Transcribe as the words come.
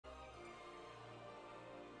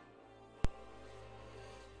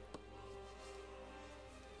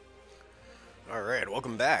Alright,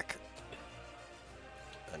 welcome back.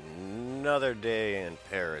 Another day in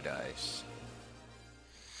paradise.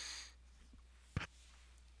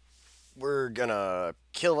 We're gonna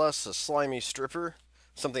kill us a slimy stripper.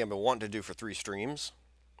 Something I've been wanting to do for 3 streams.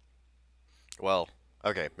 Well,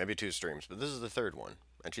 okay, maybe 2 streams, but this is the 3rd one.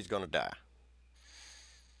 And she's gonna die.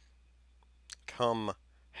 Come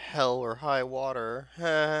hell or high water.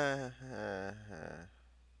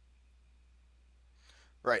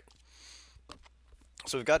 Right.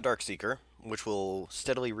 So we've got Darkseeker, which will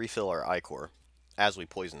steadily refill our Ichor as we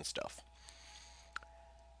poison stuff.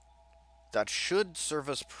 That should serve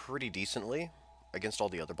us pretty decently against all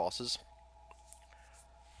the other bosses.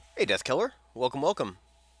 Hey, Deathkiller. Welcome, welcome.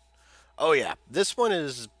 Oh yeah, this one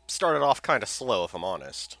is started off kind of slow, if I'm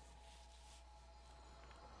honest.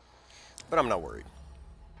 But I'm not worried.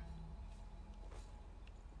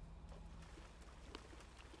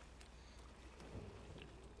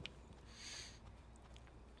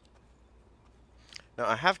 Now,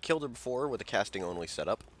 I have killed her before with a casting-only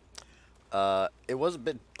setup. It was a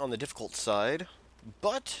bit on the difficult side,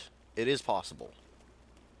 but it is possible.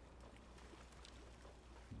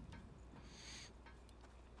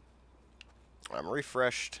 I'm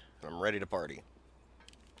refreshed, and I'm ready to party.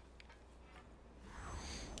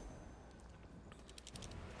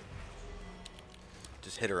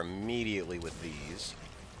 Just hit her immediately with these.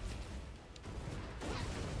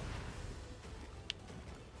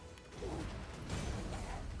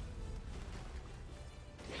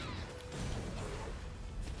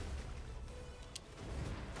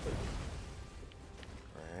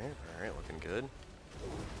 Alright, looking good.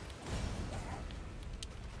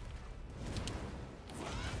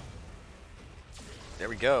 There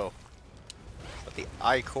we go. Let the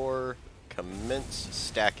Ichor commence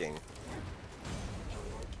stacking.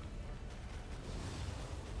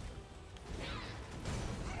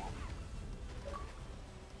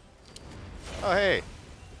 Oh, hey.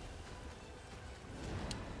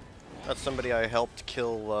 That's somebody I helped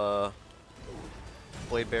kill,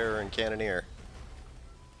 Blade Bearer and Cannoneer.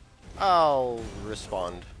 I'll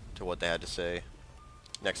respond to what they had to say.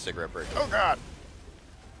 Next cigarette break. Oh, God!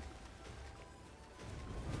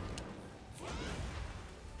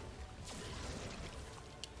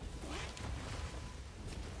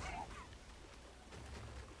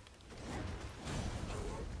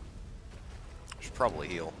 Should probably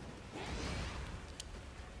heal.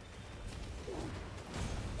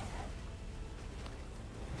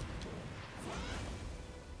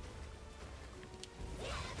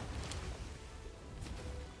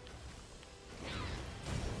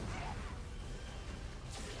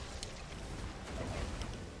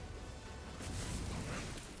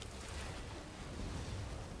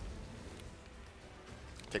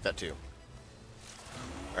 Take that too.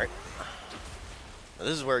 Alright. Now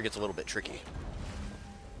this is where it gets a little bit tricky.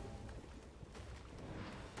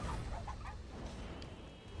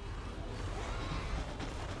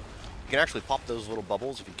 You can actually pop those little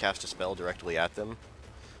bubbles if you cast a spell directly at them.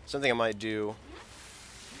 Something I might do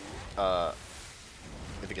if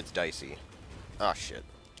it gets dicey. Ah, shit.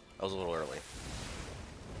 That was a little early.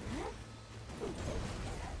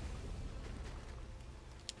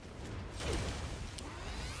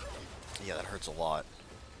 Yeah, that hurts a lot.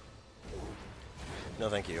 No,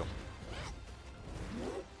 thank you.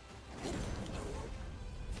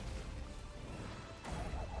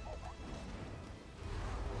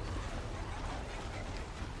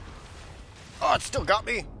 Oh, it still got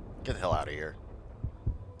me? Get the hell out of here.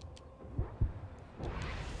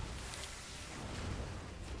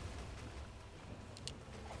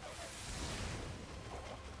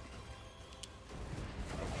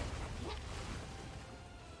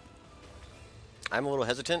 I'm a little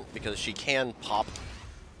hesitant because she can pop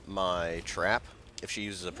my trap if she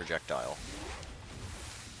uses a projectile.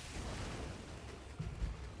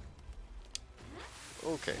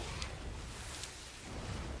 Okay.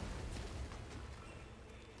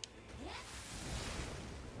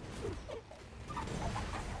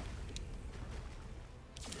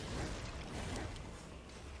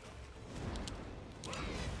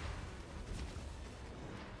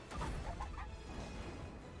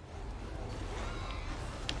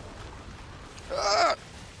 Ah!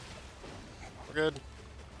 We're good.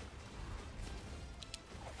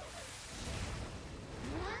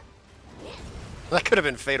 That could have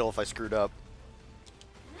been fatal if I screwed up.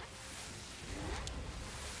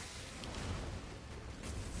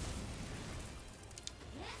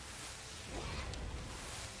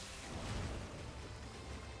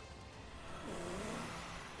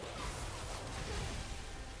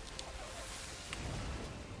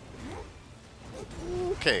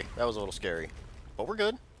 Okay, that was a little scary. But we're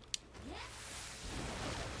good.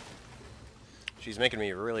 She's making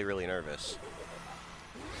me really, really nervous.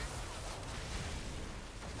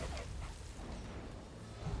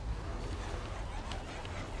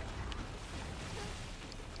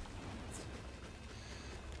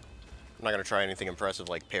 I'm not gonna try anything impressive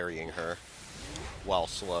like parrying her while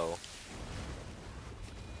slow.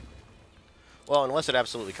 Well, unless it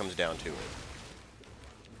absolutely comes down to it.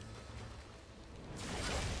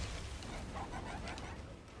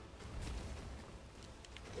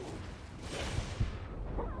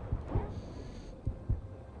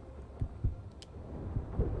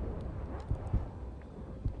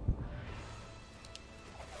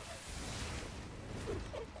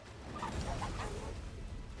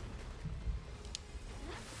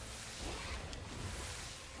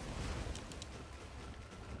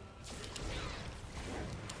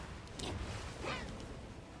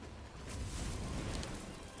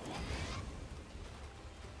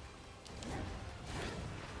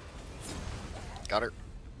 Got her.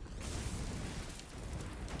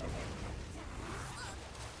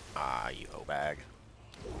 Ah, you hoe bag.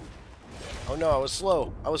 Oh no, I was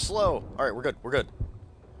slow. I was slow. Alright, we're good. We're good.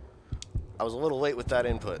 I was a little late with that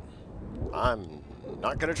input. I'm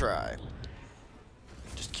not gonna try.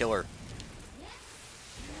 Just kill her.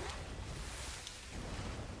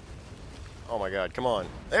 Oh my god, come on.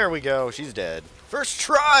 There we go. She's dead. First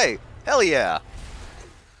try! Hell yeah!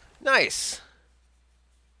 Nice!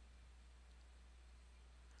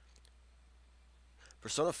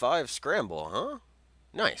 Persona 5 Scramble, huh?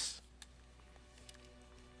 Nice.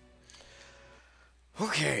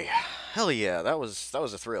 Okay. Hell yeah, that was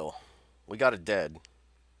a thrill. We got it dead.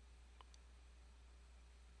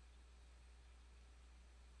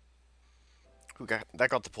 That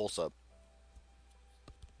got the pulse up.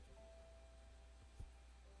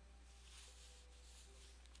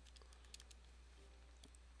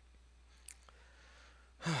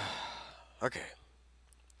 Okay.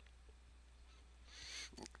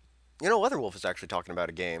 You know, Leatherwolf is actually talking about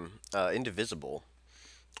a game, Indivisible.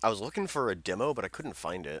 I was looking for a demo, but I couldn't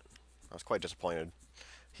find it. I was quite disappointed.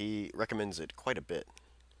 He recommends it quite a bit.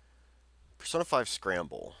 Persona 5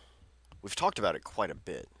 Scramble. We've talked about it quite a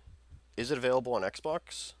bit. Is it available on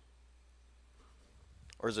Xbox?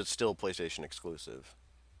 Or is it still PlayStation exclusive?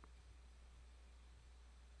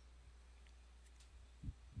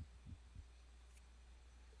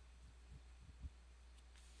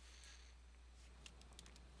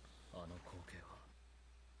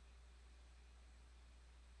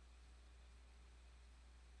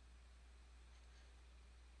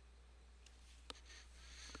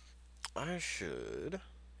 I should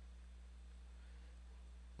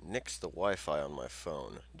nix the Wi-Fi on my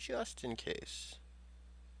phone, just in case.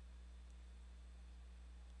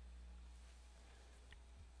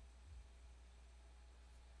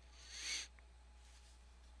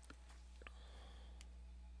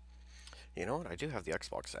 You know what? I do have the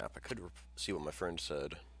Xbox app. I could see what my friend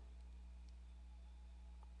said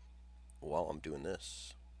while I'm doing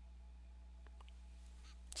this.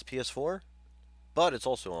 It's PS4, but it's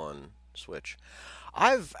also on Switch.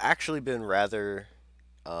 I've actually been rather...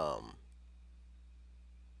 my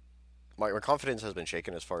confidence has been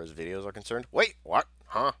shaken as far as videos are concerned. Wait, what?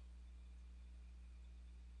 Huh?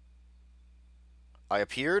 I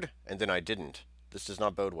appeared, and then I didn't. This does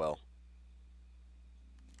not bode well.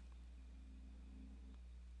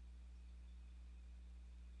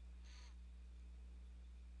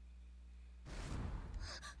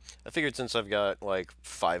 I figured since I've got, like,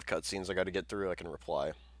 5 cutscenes I gotta get through, I can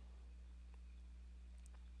reply.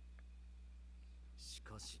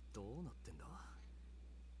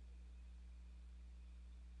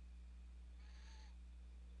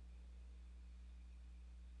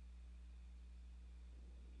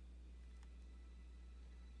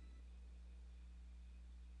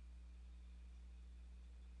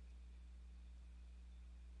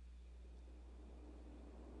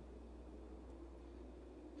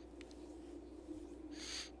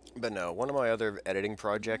 But no, one of my other editing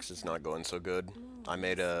projects is not going so good. I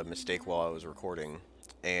made a mistake while I was recording,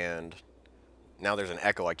 and now there's an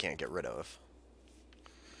echo I can't get rid of.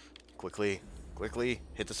 Quickly, quickly,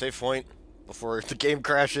 hit the save point before the game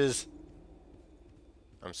crashes.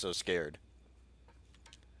 I'm so scared.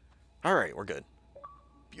 Alright, we're good.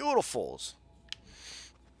 Beautifuls.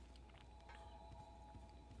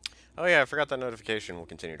 Oh yeah, I forgot that notification will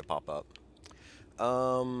continue to pop up.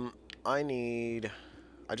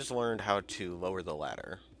 I just learned how to lower the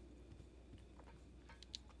ladder.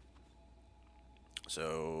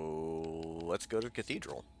 So, let's go to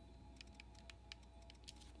Cathedral.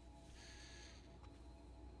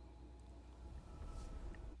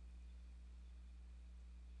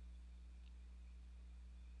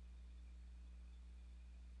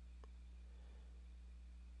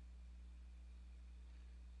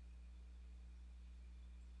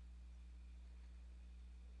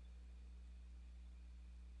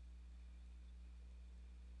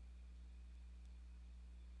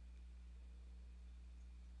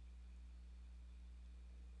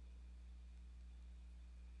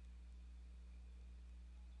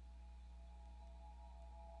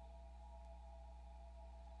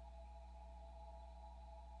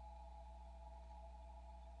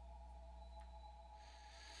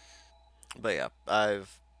 But yeah,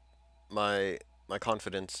 my my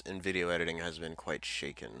confidence in video editing has been quite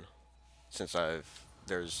shaken since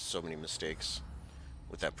there's so many mistakes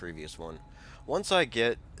with that previous one. Once I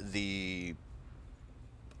get the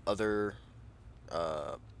other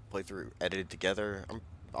uh, playthrough edited together,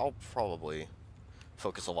 I'll probably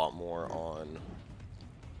focus a lot more on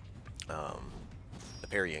um, the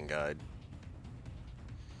parrying guide.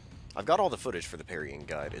 I've got all the footage for the parrying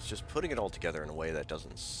guide. It's just putting it all together in a way that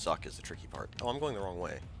doesn't suck is the tricky part. Oh, I'm going the wrong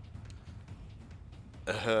way.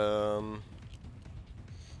 Um.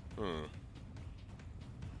 Hmm.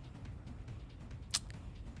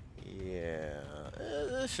 Yeah.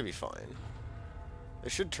 This should be fine. They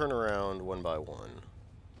should turn around one by one.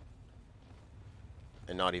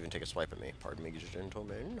 And not even take a swipe at me. Pardon me,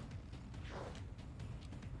 gentlemen.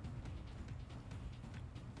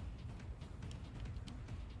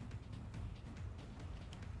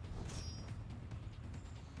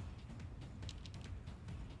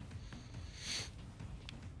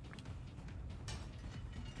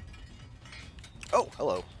 Oh,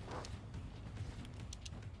 hello.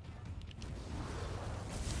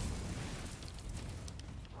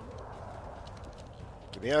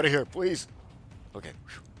 Get me out of here, please. Okay.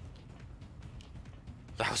 Whew.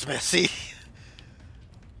 That was messy.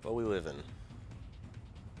 But we live in.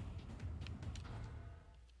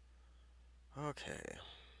 Okay.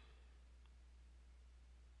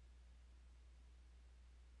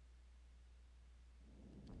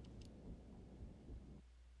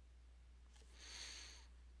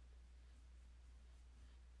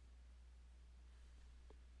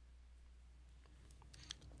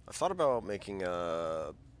 I thought about making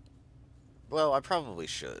a... Well, I probably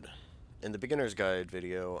should. In the beginner's guide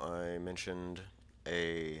video, I mentioned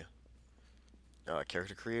a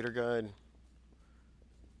character creator guide,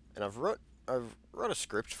 and I've wrote a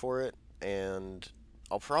script for it, and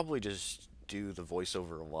I'll probably just do the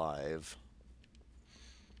voiceover live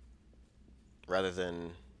rather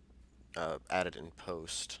than add it in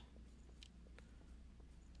post.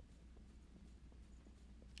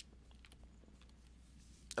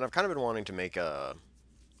 And I've kind of been wanting to make a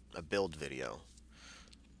build video,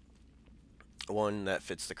 one that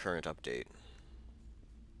fits the current update.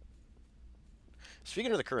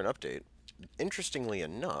 Speaking of the current update, interestingly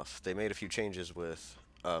enough, they made a few changes with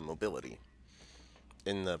mobility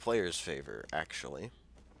in the player's favor, actually.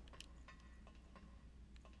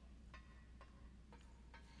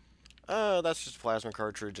 That's just a plasma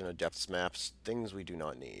cartridge and a depths maps, things we do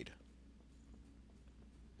not need.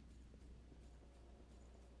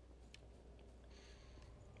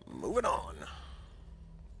 Moving on.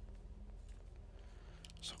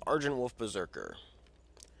 So, Argent Wolf Berserker.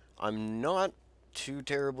 I'm not too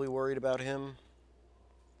terribly worried about him.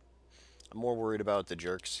 I'm more worried about the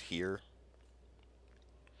jerks here.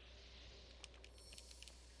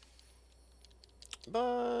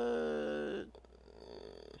 But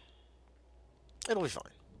it'll be fine.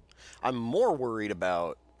 I'm more worried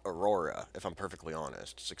about Aurora, if I'm perfectly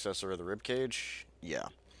honest. Successor of the Ribcage? Yeah.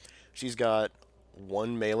 She's got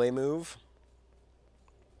one melee move,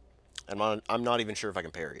 and I'm not even sure if I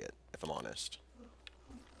can parry it, if I'm honest.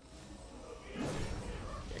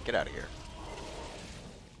 Yeah, get out of here.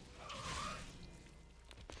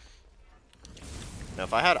 Now,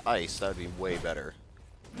 if I had ice, that would be way better.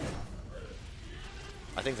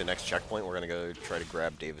 I think the next checkpoint, we're going to go try to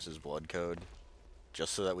grab Davis's blood code,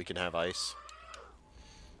 just so that we can have ice.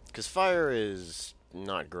 Because fire is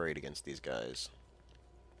not great against these guys.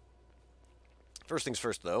 First things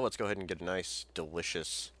first, though, let's go ahead and get a nice,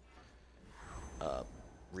 delicious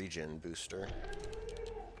regen booster.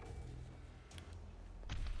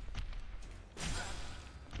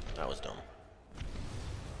 That was dumb.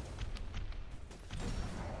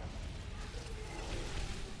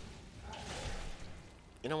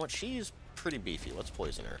 You know what? She's pretty beefy. Let's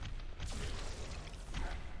poison her.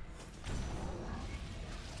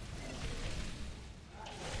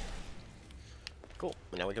 Cool.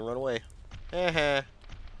 Now we can run away. Heh.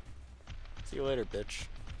 See you later, bitch.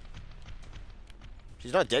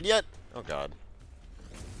 She's not dead yet? Oh, God.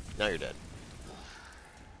 Now you're dead.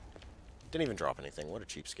 Didn't even drop anything. What a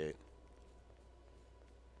cheapskate.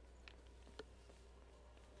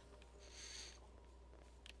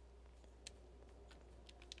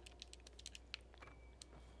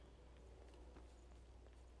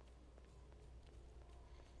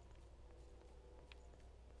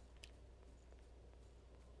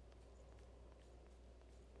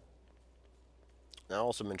 I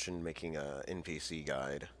also mentioned making a NPC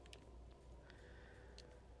guide.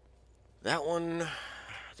 That one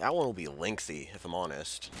will be lengthy, if I'm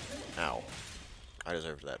honest. Ow. I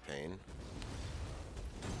deserved that pain.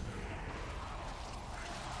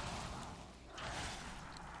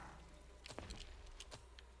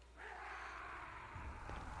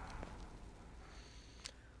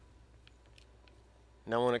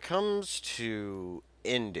 Now, when it comes to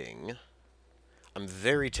ending, I'm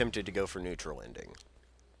very tempted to go for neutral ending.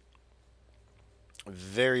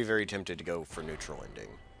 Very, very tempted to go for neutral ending.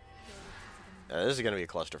 This is going to be a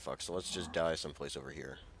clusterfuck, so let's just die someplace over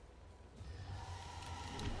here.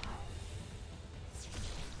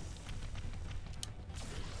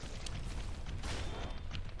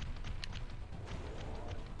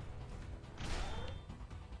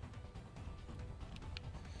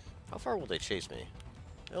 How far will they chase me?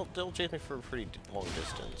 They'll chase me for a pretty long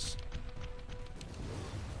distance.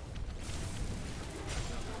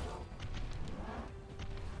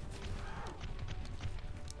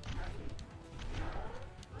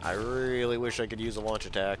 I really wish I could use a launch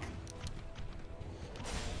attack.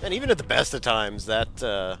 And even at the best of times,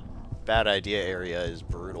 that bad idea area is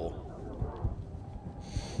brutal.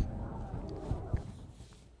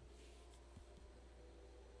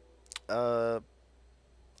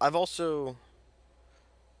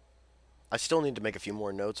 I still need to make a few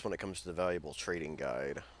more notes when it comes to the valuable trading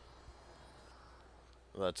guide.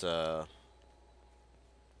 That's, a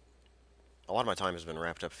lot of my time has been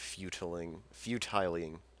wrapped up futiling,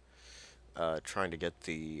 trying to get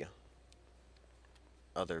the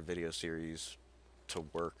other video series to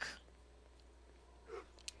work.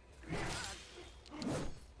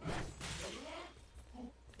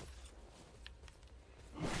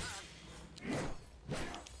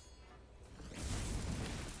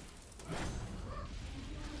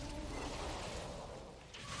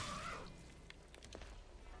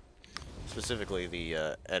 Specifically,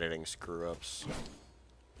 the editing screw-ups.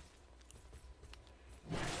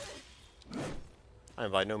 I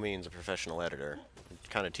am by no means a professional editor. I'm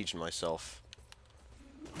kind of teaching myself.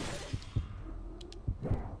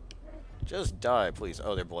 Just die, please.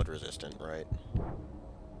 Oh, they're blood resistant, right?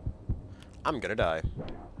 I'm gonna die.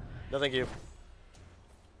 No, thank you.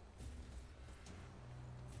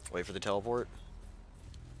 Wait for the teleport.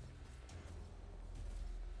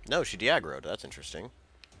 No, she de-aggroed. That's interesting.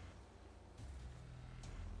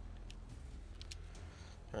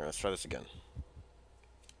 Alright, let's try this again.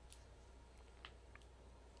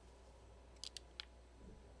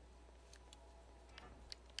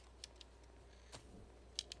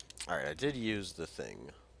 Alright, I did use the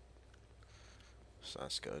thing. So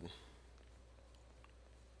that's good.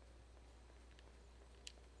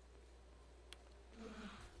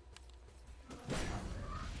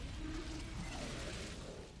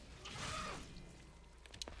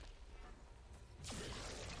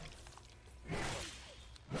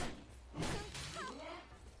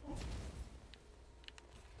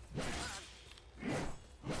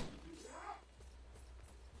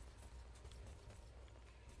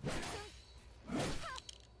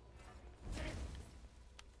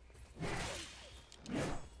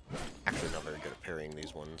 Actually not very good at parrying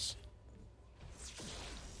these ones.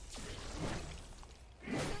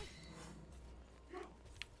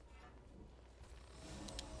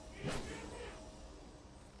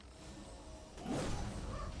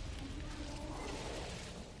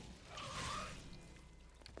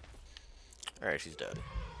 Alright, she's dead.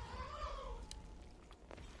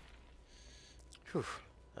 Whew,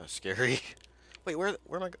 that was scary. Wait, where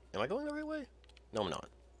am I going the right way? No, I'm not.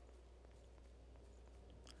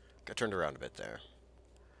 Got turned around a bit there.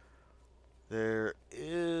 There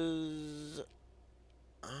is...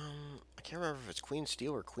 I can't remember if it's Queen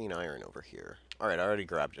Steel or Queen Iron over here. Alright, I already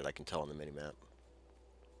grabbed it. I can tell on the minimap.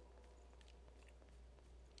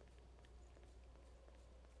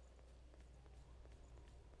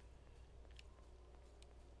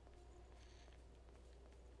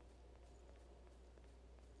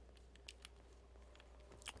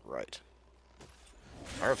 Right.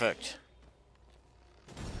 Perfect.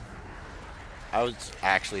 I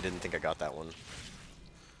actually didn't think I got that one.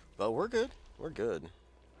 But we're good. We're good.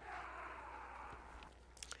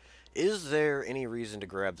 Is there any reason to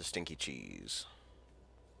grab the stinky cheese?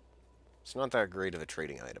 It's not that great of a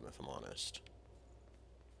trading item, if I'm honest.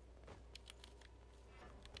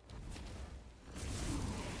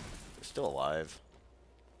 It's still alive.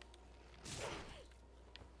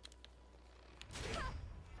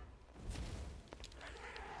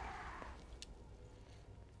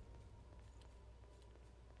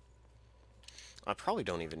 I probably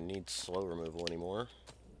don't even need slow removal anymore.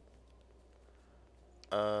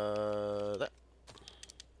 That'll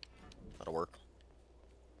work.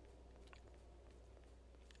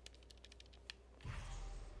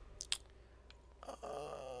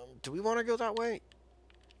 Do we want to go that way?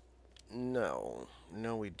 No.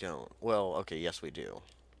 No, we don't. Well, okay, yes, we do.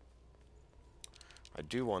 I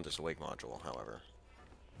do want this awake module, however.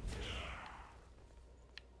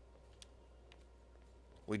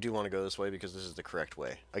 We do want to go this way because this is the correct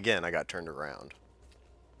way. Again, I got turned around.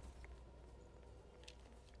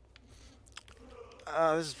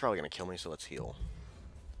 This is probably going to kill me, so let's heal.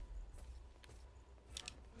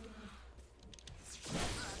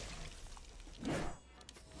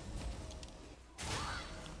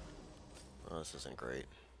 Oh, this isn't great.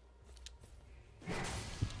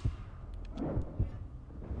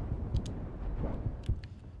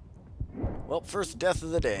 Well, first death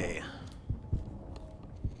of the day.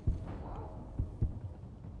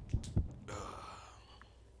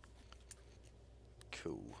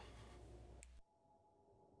 Cool.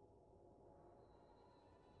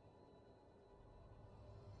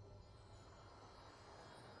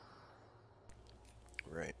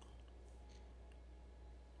 Right.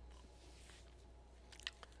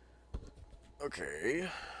 Okay.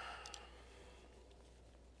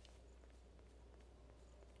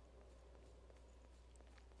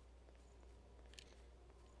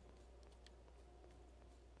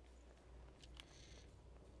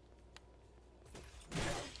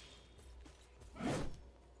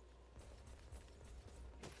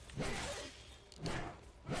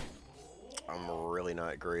 I'm really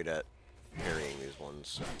not great at parrying these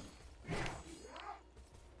ones.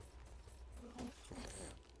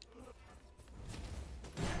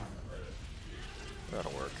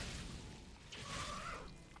 That'll work.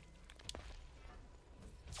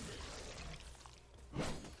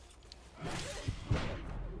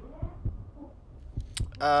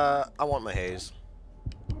 I want my haze.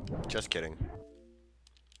 Just kidding.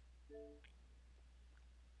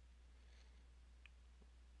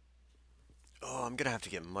 Oh, I'm gonna have to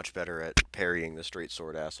get much better at parrying the straight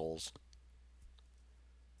sword assholes.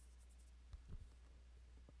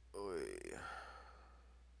 Oy.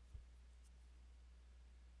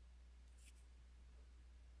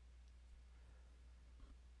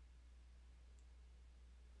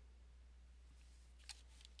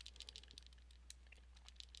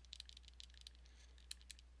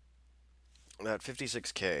 That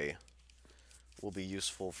 56k will be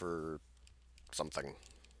useful for something.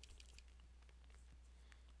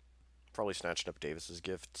 Probably snatching up Davis's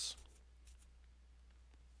gifts.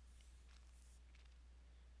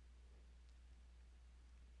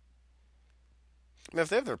 I mean, if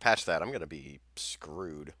they ever patch that, I'm gonna be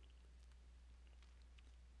screwed.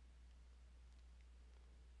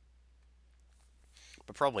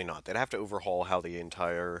 But probably not. They'd have to overhaul how the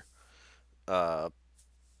entire uh,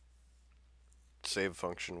 save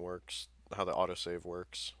function works, how the autosave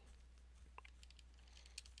works.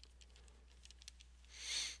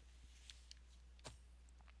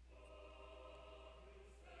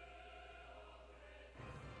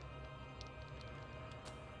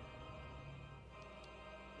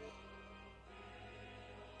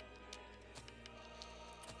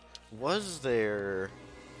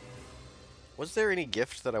 Was there any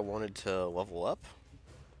gift that I wanted to level up?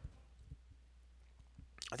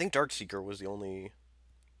 I think Darkseeker was the only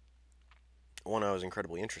one I was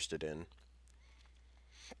incredibly interested in.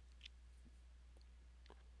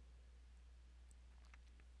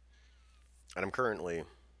 And I'm currently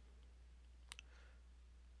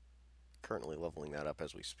leveling that up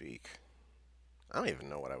as we speak. I don't even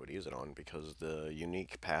know what I would use it on because the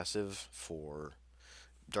unique passive for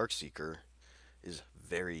Darkseeker is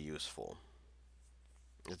very useful.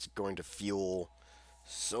 It's going to fuel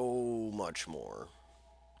so much more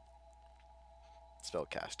spell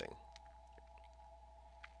casting.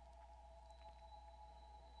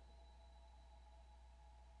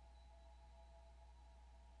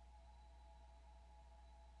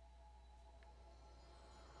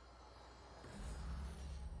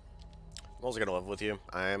 I'm also gonna level with you.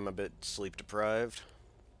 I am a bit sleep deprived.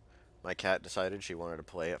 My cat decided she wanted to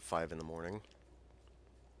play at 5 in the morning.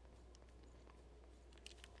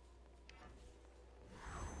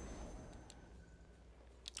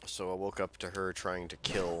 So I woke up to her trying to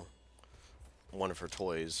kill one of her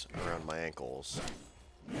toys around my ankles.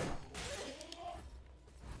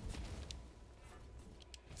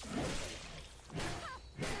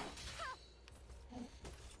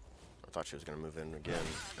 I thought she was going to move in again.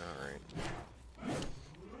 Alright.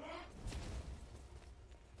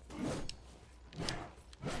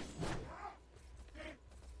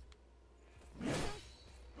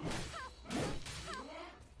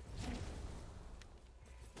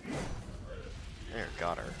 There,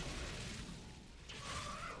 got her.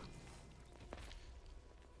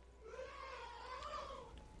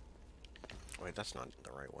 Wait, that's not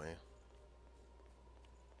the right way.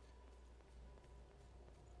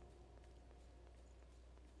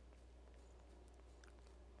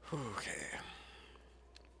 Okay.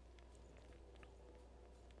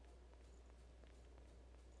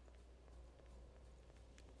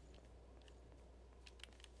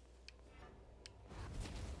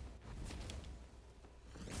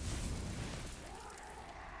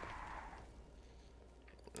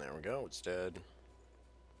 we go, it's dead.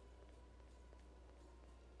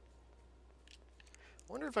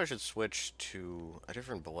 I wonder if I should switch to a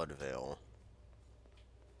different blood veil.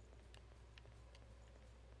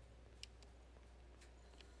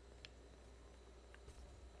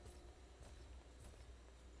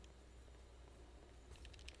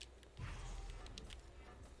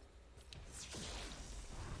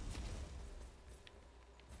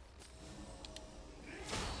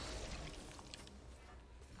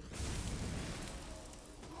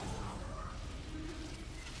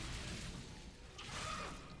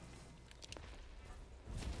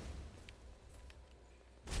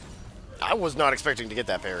 I was not expecting to get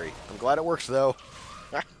that parry. I'm glad it works, though.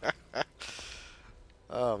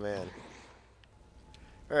 Oh, man.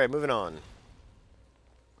 Alright, moving on.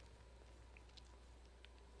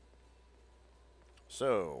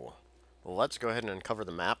 So, let's go ahead and uncover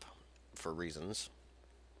the map for reasons.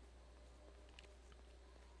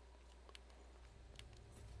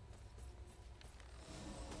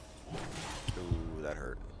 Ooh, that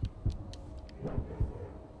hurt.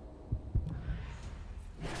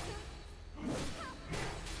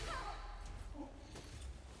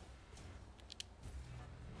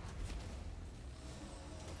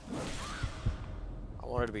 I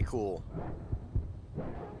wanted to be cool.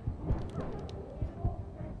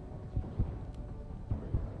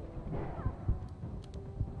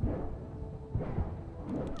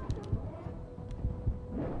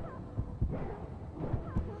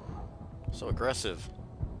 So aggressive.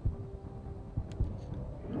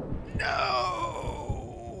 No!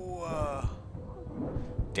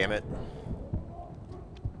 Damn it.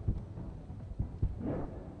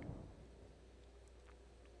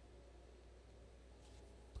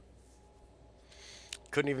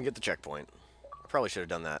 Couldn't even get the checkpoint. I probably should have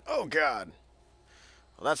done that. Oh, God!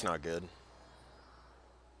 Well, that's not good.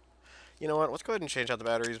 You know what? Let's go ahead and change out the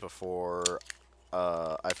batteries before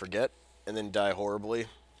I forget and then die horribly.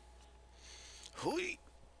 Hui!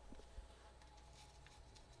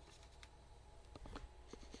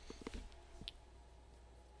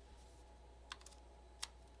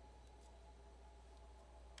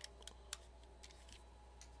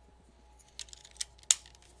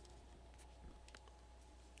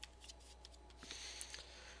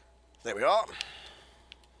 There we are.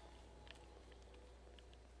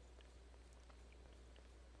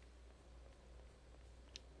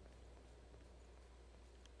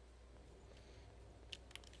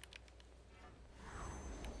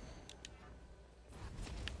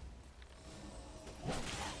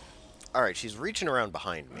 Alright, she's reaching around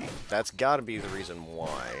behind me. That's gotta be the reason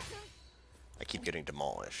why I keep getting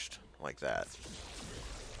demolished like that.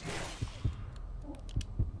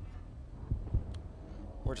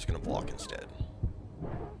 We're just gonna block instead.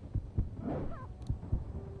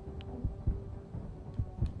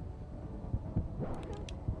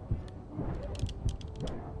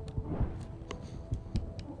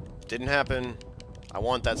 Didn't happen. I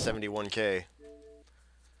want that 71k.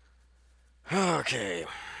 Okay.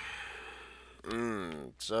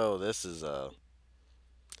 So this is a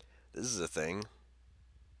thing.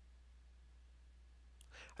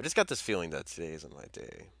 I just got this feeling that today isn't my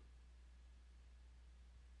day.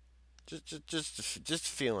 Just a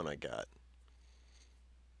feeling I got.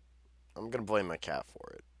 I'm gonna blame my cat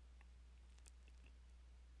for it.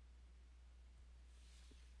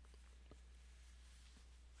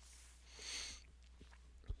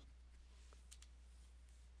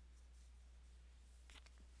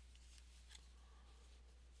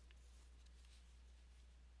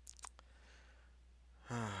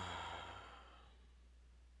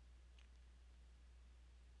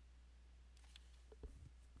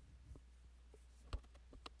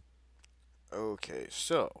 Okay,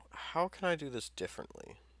 so how can I do this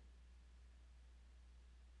differently?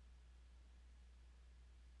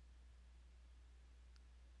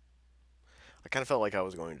 I kind of felt like I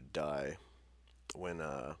was going to die when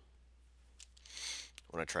I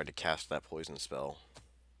tried to cast that poison spell.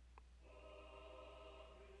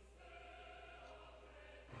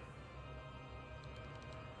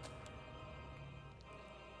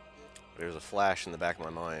 There's a flash in the back of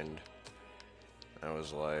my mind. I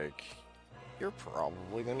was like, you're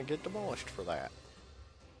probably going to get demolished for that.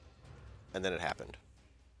 And then it happened.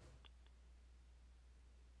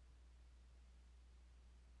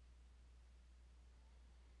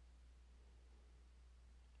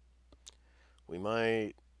 We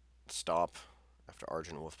might stop after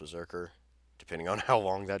Argent Wolf Berserker, depending on how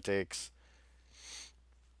long that takes.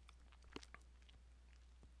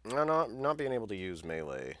 No, not being able to use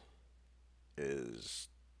melee is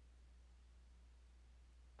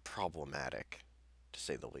problematic, to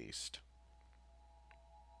say the least.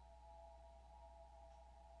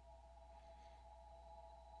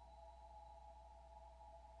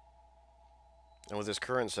 And with this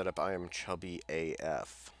current setup, I am chubby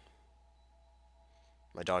AF.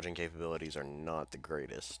 My dodging capabilities are not the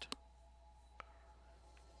greatest.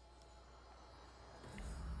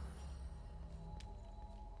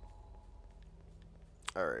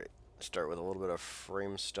 Alright, start with a little bit of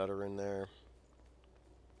frame stutter in there.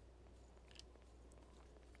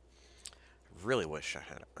 Really wish I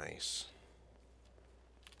had ice.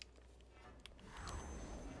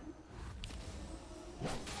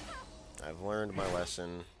 I've learned my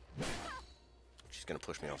lesson. She's gonna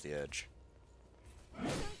push me off the edge.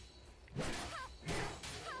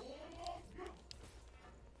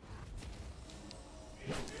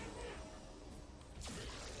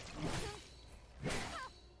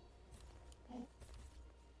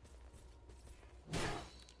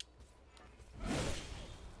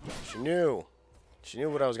 She knew. She knew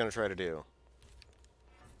what I was gonna try to do.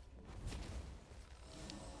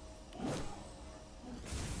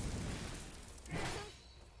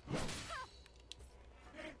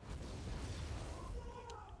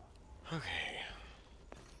 Okay.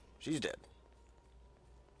 She's dead.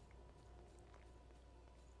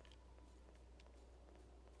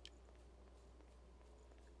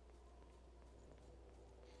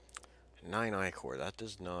 Nine I-core. That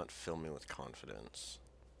does not fill me with confidence.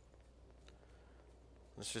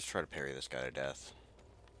 Let's just try to parry this guy to death.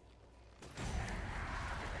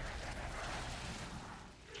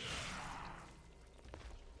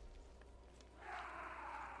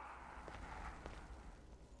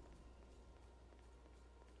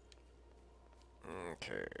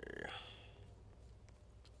 Okay.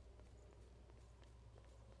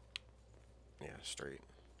 Yeah, straight.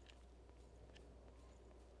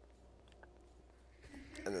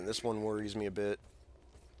 And then this one worries me a bit.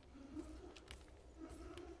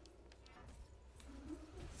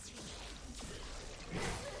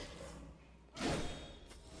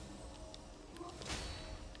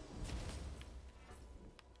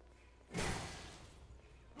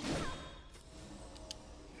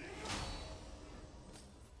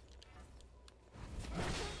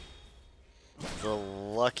 The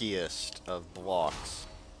luckiest of blocks.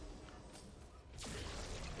 I'm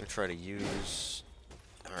gonna try to use...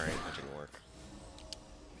 Alright, that didn't work.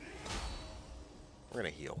 We're gonna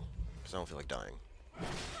heal, because I don't feel like dying.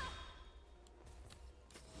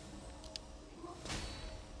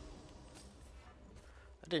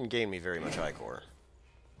 That didn't gain me very much I-core.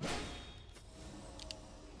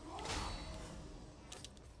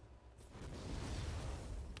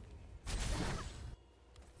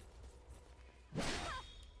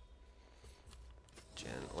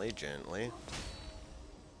 Gently, gently.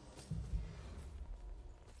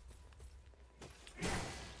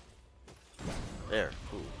 There.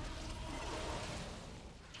 Ooh.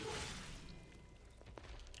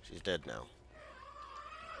 She's dead now.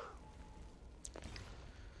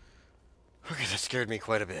 Okay, that scared me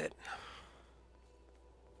quite a bit.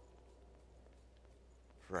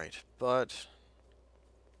 Right, but...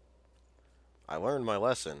 I learned my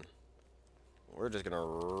lesson. We're just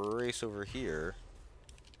gonna race over here.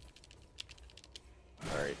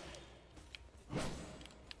 Alright.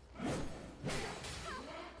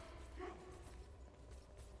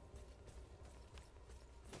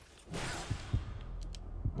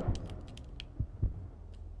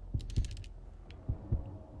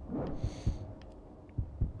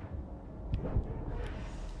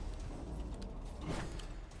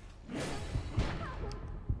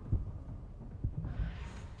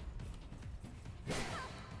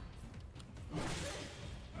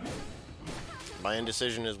 My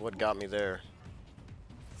indecision is what got me there.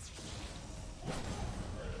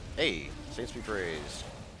 Hey, saints be praised.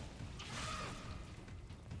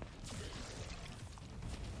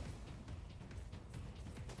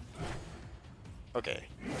 Okay.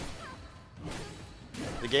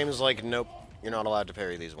 The game is like, nope, you're not allowed to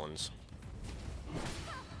parry these ones.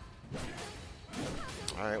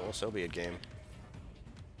 Alright, well, so be it, game.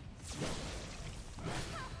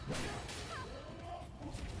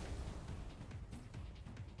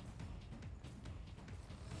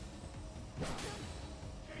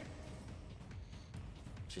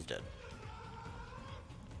 She's dead.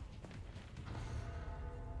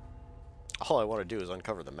 All I want to do is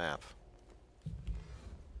uncover the map.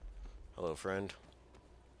 Hello, friend.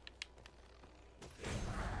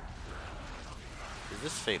 Is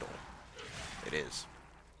this fatal? It is.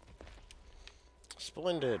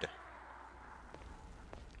 Splendid.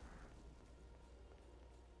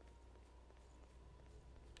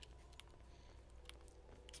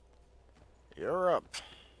 You're up.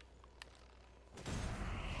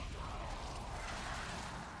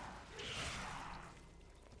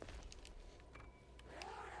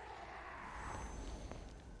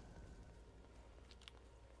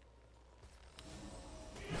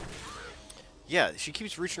 Yeah, she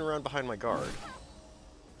keeps reaching around behind my guard.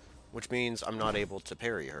 Which means I'm not able to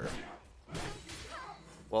parry her.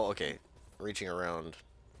 Well, okay. Reaching around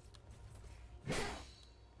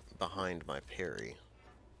behind my parry.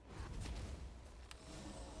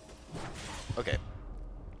 Okay.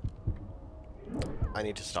 I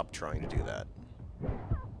need to stop trying to do that.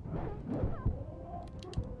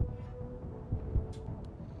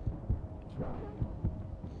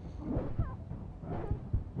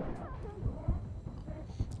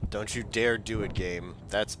 Don't you dare do it, game.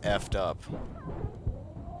 That's effed up.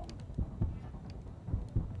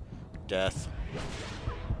 Death.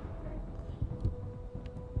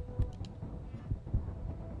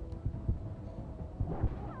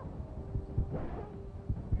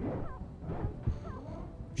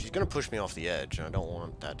 She's gonna push me off the edge, and I don't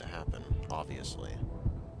want that to happen, obviously.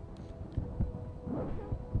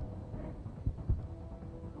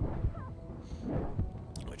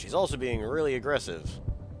 But she's also being really aggressive.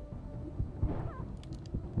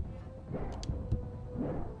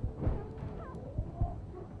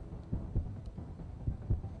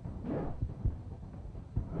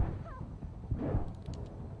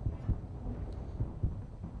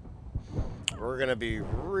 We're gonna be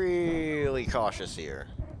really cautious here.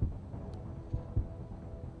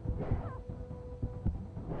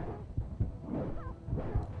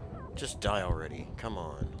 Just die already. Come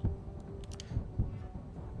on.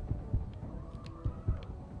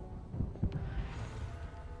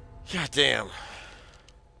 God damn.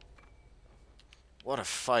 What a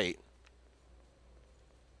fight.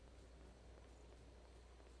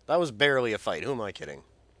 That was barely a fight. Who am I kidding?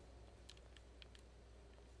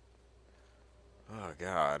 Oh,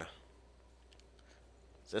 God.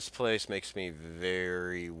 This place makes me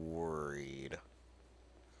very worried.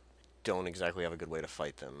 Don't exactly have a good way to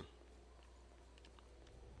fight them.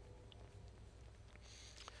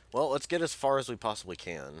 Well, let's get as far as we possibly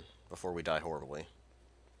can before we die horribly.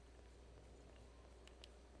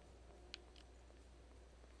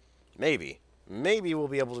 Maybe. Maybe we'll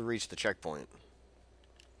be able to reach the checkpoint.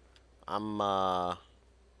 I'm, not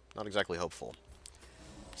exactly hopeful.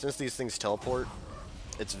 Since these things teleport,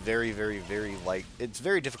 it's very, very, very light. It's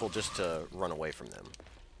very difficult just to run away from them.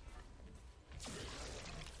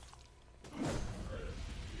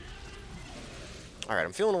 Alright,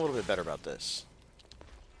 I'm feeling a little bit better about this.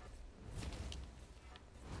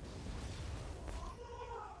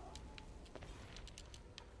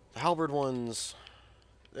 The halberd ones,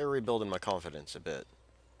 they're rebuilding my confidence a bit.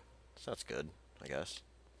 So that's good, I guess.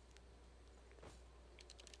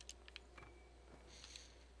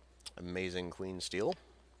 Amazing Queen Steel.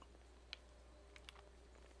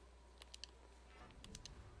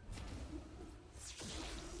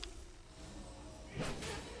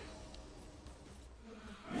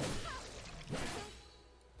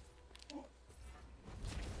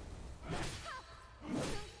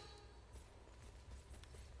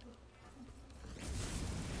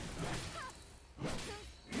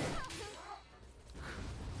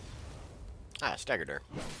 Ah, staggered her.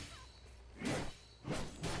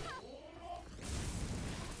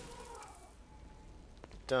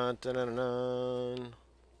 Dun, dun, dun, dun.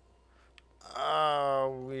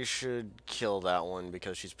 We should kill that one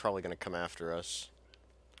because she's probably going to come after us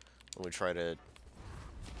when we try to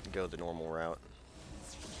go the normal route.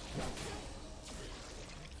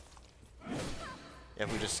 Yeah,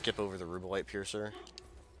 if we just skip over the Rubelite Piercer.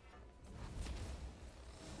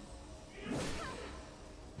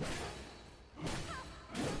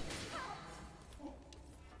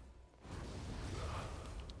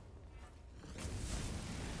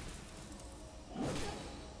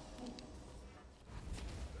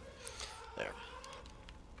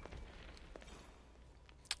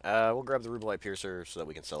 We'll grab the Rubelite Piercer so that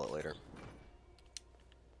we can sell it later.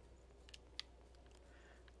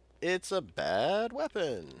 It's a bad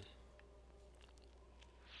weapon.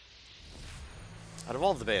 Out of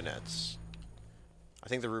all of the bayonets, I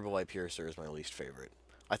think the Rubelite Piercer is my least favorite.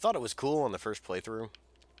 I thought it was cool on the first playthrough,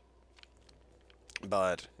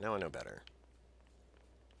 but now I know better.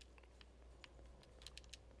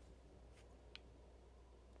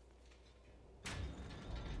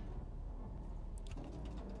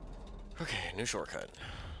 Okay, new shortcut.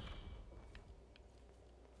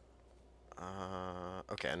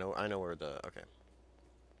 Okay, I know where the, okay.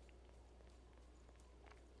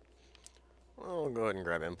 Well, we'll go ahead and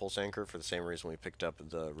grab Impulse Anchor for the same reason we picked up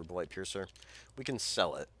the Rubelite Piercer. We can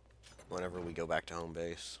sell it whenever we go back to home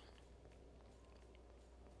base.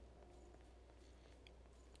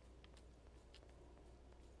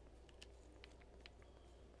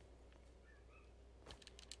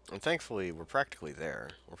 And thankfully, we're practically there.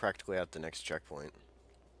 We're practically at the next checkpoint.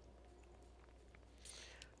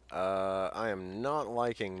 I am not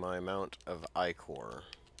liking my amount of ichor.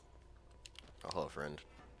 Oh, hello, friend.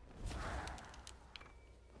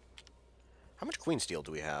 How much queen steel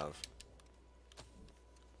do we have?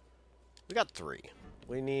 We got 3.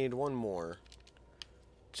 We need 1 more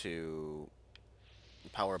to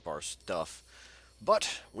power up our stuff.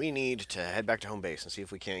 But we need to head back to home base and see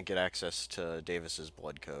if we can't get access to Davis's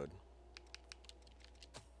blood code.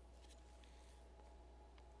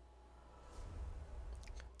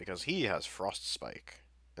 Because he has Frost Spike,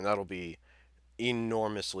 and that'll be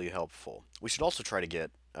enormously helpful. We should also try to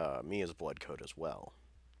get Mia's blood code as well,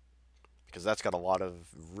 because that's got a lot of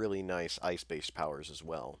really nice ice-based powers as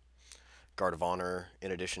well. Guard of Honor,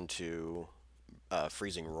 in addition to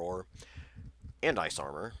Freezing Roar, and Ice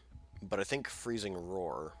Armor. But I think Freezing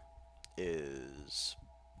Roar is...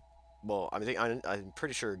 Well, I'm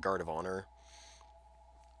pretty sure Guard of Honor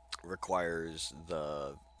requires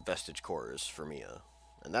the Vestige Cores for Mia,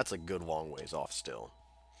 and that's a good long ways off still.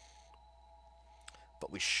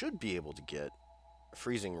 But we should be able to get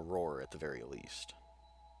Freezing Roar at the very least.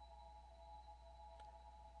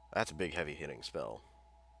 That's a big heavy hitting spell.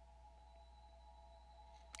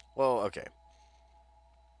 Well, okay.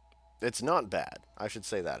 It's not bad. I should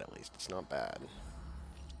say that at least. It's not bad.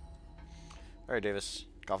 Alright, Davis.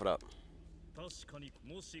 Cough it up.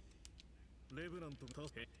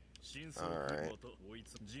 Alright.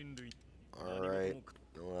 Alright.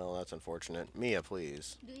 Well, that's unfortunate. Mia,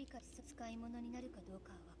 please.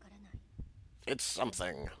 It's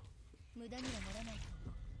something.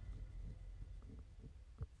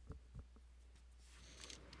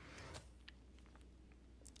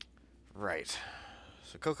 Right.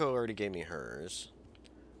 So Coco already gave me hers.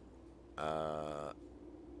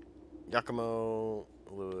 Yakumo,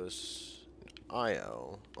 Lewis,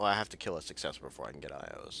 Io. Well, I have to kill a successor before I can get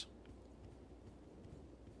Ios.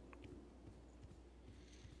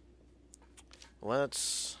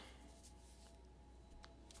 Let's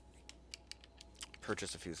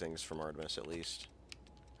purchase a few things from Artemis at least.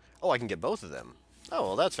 Oh, I can get both of them. Oh,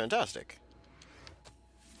 well, that's fantastic.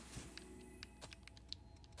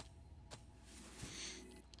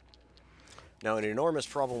 Now, an enormous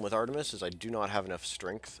problem with Artemis is I do not have enough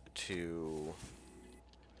strength to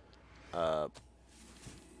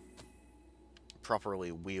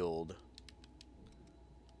properly wield...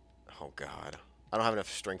 Oh, God. I don't have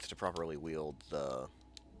enough strength to properly wield the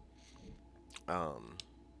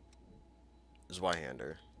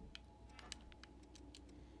Zweihander.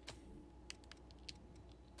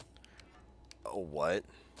 Oh, what?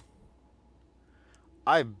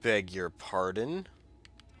 I beg your pardon?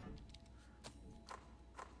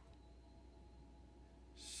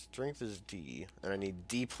 Strength is D, and I need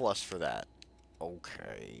D plus for that.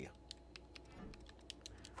 Okay.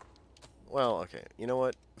 Well, okay. You know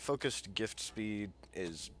what? Focused gift speed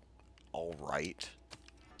is alright.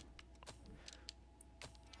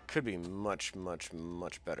 Could be much, much,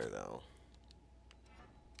 much better, though.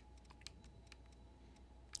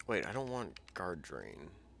 Wait, I don't want guard drain.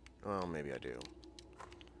 Well, maybe I do.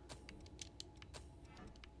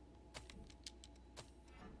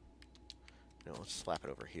 No, let's slap it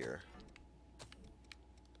over here.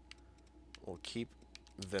 We'll keep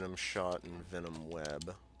Venom Shot and Venom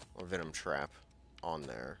Web, or Venom Trap, on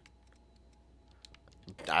there.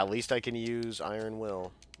 At least I can use Iron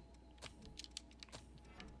Will.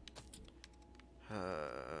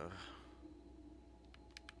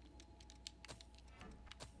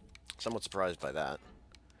 Somewhat surprised by that.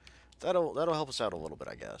 That'll help us out a little bit,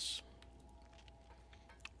 I guess.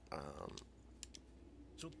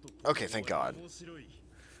 Okay, thank God.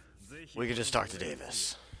 We could just talk to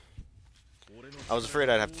Davis. I was afraid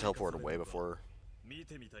I'd have to teleport away before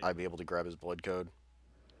I'd be able to grab his blood code.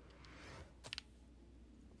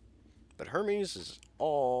 But Hermes is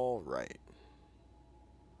all right.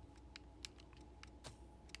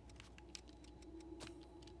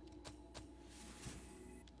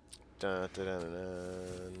 Dun, dun, dun,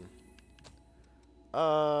 dun,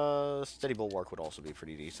 dun. Steady Bulwark would also be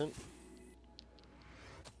pretty decent.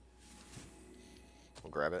 We'll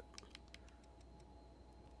grab it.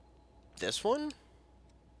 This one?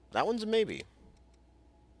 That one's a maybe.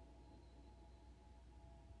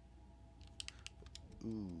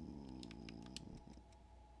 Ooh.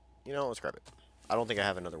 You know, let's grab it. I don't think I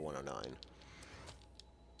have another 109.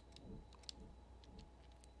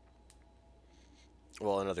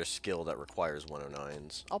 Well, another skill that requires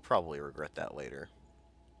 109s. I'll probably regret that later.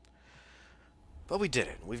 But we did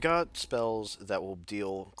it. We've got spells that will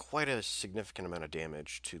deal quite a significant amount of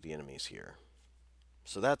damage to the enemies here.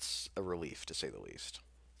 So that's a relief, to say the least.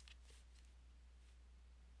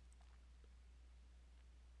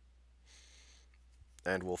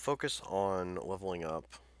 And we'll focus on leveling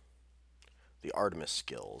up the Artemis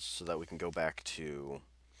skills so that we can go back to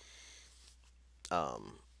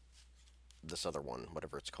um, this other one,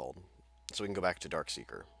 whatever it's called. So we can go back to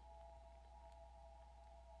Darkseeker.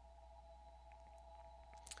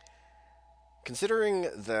 Considering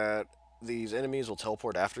that these enemies will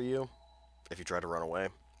teleport after you if you try to run away,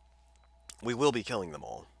 we will be killing them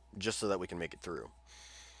all, just so that we can make it through.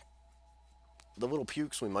 The little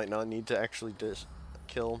pukes we might not need to actually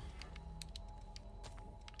kill.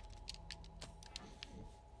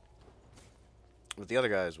 But the other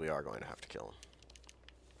guys we are going to have to kill.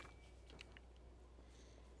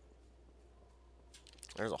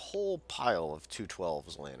 There's a whole pile of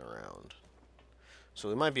 212s laying around. So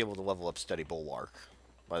we might be able to level up Steady Bulwark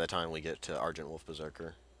by the time we get to Argent Wolf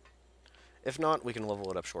Berserker. If not, we can level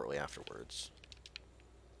it up shortly afterwards.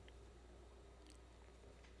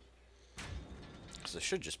 Because there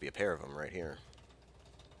should just be a pair of them right here.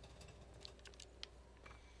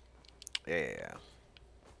 Yeah.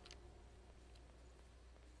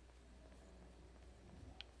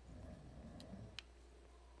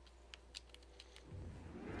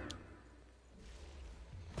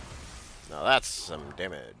 Now that's some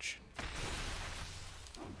damage.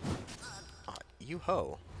 You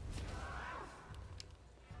ho.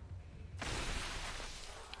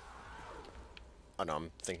 Oh no,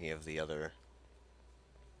 I'm thinking of the other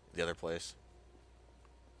place.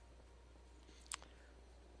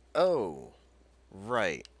 Oh,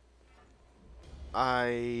 right.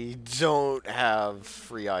 I don't have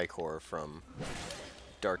free Ichor from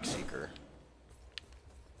Darkseeker.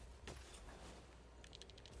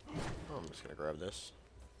 Oh, I'm just gonna grab this.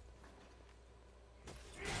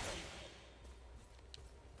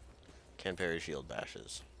 Can parry shield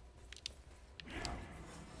bashes.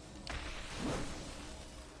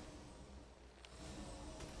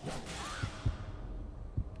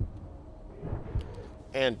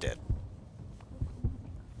 And dead.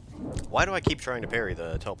 Why do I keep trying to parry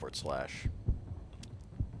the teleport slash?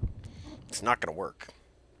 It's not gonna work.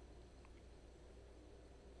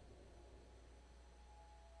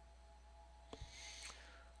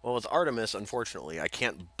 Well, with Artemis, unfortunately, I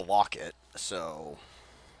can't block it, so...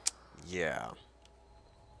 yeah.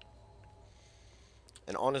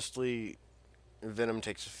 And honestly, Venom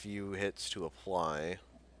takes a few hits to apply.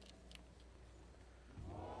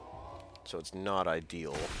 So it's not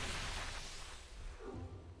ideal.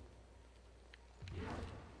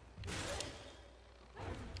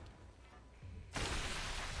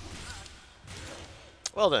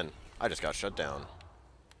 Well then, I just got shut down.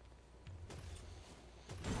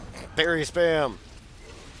 Parry spam!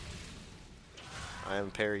 I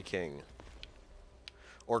am Parry King.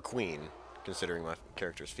 Or Queen, considering my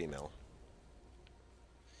character's female.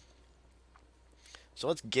 So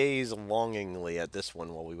let's gaze longingly at this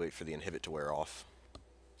one while we wait for the inhibit to wear off.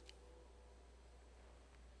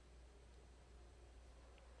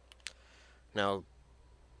 Now,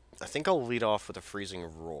 I think I'll lead off with a freezing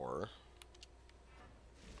roar.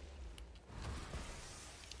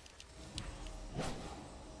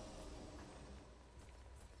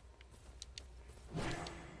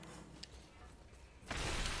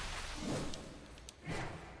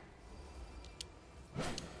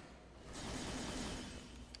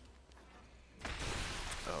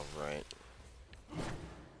 Oh, right.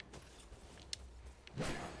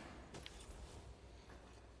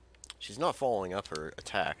 She's not following up her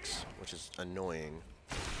attacks, which is annoying.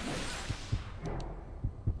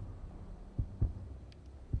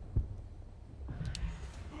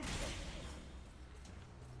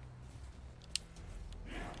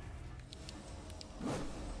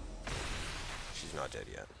 She's not dead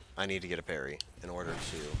yet. I need to get a parry in order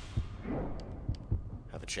to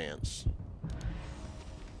have a chance.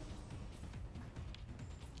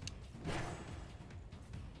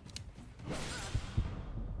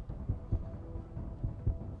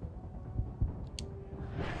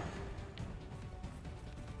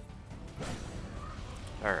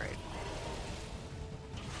 Alright.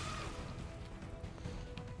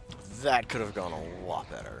 That could have gone a lot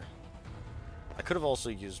better. I could have also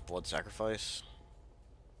used Blood Sacrifice.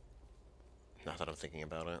 Now that I'm thinking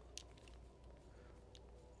about it.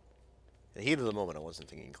 In the heat of the moment, I wasn't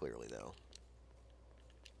thinking clearly, though.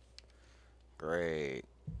 Great.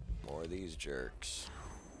 More of these jerks.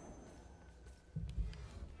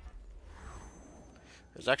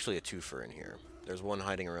 There's actually a twofer in here. There's one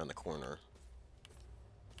hiding around the corner.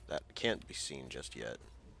 That can't be seen just yet.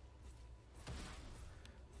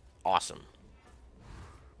 Awesome.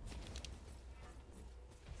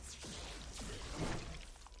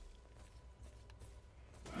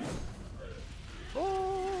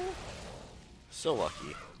 Oh. So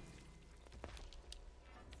lucky.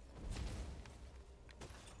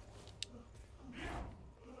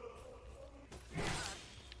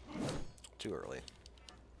 Too early.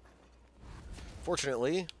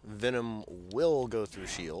 Fortunately, Venom will go through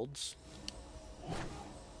shields.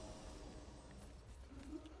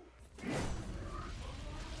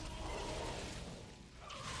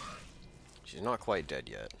 She's not quite dead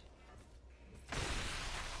yet.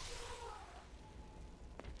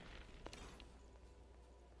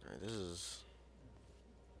 Alright, this is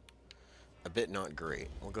a bit not great.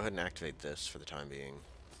 We'll go ahead and activate this for the time being.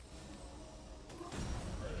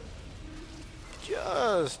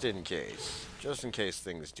 Just in case. Just in case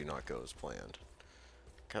things do not go as planned.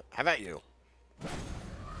 How about you?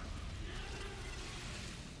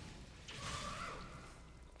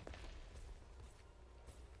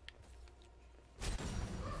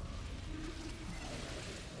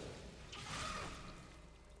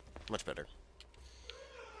 Much better.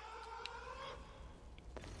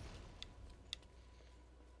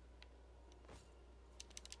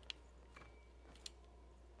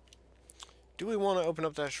 Do we want to open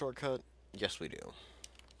up that shortcut? Yes, we do.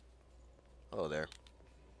 Hello there.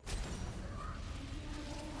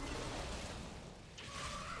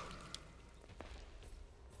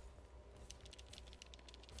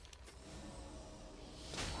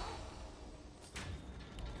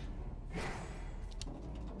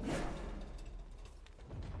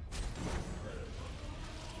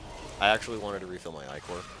 I actually wanted to refill my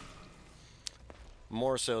ichor.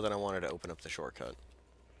 More so than I wanted to open up the shortcut.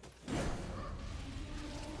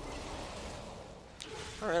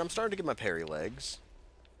 Alright, I'm starting to get my parry legs.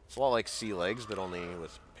 It's a lot like sea legs, but only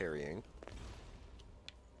with parrying.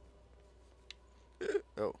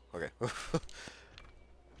 Oh, okay.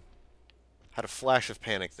 Had a flash of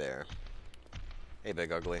panic there. Hey,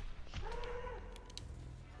 Big Ugly.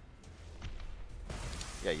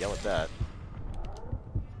 Yeah, yell at that.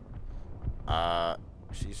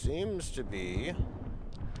 She seems to be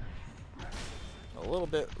a little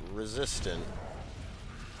bit resistant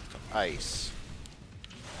to ice.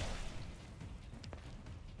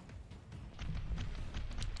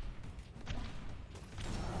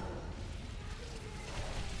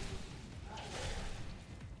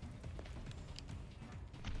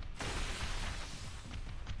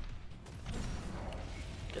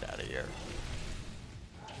 Get out of here.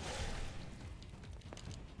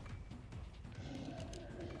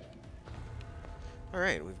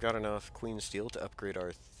 Alright, we've got enough Queen Steel to upgrade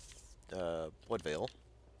our Blood Veil.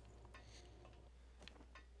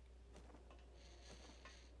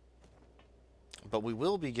 But we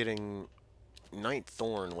will be getting Night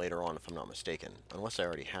Thorn later on, if I'm not mistaken. Unless I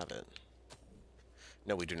already have it.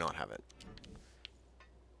 No, we do not have it.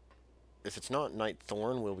 If it's not Night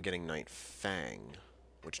Thorn, we'll be getting Night Fang.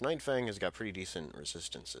 Which Night Fang has got pretty decent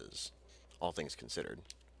resistances, all things considered.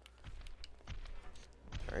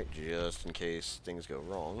 Alright, just in case things go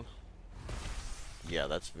wrong. Yeah,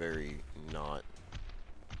 that's very not...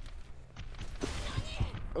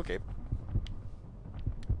 Okay.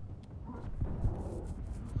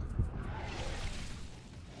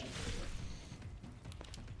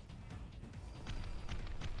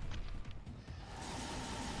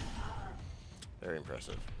 Very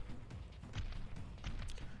impressive.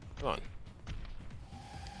 Come on.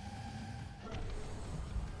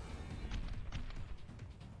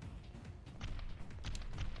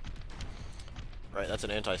 Right, that's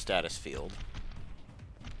an anti-status field.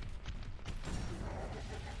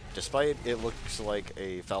 Despite it looks like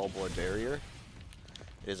a foul blood barrier,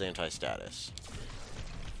 it is anti-status.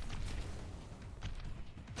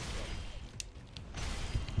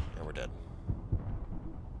 And we're dead.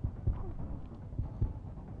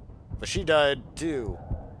 But she died too.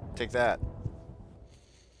 Take that.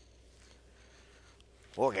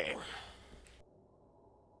 Okay.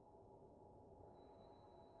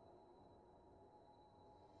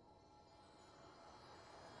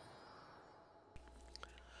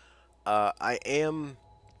 I am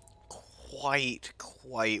quite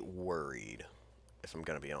worried, if I'm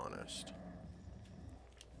gonna be honest.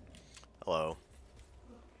 Hello.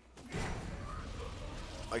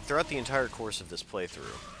 Like, throughout the entire course of this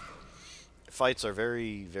playthrough, fights are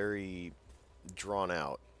very drawn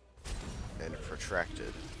out and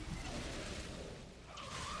protracted.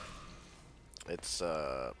 It's,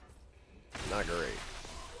 not great.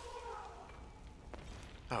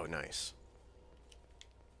 Oh, nice.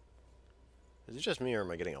 Is it just me, or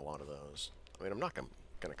am I getting a lot of those? I mean, I'm not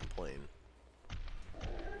gonna complain.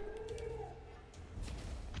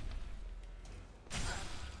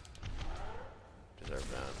 Deserve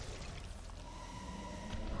that.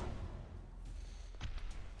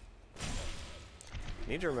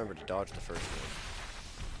 Need to remember to dodge the first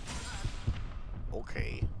one.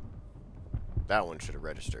 Okay. That one should have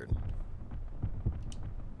registered.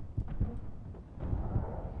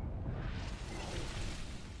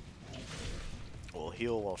 We'll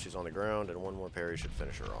heal while she's on the ground, and one more parry should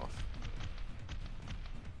finish her off.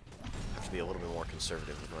 Have to be a little bit more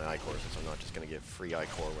conservative with my I-Core, since I'm not just going to get free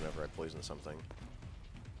I-Core whenever I poison something.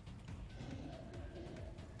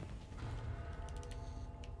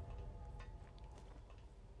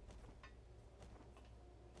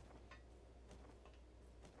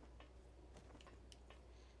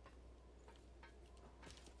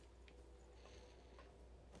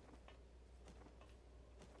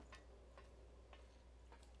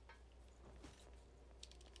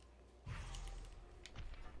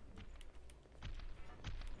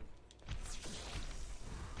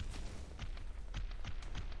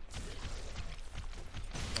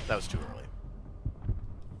 That was too early.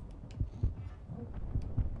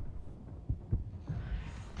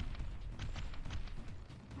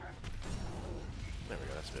 There we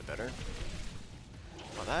go, that's a bit better.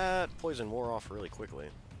 Well, that poison wore off really quickly.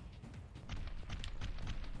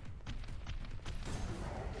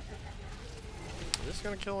 Is this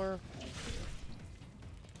gonna kill her?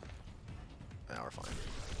 Nah, we're fine.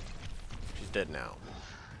 She's dead now.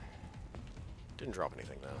 Didn't drop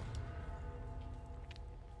anything, though.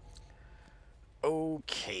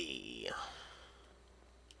 Okay.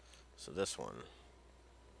 So this one.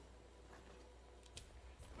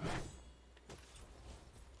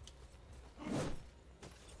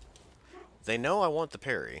 They know I want the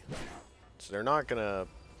parry, so they're not gonna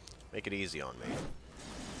make it easy on me.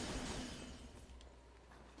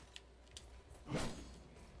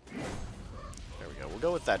 There we go. We'll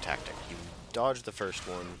go with that tactic. You dodge the first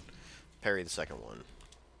one, parry the second one.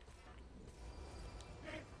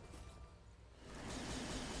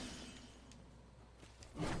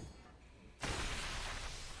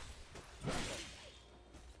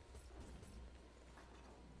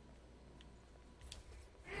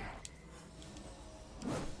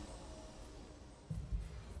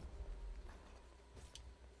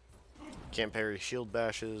 Can't parry shield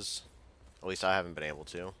bashes. At least I haven't been able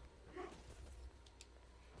to.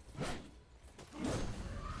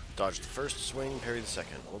 Dodge the first swing, parry the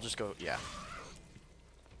second. We'll just go, yeah.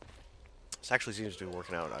 This actually seems to be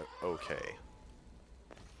working out okay.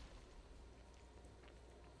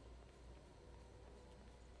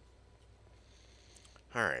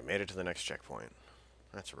 Alright, made it to the next checkpoint.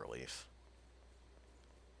 That's a relief.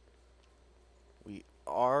 We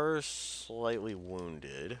are slightly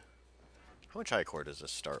wounded. How much I-Core does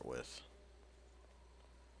this start with?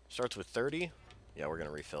 Starts with 30? Yeah, we're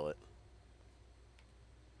gonna refill it.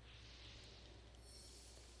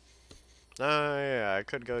 Yeah, I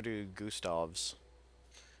could go to Gustav's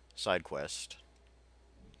side quest.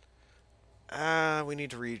 We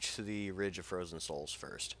need to reach to the Ridge of Frozen Souls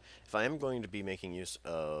first. If I am going to be making use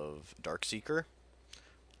of Darkseeker,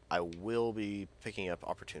 I will be picking up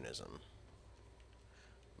Opportunism.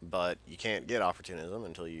 But you can't get Opportunism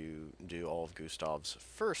until you do all of Gustav's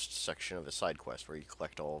first section of the side quest, where you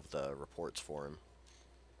collect all of the reports for him.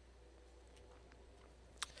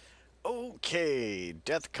 Okay,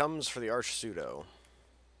 death comes for the Arch-Pseudo.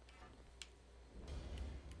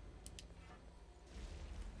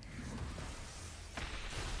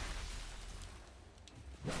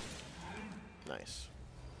 Nice.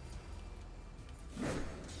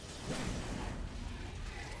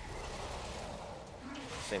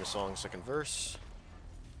 Same song, second verse.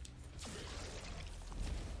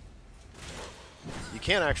 You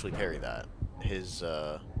can't actually parry that. His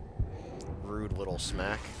rude little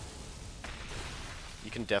smack. You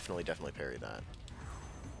can definitely parry that.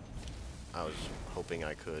 I was hoping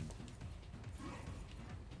I could.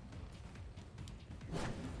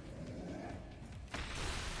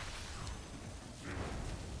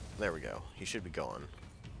 There we go. He should be gone.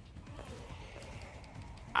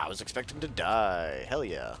 I was expecting to die. Hell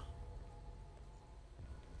yeah.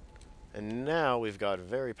 And now we've got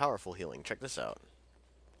very powerful healing. Check this out.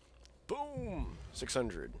 Boom!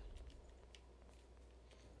 600.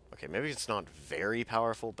 Okay, maybe it's not very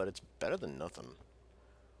powerful, but it's better than nothing.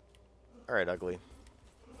 Alright, ugly.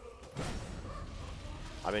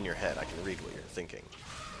 I'm in your head. I can read what you're thinking.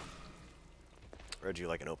 Read you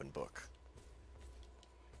like an open book.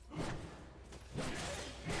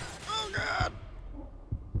 Oh god!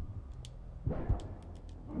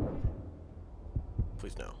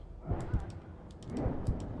 Please no.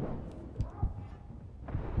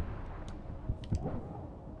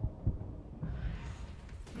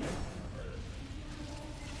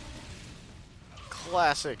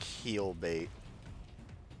 Classic heal bait.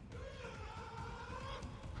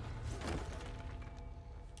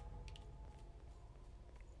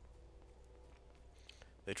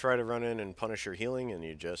 They try to run in and punish your healing, and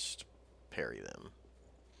you just parry them.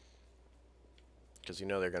 Because you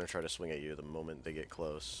know they're going to try to swing at you the moment they get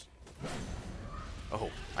close. Oh,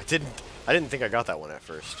 I didn't think I got that one at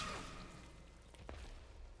first.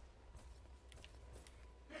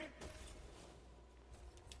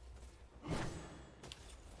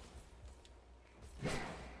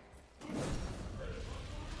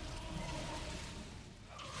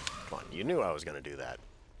 Come on, you knew I was going to do that.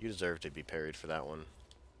 You deserve to be parried for that one.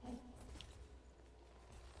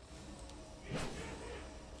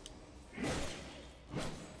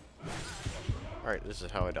 Alright, this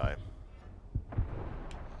is how I die.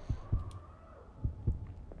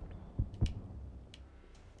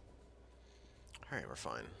 Alright, we're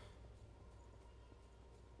fine.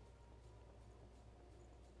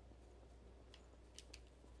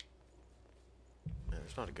 Yeah,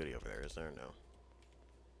 there's not a goodie over there, is there? No.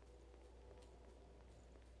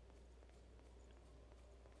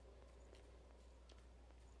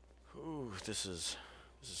 Ooh, this is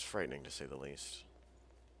frightening to say the least.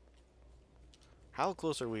 How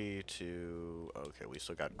close are we to... Okay, we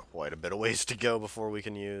still got quite a bit of ways to go before we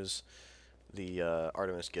can use the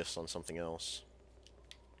Artemis gifts on something else.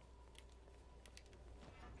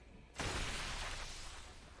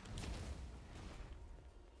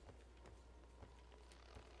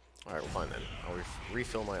 Alright, we're fine then. I'll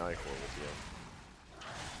refill my eye core with you.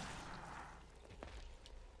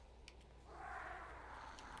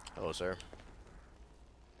 Hello, sir.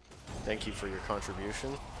 Thank you for your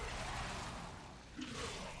contribution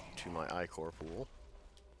to my eye core pool.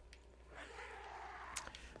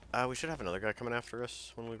 We should have another guy coming after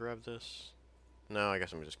us when we grab this. No, I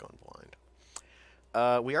guess I'm just going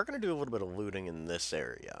blind. We are going to do a little bit of looting in this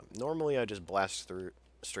area. Normally I just blast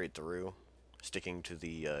straight through, sticking to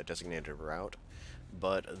the designated route.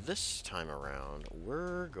 But this time around,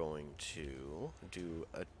 we're going to do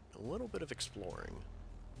a little bit of exploring.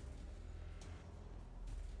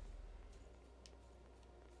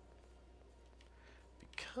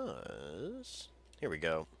 Because... here we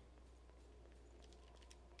go.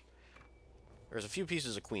 There's a few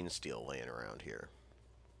pieces of queen steel laying around here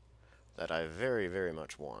that I very, very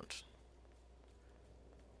much want.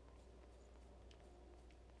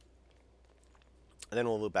 And then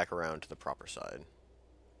we'll loop back around to the proper side.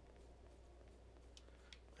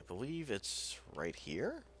 I believe it's right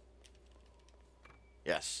here?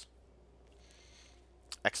 Yes.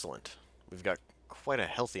 Excellent. We've got quite a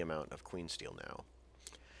healthy amount of queen steel now.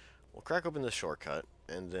 We'll crack open this shortcut,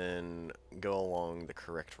 and then go along the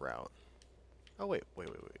correct route. Oh, wait.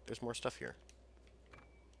 There's more stuff here.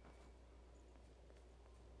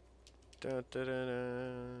 Dun, dun, dun,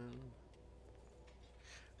 dun.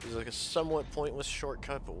 This is like a somewhat pointless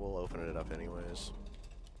shortcut, but we'll open it up anyways.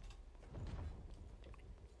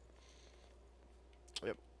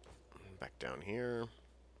 Yep. Back down here.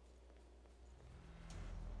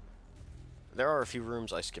 There are a few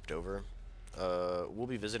rooms I skipped over. We'll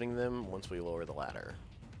be visiting them once we lower the ladder.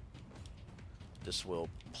 This will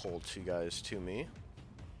pull two guys to me.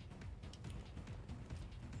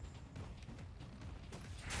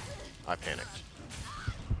 I panicked.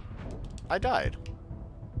 I died.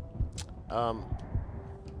 Well,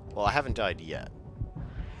 I haven't died yet.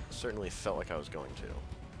 Certainly felt like I was going to.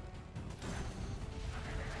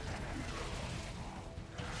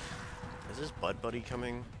 Is this Bud Buddy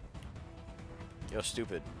coming? Yo,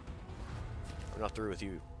 stupid. I'm not through with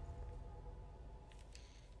you.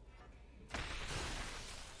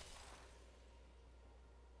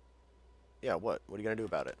 Yeah, what? What are you gonna do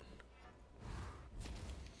about it?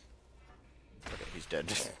 Okay, he's dead.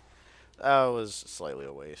 That was slightly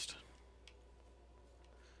a waste.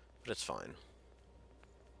 But it's fine.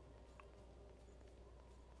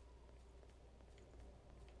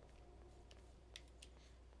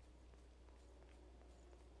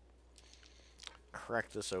 Crack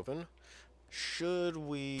this open. Should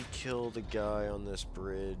we kill the guy on this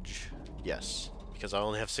bridge? Yes, because I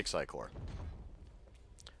only have 6 eye core.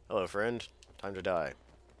 Hello, friend. Time to die.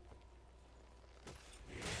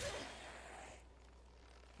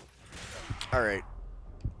 Alright.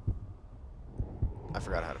 I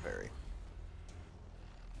forgot how to parry.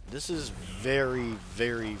 This is very,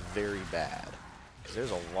 very, very bad. Because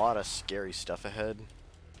there's a lot of scary stuff ahead.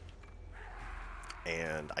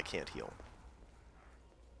 And I can't heal.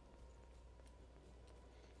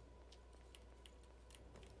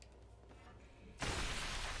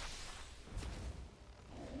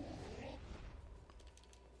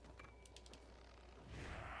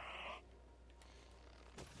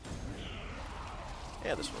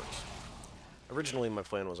 Yeah, this works. Originally, my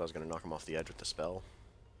plan was I was going to knock him off the edge with the spell.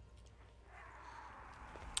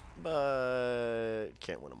 but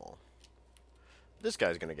can't win them all. This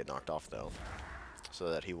guy's going to get knocked off, though, so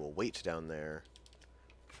that he will wait down there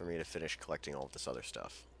for me to finish collecting all of this other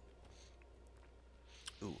stuff.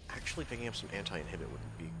 Ooh, actually picking up some anti-inhibit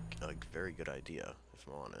would be a very good idea, if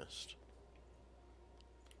I'm honest.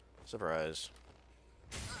 Surprise.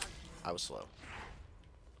 I was slow.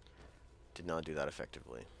 Did not do that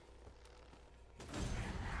effectively.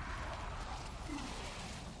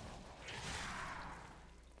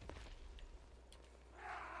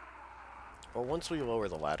 Well, once we lower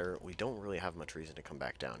the ladder, we don't really have much reason to come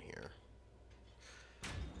back down here.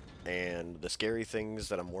 And the scary things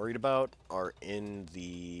that I'm worried about are in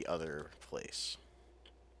the other place.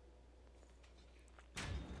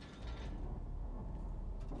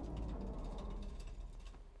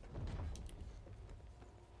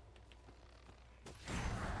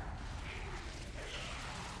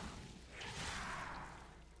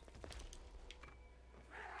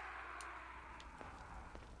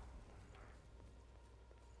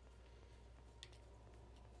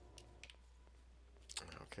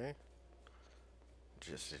 Okay.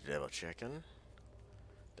 Just double checking.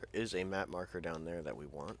 There is a map marker down there that we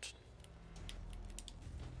want.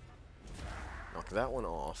 Knock that one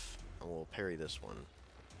off, and we'll parry this one.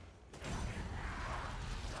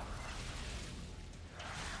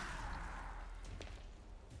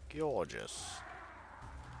 Gorgeous.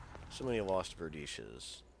 So many lost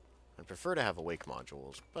berdishes. I prefer to have awake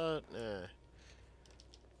modules, but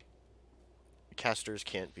casters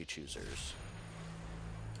can't be choosers.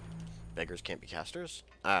 Beggars can't be casters?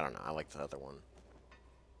 I don't know, I like the other one.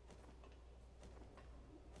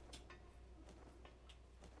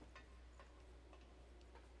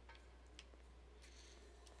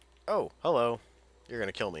 Oh, hello. You're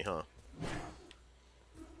gonna kill me, huh?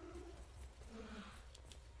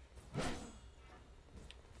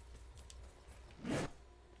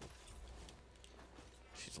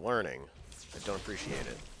 She's learning. I don't appreciate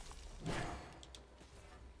it.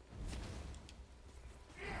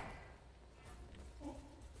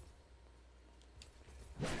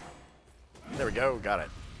 There we go, got it.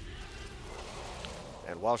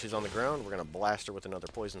 And while she's on the ground, we're gonna blast her with another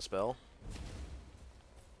poison spell.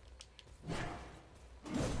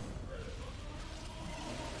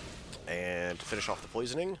 And to finish off the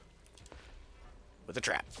poisoning, with a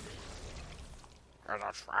trap. There's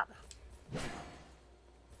a trap.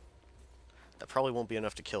 That probably won't be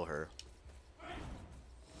enough to kill her.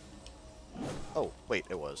 Oh, wait,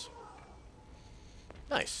 it was.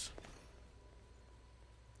 Nice.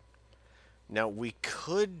 Now, we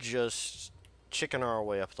could just chicken our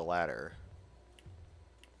way up the ladder.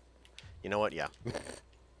 You know what? Yeah.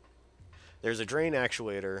 There's a drain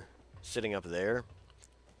actuator sitting up there.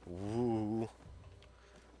 Woo.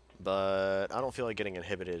 But I don't feel like getting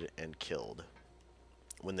inhibited and killed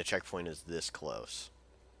when the checkpoint is this close.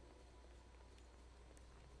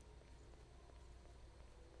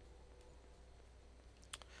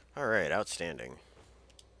 Alright, outstanding.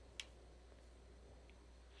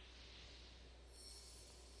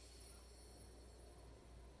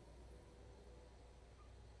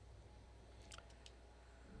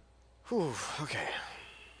 Whew, okay.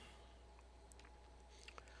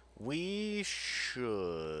 We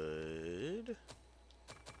should...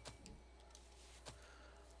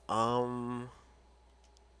 You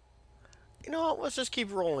know what, let's just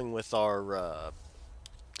keep rolling with our,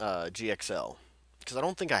 GXL. Because I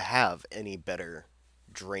don't think I have any better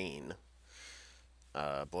drain,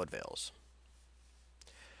 blood veils.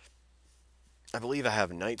 I believe I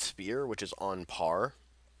have Night Spear, which is on par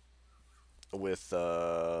with,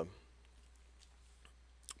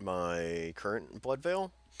 my current blood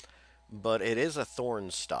veil. But it is a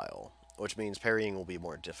Thorn style, which means parrying will be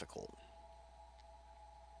more difficult.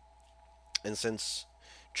 And since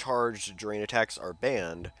charged drain attacks are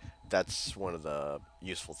banned, that's one of the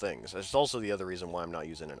useful things. It's also the other reason why I'm not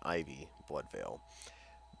using an Ivy blood veil.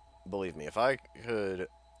 Believe me, if I could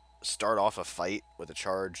start off a fight with a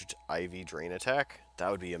charged Ivy drain attack, that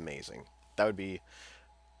would be amazing. That would be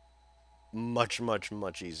much, much,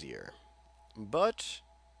 much easier. But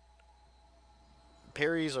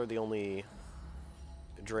parries are the only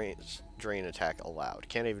drain attack allowed.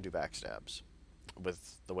 Can't even do backstabs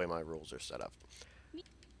with the way my rules are set up.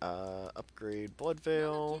 Upgrade blood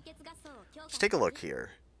veil. Let's take a look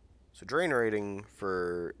here. So drain rating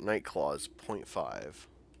for Night Claws 0.5.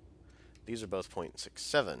 These are both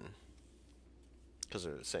 0.67 because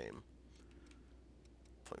they're the same.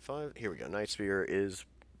 0.5. Here we go. Night Spear is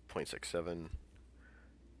 0.67.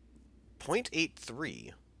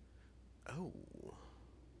 0.83. Oh.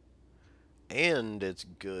 And it's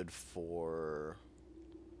good for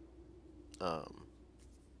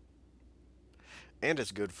And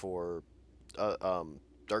it's good for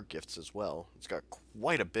dark gifts as well. It's got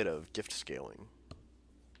quite a bit of gift scaling,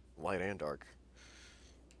 light and dark.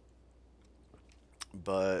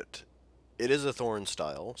 But it is a thorn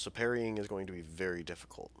style, so parrying is going to be very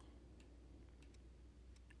difficult.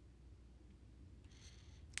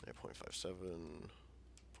 0.57,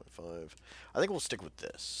 0.5. I think we'll stick with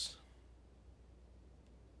this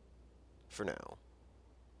for now.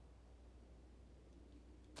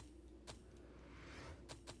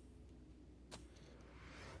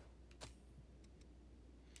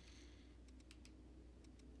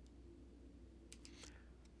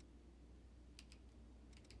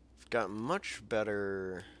 Got much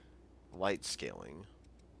better light scaling.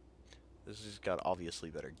 This has got obviously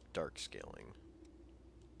better dark scaling.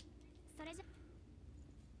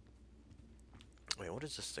 Wait, what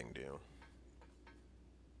does this thing do?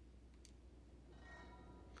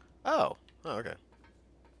 Oh, okay.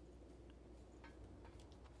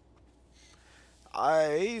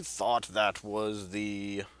 I thought that was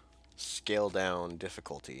the scale down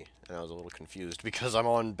difficulty, and I was a little confused because I'm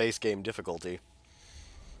on base game difficulty.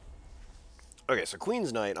 Okay, so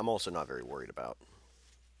Queen's Knight, I'm also not very worried about.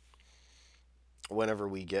 Whenever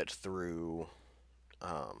we get through,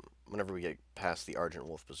 whenever we get past the Argent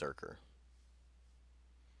Wolf Berserker.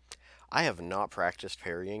 I have not practiced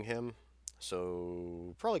parrying him,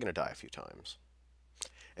 so probably going to die a few times.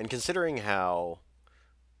 And considering how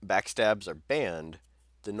backstabs are banned,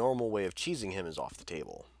 the normal way of cheesing him is off the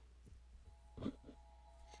table.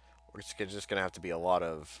 It's just going to have to be a lot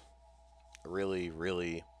of really,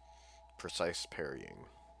 really precise parrying.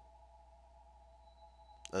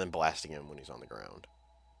 And then blasting him when he's on the ground.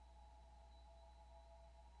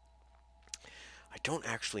 I don't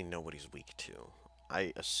actually know what he's weak to.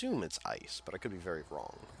 I assume it's ice, but I could be very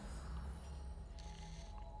wrong.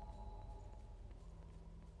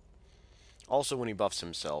 Also, when he buffs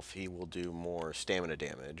himself, he will do more stamina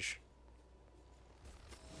damage.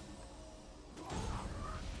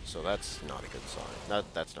 So that's not a good sign.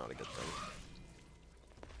 That's not a good thing.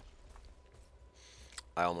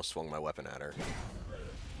 I almost swung my weapon at her.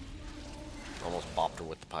 Almost bopped her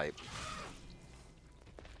with the pipe.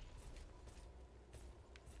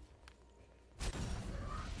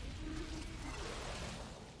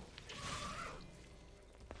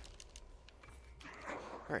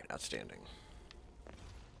 Alright, outstanding.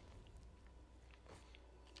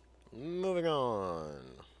 Moving on.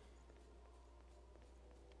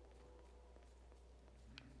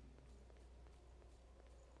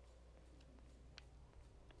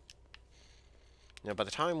 Now, by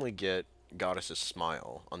the time we get Goddess's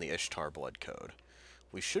Smile on the Ishtar Blood Code,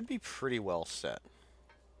 we should be pretty well set.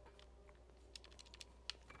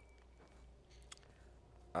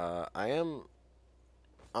 I'm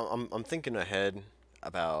thinking ahead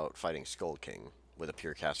about fighting Skull King with a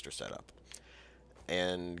pure caster setup.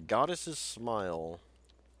 And Goddess's Smile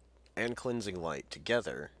and Cleansing Light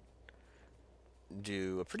together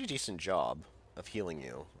do a pretty decent job of healing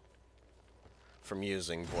you from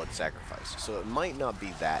using Blood Sacrifice. So it might not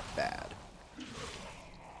be that bad.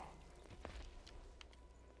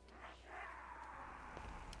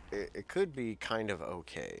 It could be kind of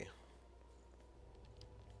okay.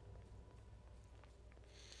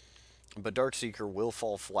 But Darkseeker will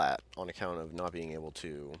fall flat on account of not being able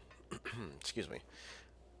to... excuse me.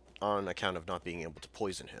 On account of not being able to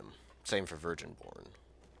poison him. Same for Virginborn.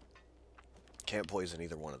 Can't poison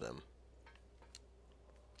either one of them.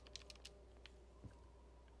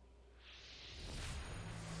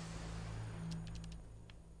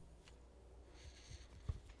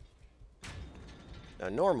 Now,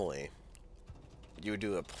 normally, you would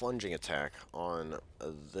do a plunging attack on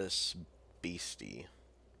this beastie.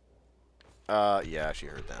 Yeah, she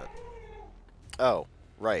heard that. Oh,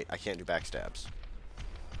 right, I can't do backstabs.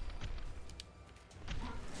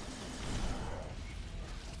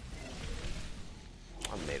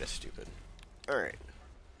 I'm made of stupid. Alright.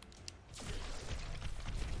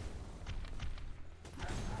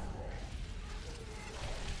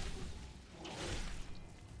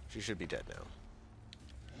 She should be dead now.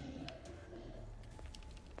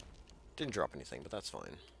 Didn't drop anything, but that's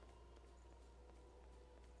fine.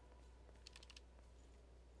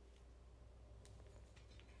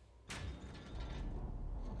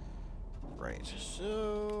 Right,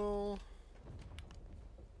 so...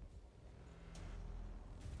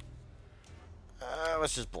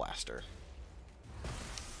 let's just blast her.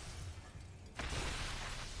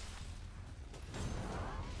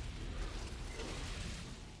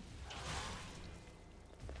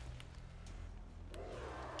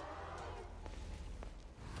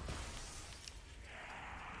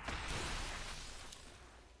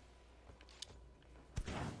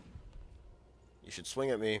 You should swing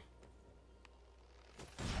at me.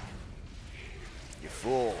 You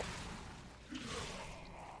fool.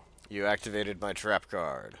 You activated my trap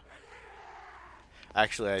card.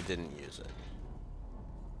 Actually, I didn't use it.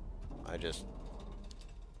 I just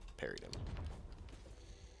parried him.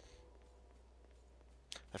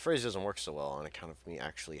 That phrase doesn't work so well on account of me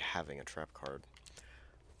actually having a trap card.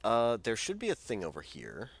 There should be a thing over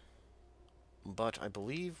here. But I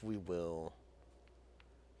believe we will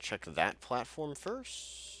check that platform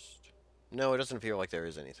first. No, it doesn't appear like there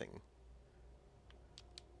is anything.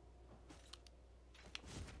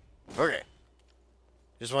 Okay.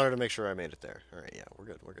 Just wanted to make sure I made it there. Alright, yeah, we're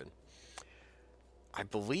good, we're good. I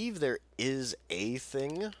believe there is a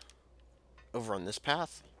thing over on this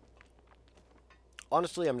path.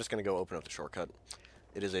 Honestly, I'm just going to go open up the shortcut.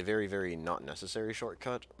 It is a very, very not necessary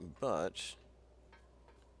shortcut, but...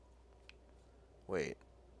 Wait.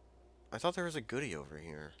 I thought there was a goodie over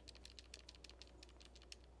here.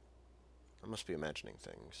 I must be imagining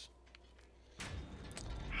things.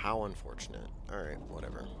 How unfortunate. Alright,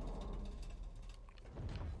 whatever.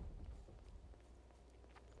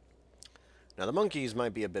 Now, the monkeys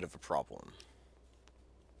might be a bit of a problem.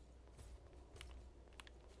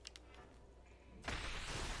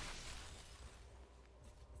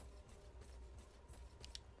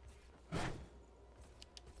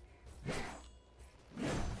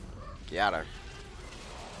 Got her.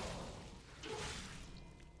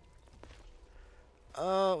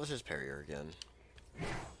 What's his parrier again?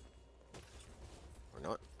 Or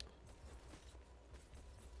not?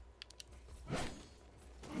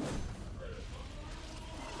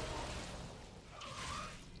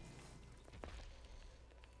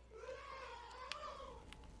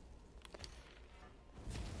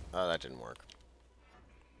 Oh, that didn't work.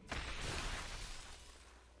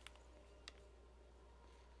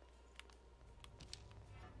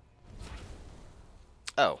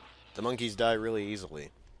 Oh, the monkeys die really easily.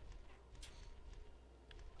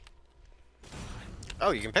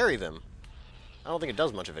 Oh, you can parry them. I don't think it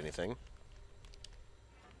does much of anything.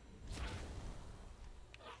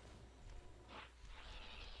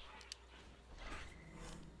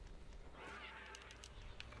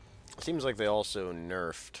 It seems like they also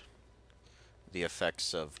nerfed the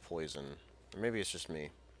effects of poison. Or maybe it's just me.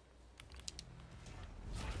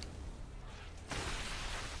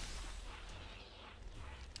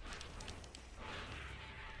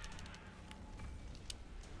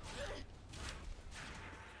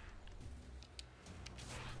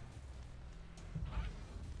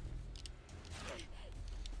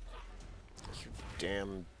 You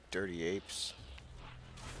damn dirty apes.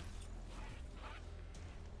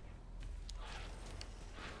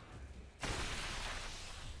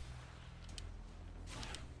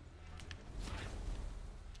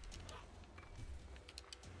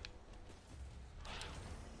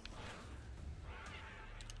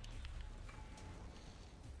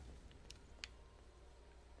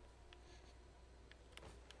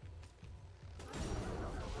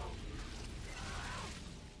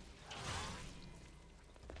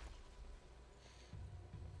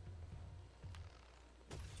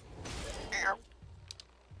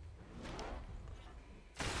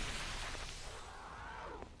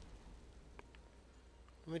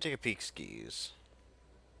 Let me take a peek, skis.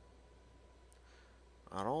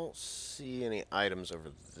 I don't see any items over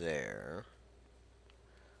there.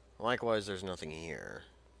 Likewise, there's nothing here.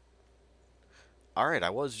 Alright,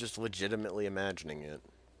 I was just legitimately imagining it.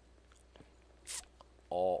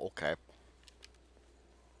 Oh, okay.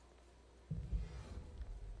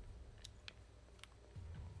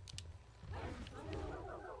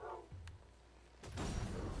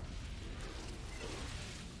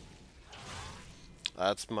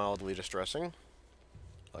 That's mildly distressing.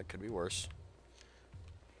 That could be worse.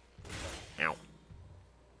 Ow.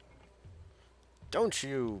 Don't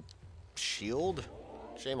you shield?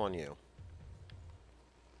 Shame on you.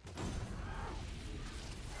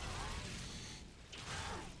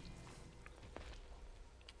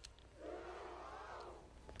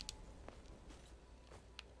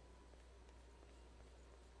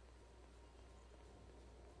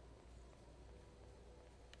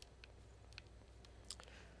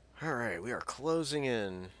 Alright, we are closing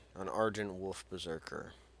in on Argent Wolf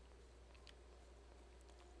Berserker.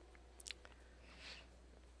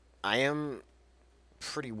 I am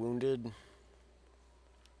pretty wounded,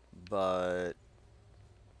 but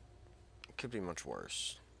it could be much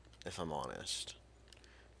worse, if I'm honest.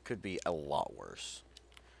 Could be a lot worse.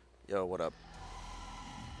 Yo, what up?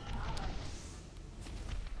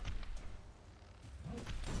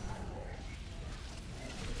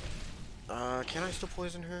 Can I still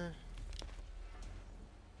poison her?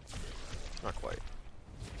 Not quite.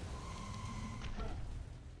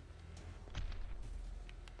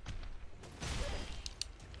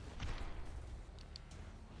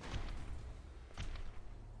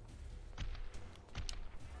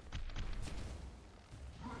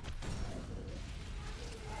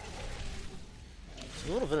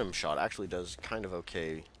 A little Venom Shot actually does kind of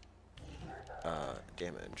okay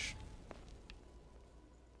damage.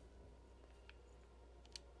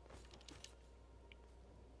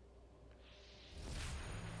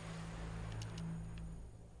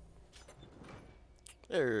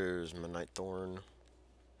 There's my Night Thorn.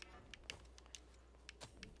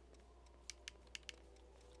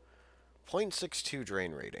 .62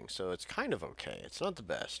 drain rating, so it's kind of okay. It's not the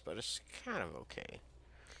best, but it's kind of okay.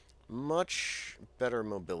 Much better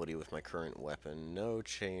mobility with my current weapon. No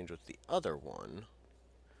change with the other one,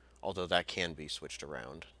 although that can be switched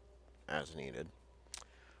around as needed.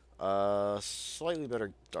 Slightly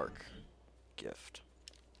better Dark Gift.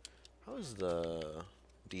 How is the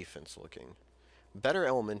defense looking? Better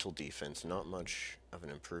elemental defense, not much of an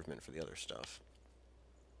improvement for the other stuff.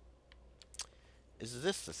 Is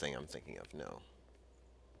this the thing I'm thinking of? No.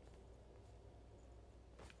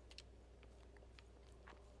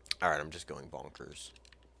 Alright, I'm just going bonkers.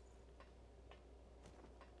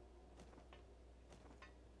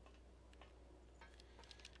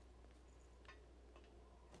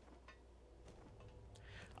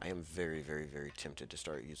 I am very, very, very tempted to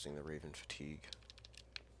start using the Raven Fatigue.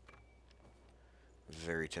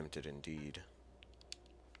 Very tempted indeed.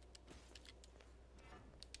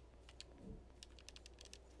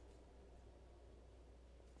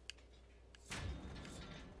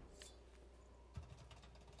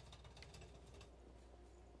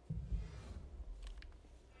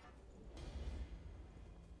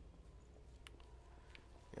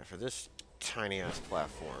 Yeah, for this tiny-ass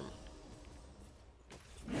platform.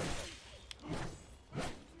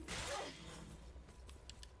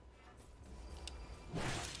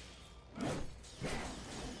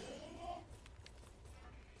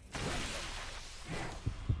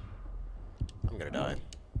 I'm gonna die.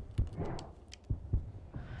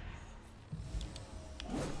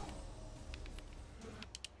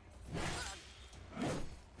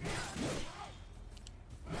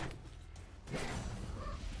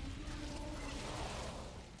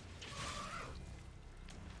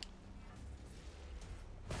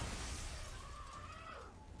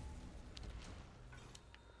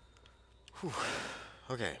 Whew.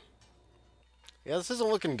 Okay. Yeah, this isn't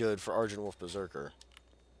looking good for Argent Wolf Berserker.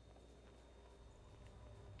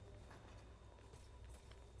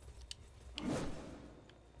 Ooh,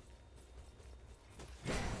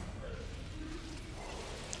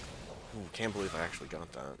 can't believe I actually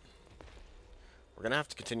got that. We're gonna have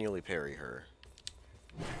to continually parry her,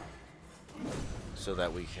 so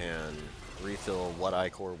that we can refill what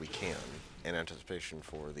Ichor we can in anticipation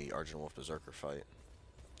for the Argent Wolf Berserker fight.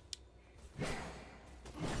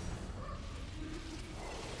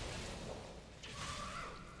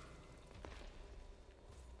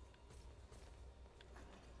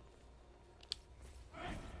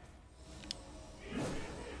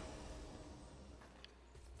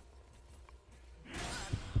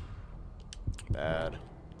 Bad.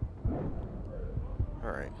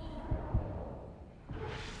 Alright.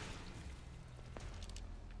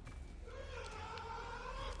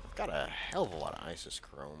 I've got a hell of a lot of Isis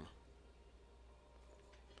Chrome.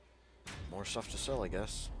 More stuff to sell, I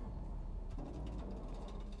guess.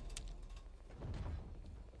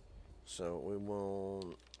 So we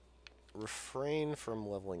will refrain from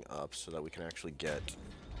leveling up so that we can actually get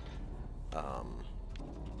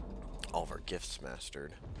all of our gifts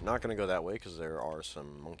mastered. Not going to go that way because there are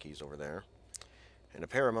some monkeys over there. And a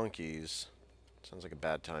pair of monkeys sounds like a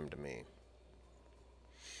bad time to me.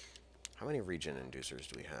 How many regen inducers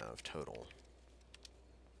do we have total?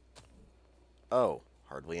 Oh,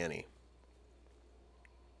 hardly any.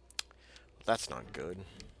 That's not good.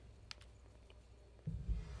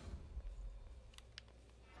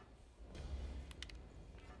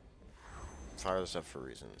 Fire this up for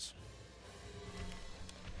reasons.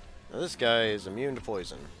 Now this guy is immune to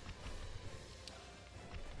poison.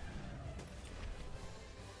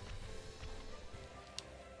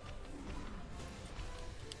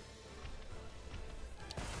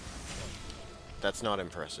 That's not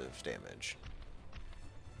impressive damage.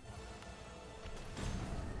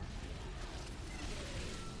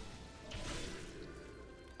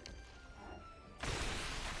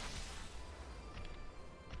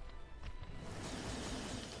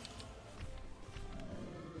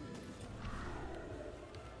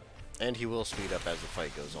 And he will speed up as the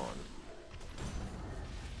fight goes on.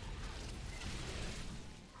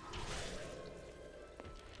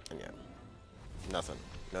 And yeah, nothing.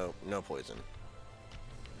 No poison.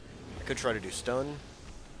 I could try to do stun.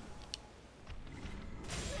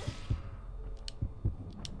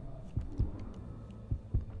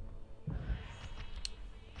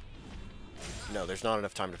 No, there's not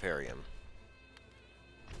enough time to parry him.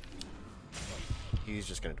 He's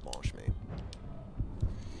just gonna demolish me.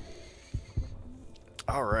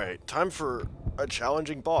 Alright, time for a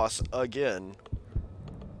challenging boss again.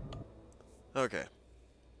 Okay.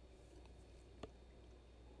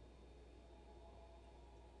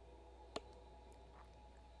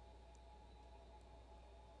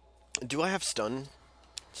 Do I have stun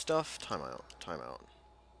stuff? Time out. Time out.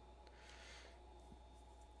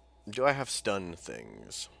 Do I have stun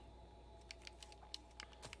things?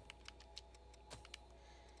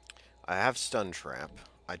 I have stun trap.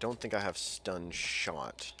 I don't think I have stun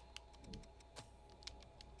shot.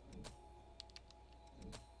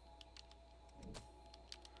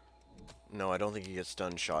 No, I don't think he gets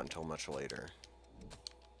stun shot until much later.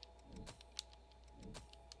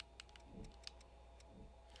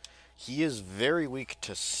 He is very weak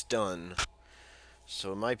to stun,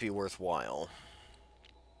 so it might be worthwhile.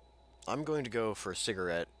 I'm going to go for a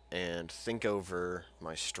cigarette and think over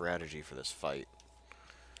my strategy for this fight.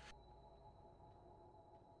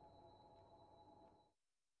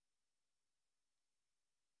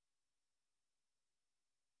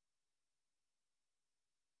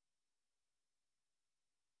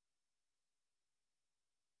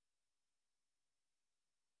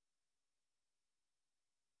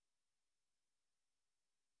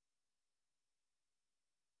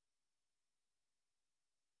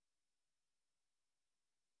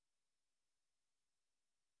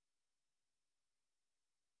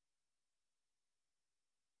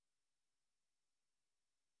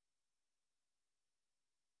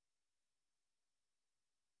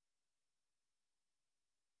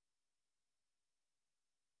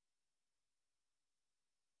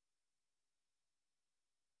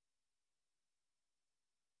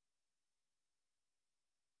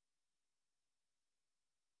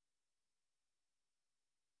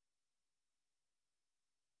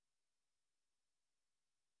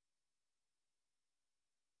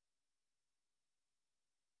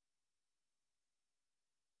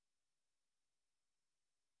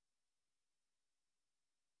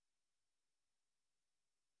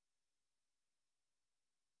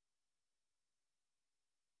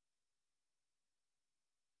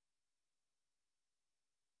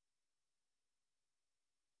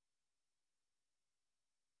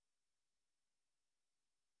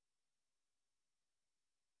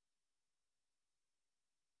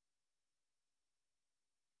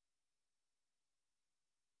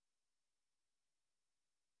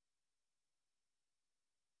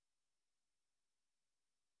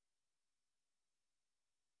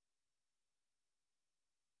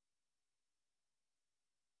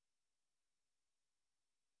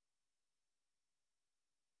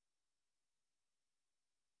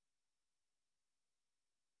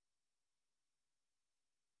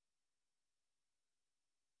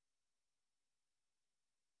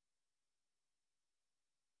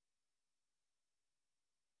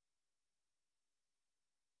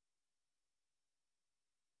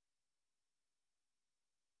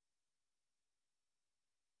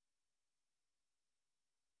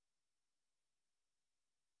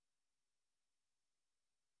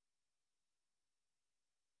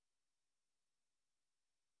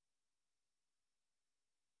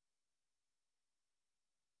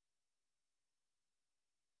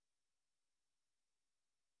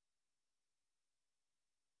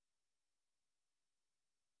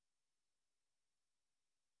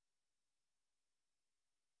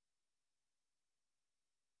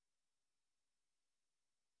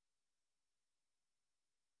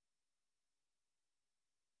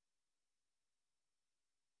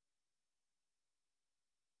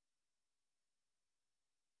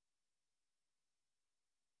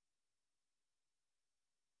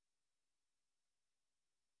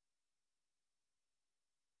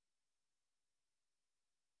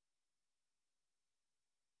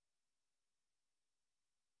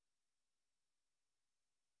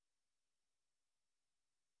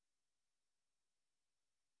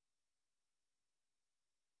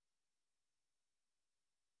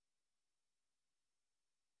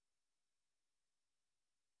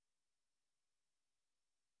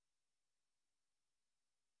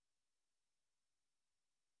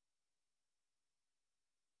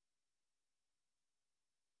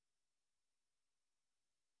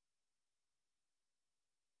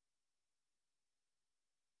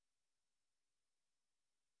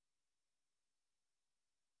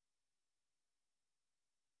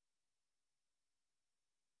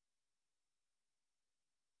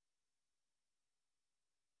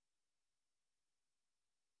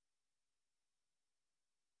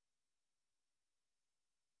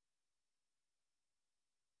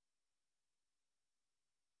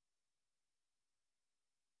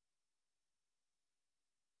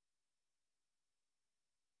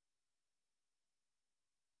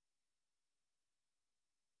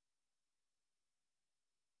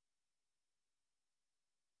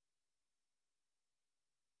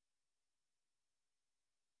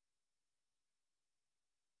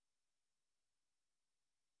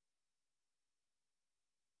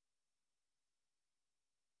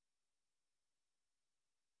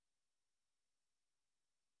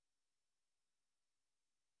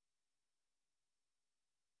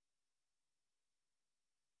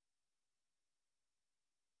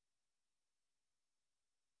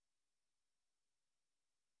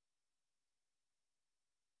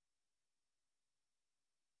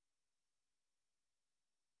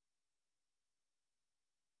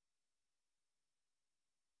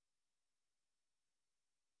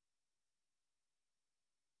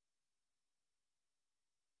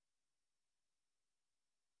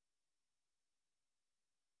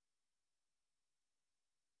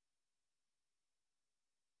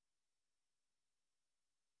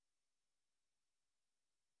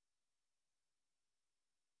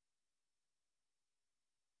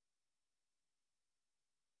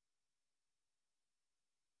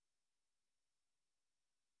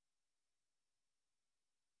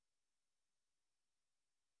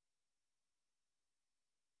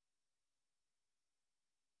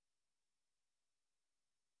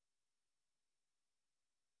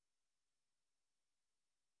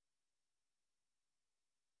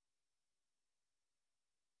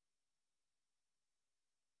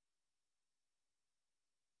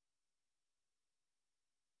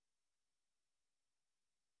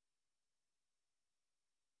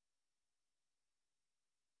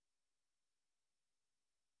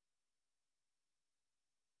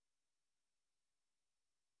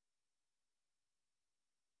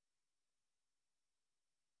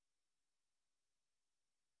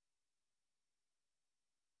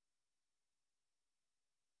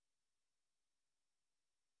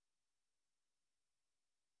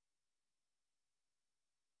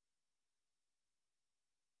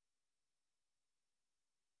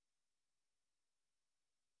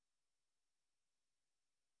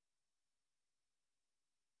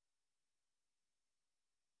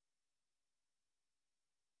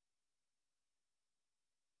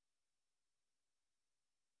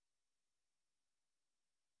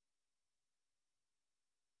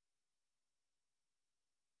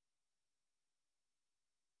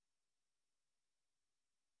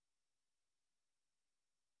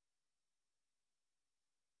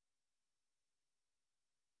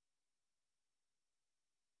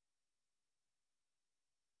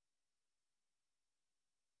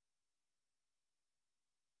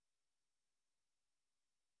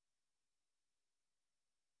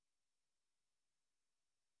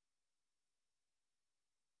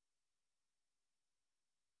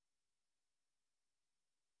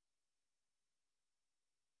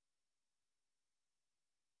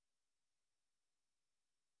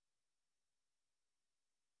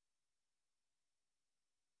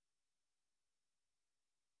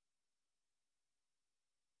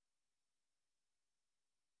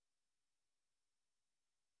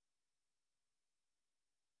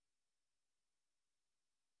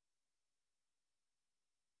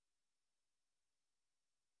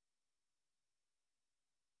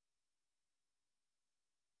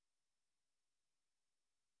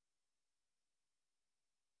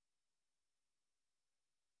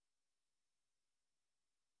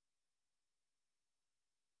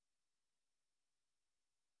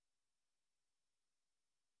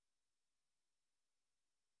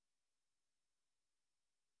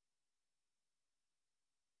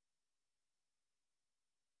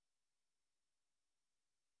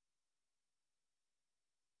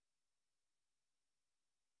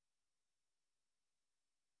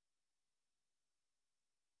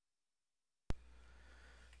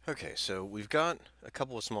 Okay, so we've got a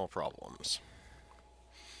couple of small problems.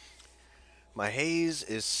 My haze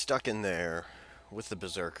is stuck in there with the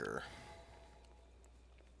Berserker.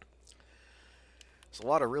 There's a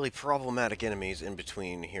lot of really problematic enemies in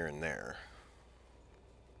between here and there.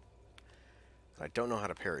 I don't know how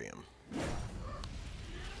to parry them.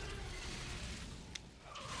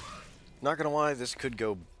 Not gonna lie, this could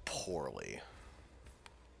go poorly.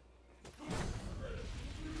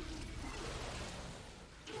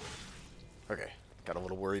 Okay, got a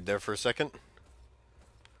little worried there for a second.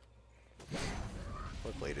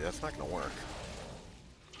 Look, lady, that's not gonna work.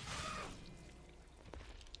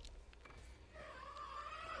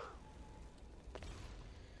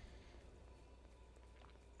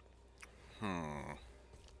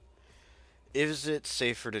 Is it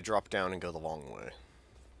safer to drop down and go the long way?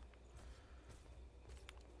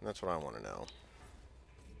 That's what I want to know.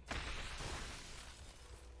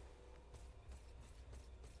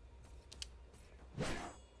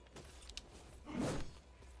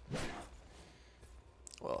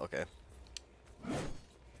 Well, okay.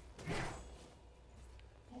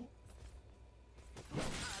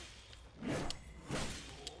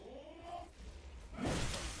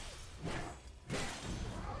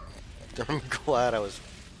 I'm glad I was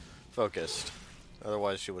focused.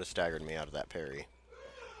 Otherwise, she would have staggered me out of that parry.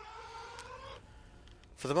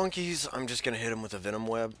 For the monkeys, I'm just going to hit him with a venom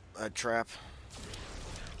web trap.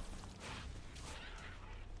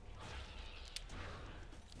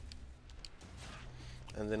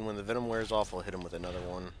 And then when the venom wears off, I'll hit him with another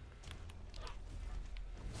one.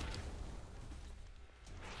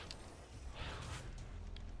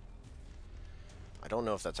 I don't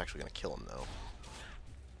know if that's actually going to kill him, though.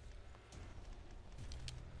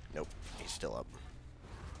 Nope, he's still up.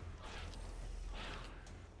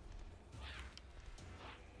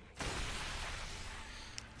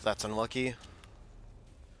 That's unlucky.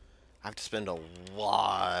 I have to spend a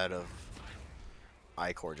lot of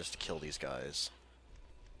I-core just to kill these guys.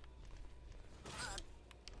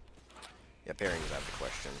 Yeah, parrying is out of the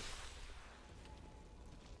question.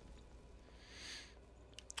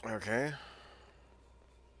 Okay.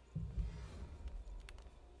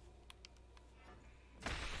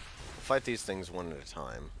 We'll fight these things one at a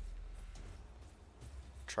time.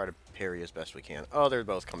 Try to parry as best we can. Oh, they're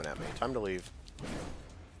both coming at me. Time to leave.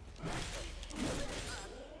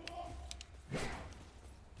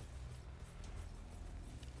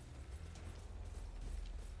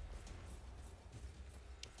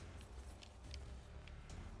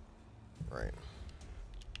 Right.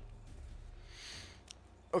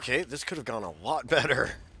 Okay, this could have gone a lot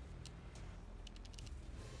better.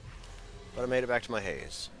 But I made it back to my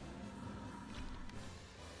haze.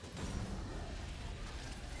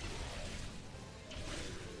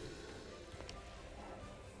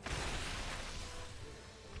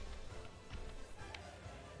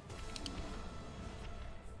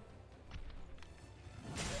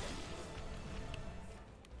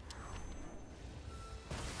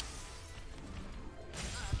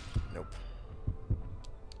 Nope.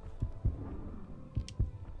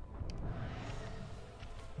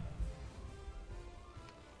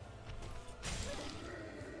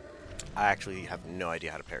 I actually have no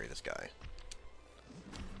idea how to parry this guy.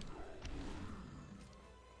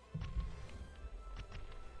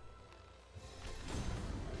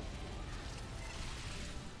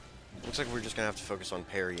 Looks like we're just gonna have to focus on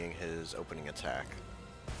parrying his opening attack.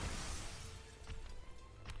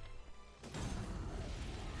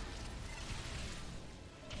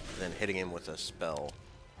 Then hitting him with a spell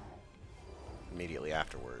immediately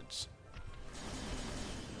afterwards.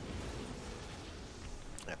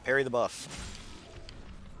 Yeah, parry the buff.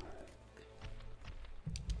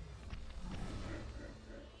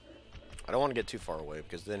 I don't want to get too far away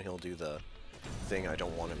because then he'll do the thing I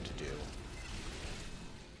don't want him to do.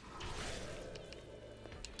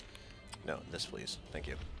 No, this please. Thank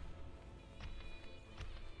you.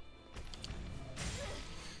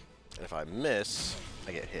 And if I miss,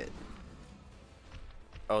 I get hit.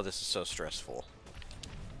 Oh, this is so stressful.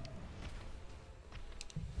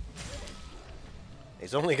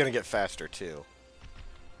 He's only going to get faster, too.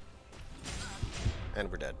 And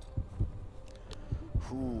we're dead.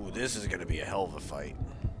 Ooh, this is going to be a hell of a fight.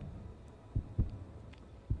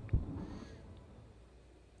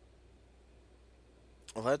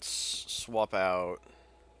 Let's swap out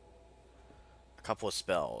a couple of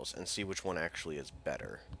spells and see which one actually is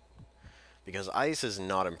better. Because ice is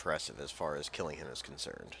not impressive as far as killing him is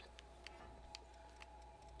concerned.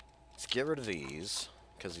 Let's get rid of these,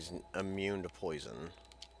 because he's immune to poison.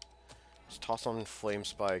 Let's toss on Flame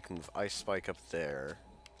Spike, move Ice Spike up there.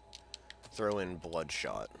 Throw in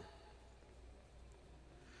Bloodshot.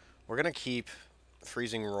 We're going to keep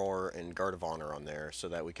Freezing Roar and Guard of Honor on there so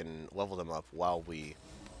that we can level them up while we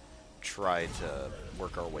try to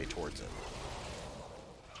work our way towards him.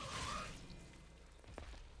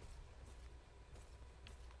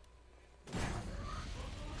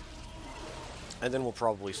 And then we'll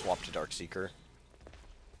probably swap to Darkseeker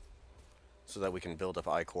so that we can build up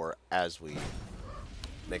Ichor as we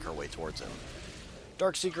make our way towards him.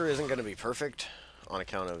 Darkseeker isn't going to be perfect on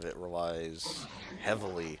account of it relies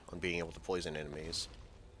heavily on being able to poison enemies.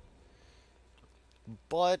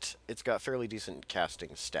 But it's got fairly decent casting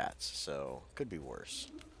stats, so could be worse.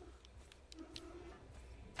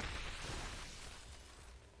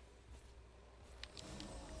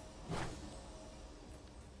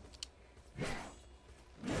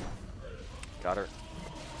 Got her.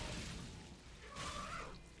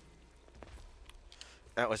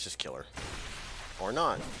 Let's just kill her. Or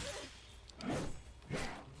not.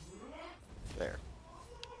 There.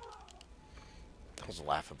 That was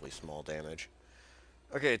laughably small damage.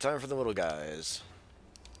 Okay, time for the little guys.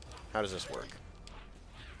 How does this work?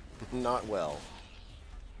 Not well.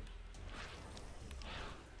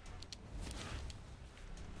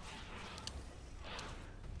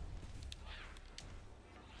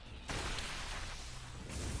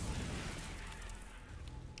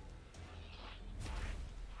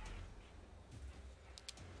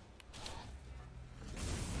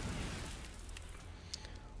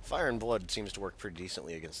 Fire and Blood seems to work pretty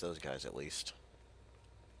decently against those guys, at least.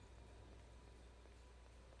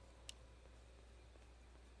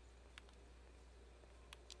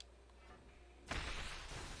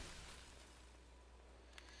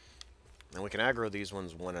 And we can aggro these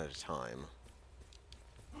ones one at a time.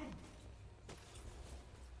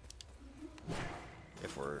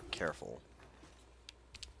 If we're careful.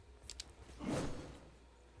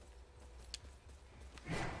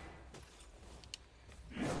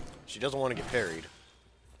 She doesn't want to get parried.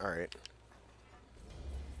 Alright.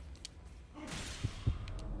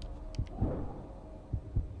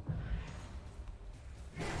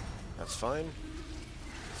 That's fine.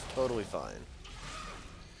 It's totally fine.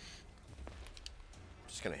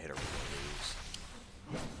 Just gonna hit her with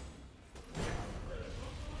one of these.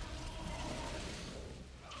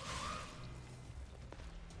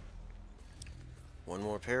 One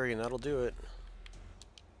more parry and that'll do it.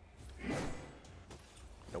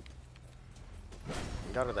 Nope.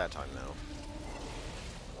 Got her that time, though.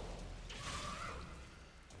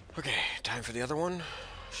 Okay, time for the other one.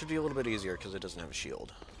 Should be a little bit easier because it doesn't have a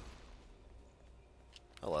shield.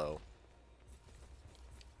 Hello.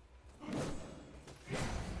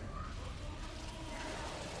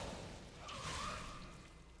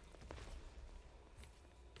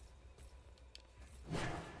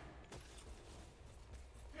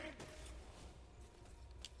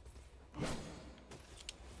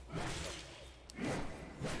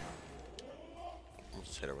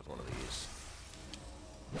 Let's hit her with one of these.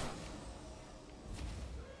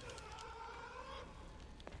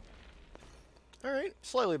 Alright,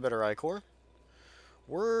 slightly better Ichor.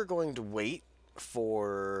 We're going to wait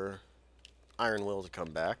for Iron Will to come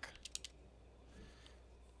back.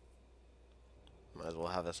 Might as well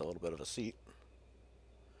have us a little bit of a seat.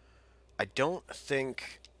 I don't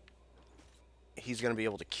think he's going to be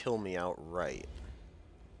able to kill me outright.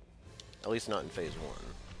 At least not in phase 1.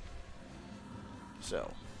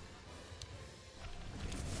 So,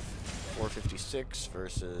 456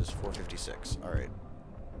 versus 456. Alright.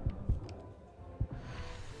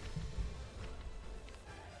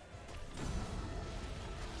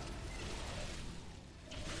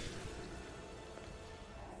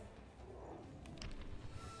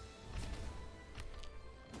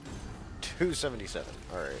 $277.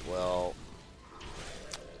 Alright, well,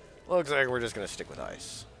 looks like we're just going to stick with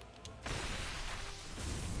ice.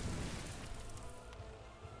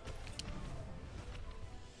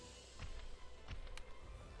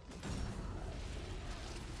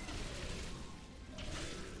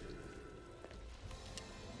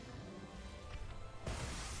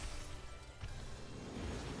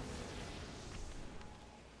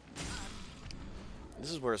 This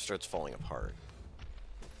is where it starts falling apart.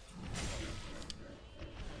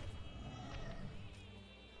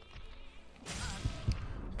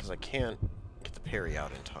 Because I can't get the parry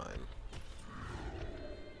out in time.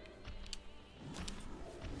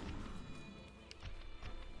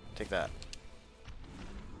 Take that.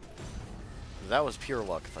 That was pure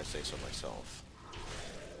luck, if I say so myself.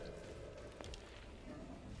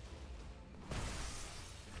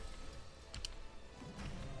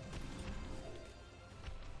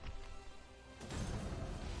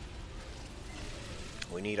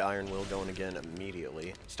 We need Iron Will going again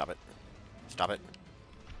immediately. Stop it. Stop it.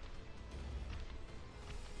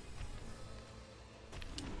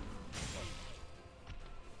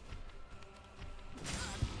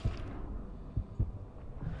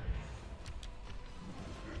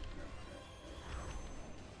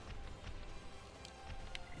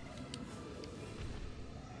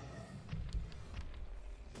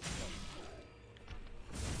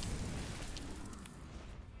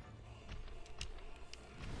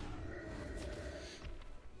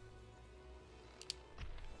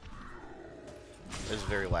 is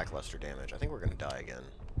very lackluster damage. I think we're gonna die again.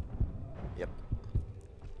 Yep.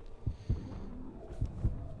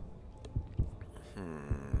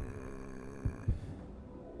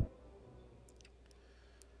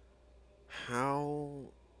 How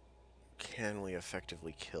can we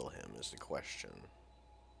effectively kill him is the question.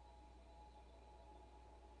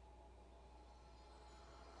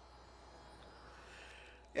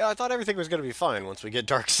 Yeah, I thought everything was going to be fine once we get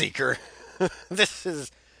Darkseeker. This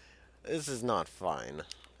is not fine.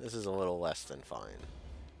 This is a little less than fine.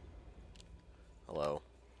 Hello.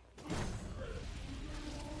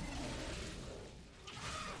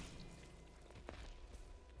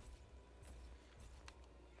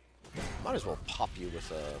 Might as well pop you with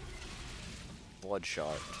a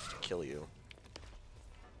bloodshot just to kill you.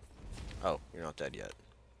 Oh, you're not dead yet.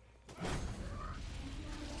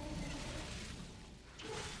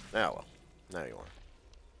 Now, well. Now you are.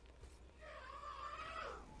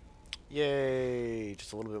 Yay!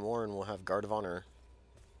 Just a little bit more and we'll have Guard of Honor.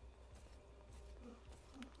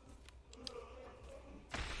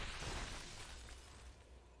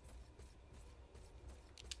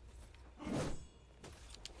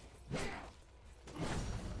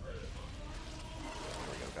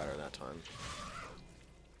 Got her that time.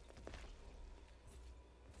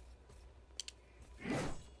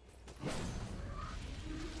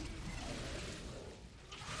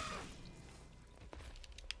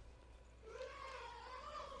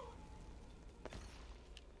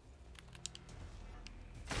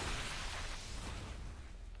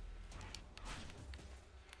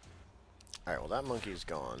 Alright, well that monkey's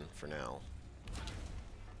gone for now.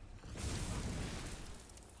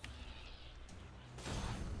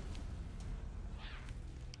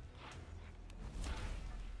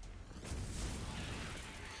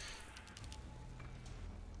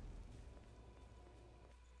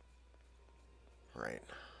 Right.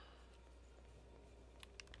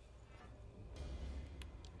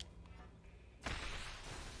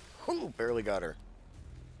 Ooh, barely got her.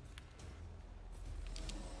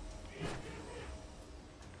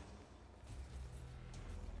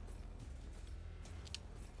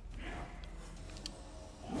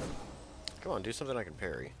 Come on, do something I can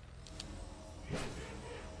parry.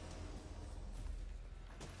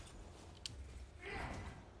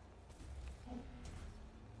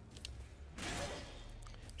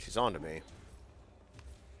 She's on to me.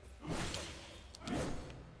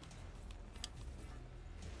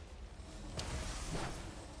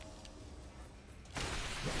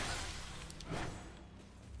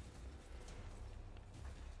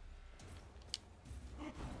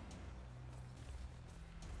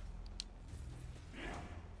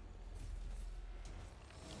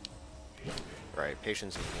 Right,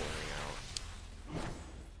 patience is wearing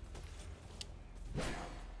out.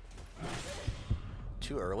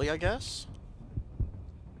 Too early, I guess?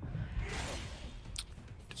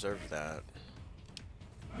 Deserved that.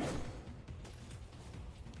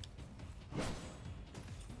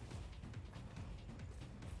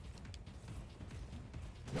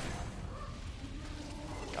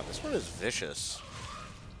 God, this one is vicious.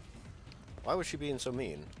 Why was she being so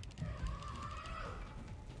mean?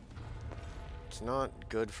 It's not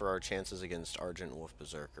good for our chances against Argent Wolf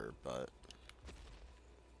Berserker, but...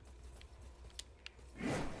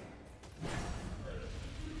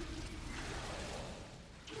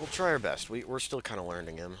 we'll try our best. We're still kind of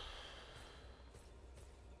learning him.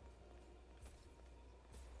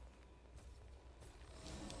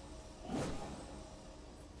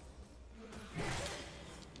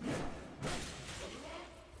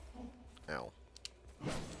 Ow.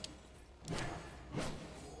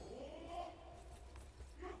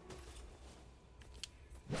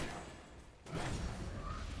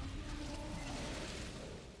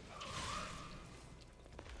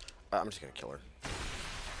 I'm just gonna kill her.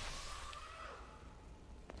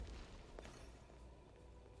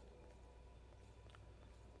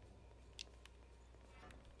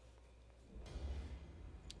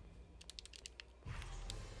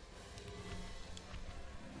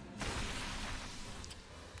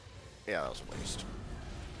 Yeah, that was a waste.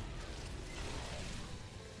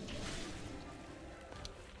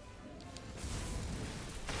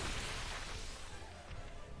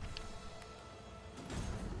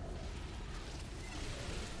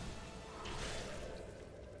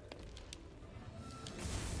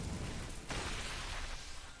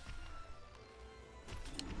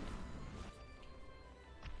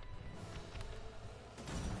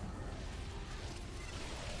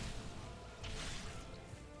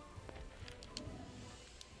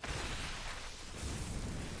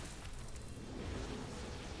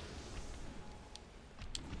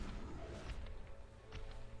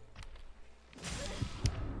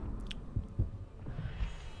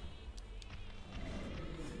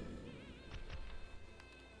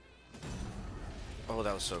 Oh,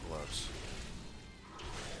 that was so close.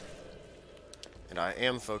 And I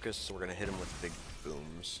am focused, so we're going to hit him with big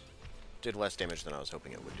booms. Did less damage than I was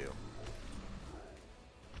hoping it would do.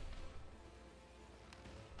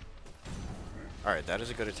 Alright, that is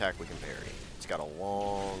a good attack we can parry. It's got a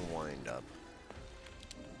long wind-up.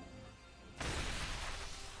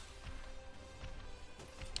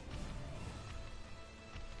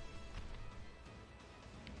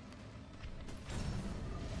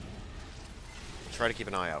 Try to keep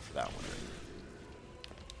an eye out for that one.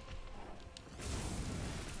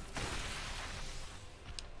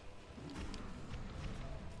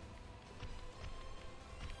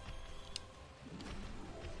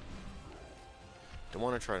 Don't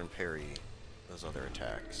want to try and parry those other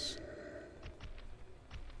attacks.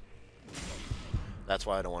 That's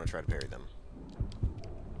why I don't want to try to parry them.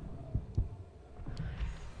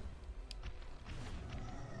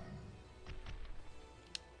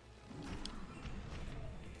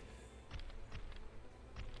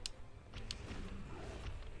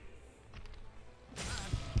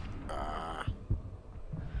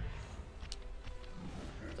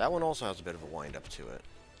 That one also has a bit of a wind-up to it.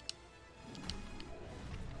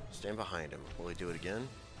 Stand behind him. Will he do it again?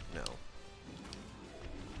 No.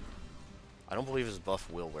 I don't believe his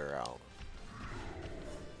buff will wear out.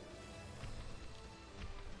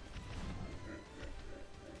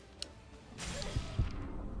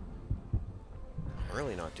 I'm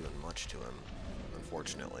really not doing much to him,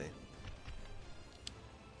 unfortunately.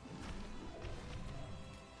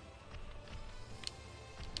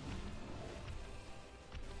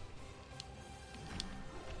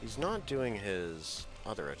 He's not doing his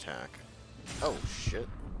other attack. Oh, shit.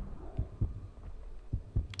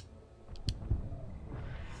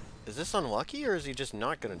 Is this unlucky, or is he just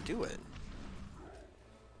not gonna do it?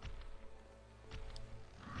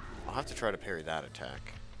 I'll have to try to parry that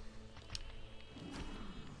attack.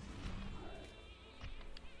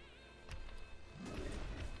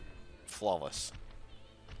 Flawless.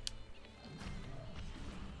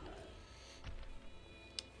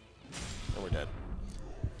 And we're dead.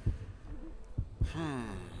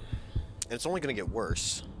 And it's only going to get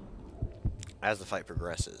worse as the fight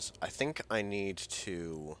progresses. I think I need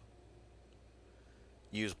to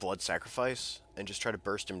use Blood Sacrifice and just try to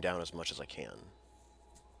burst him down as much as I can.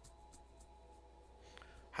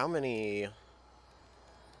 How many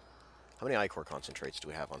Ichor concentrates do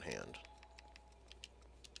we have on hand?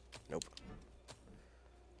 Nope.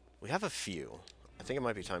 We have a few. I think it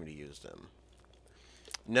might be time to use them.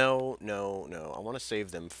 No, no, no. I want to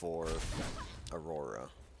save them for Aurora.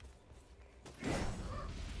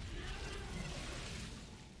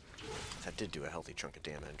 That did do a healthy chunk of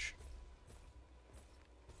damage.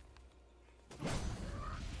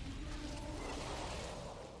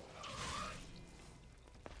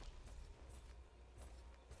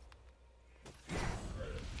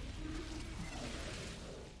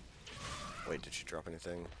 Wait, did she drop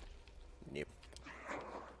anything? Nope.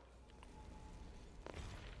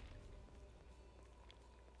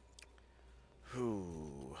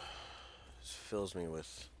 Whew. This fills me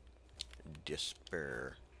with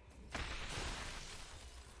despair.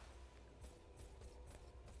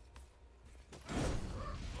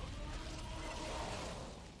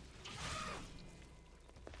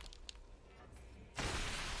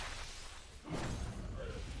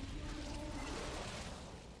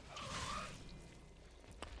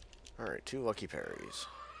 Alright, 2 lucky parries.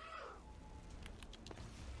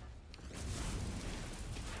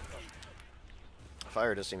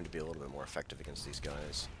 Fire does seem to be a little bit more effective against these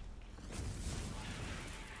guys.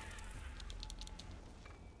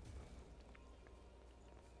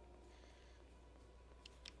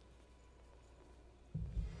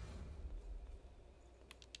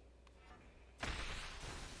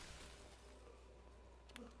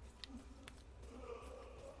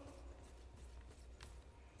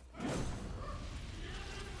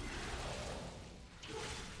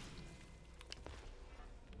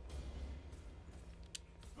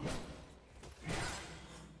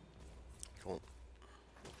 Cool.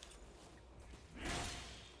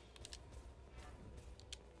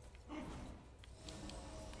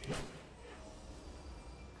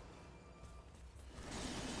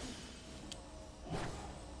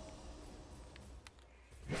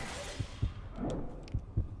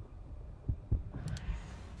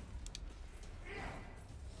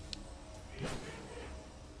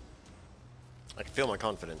 I can feel my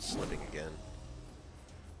confidence slipping again.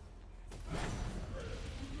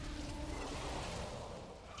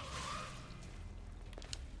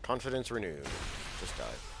 Confidence renewed. Just died.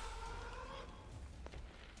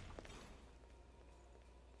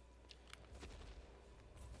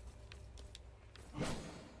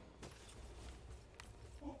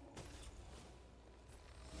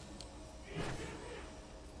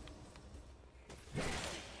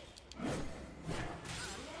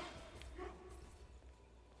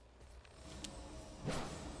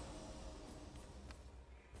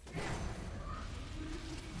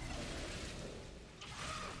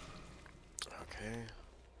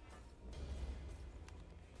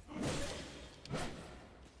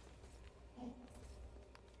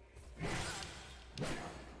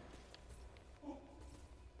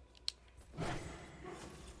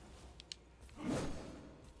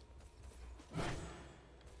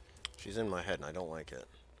 She's in my head and I don't like it.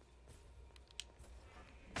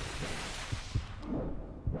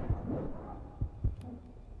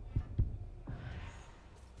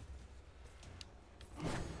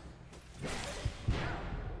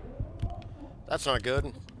 That's not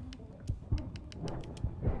good.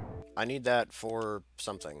 I need that for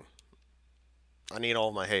something. I need all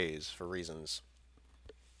of my haze for reasons.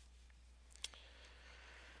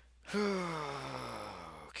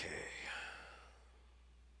 Okay.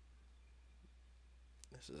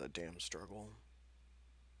 This is a damn struggle.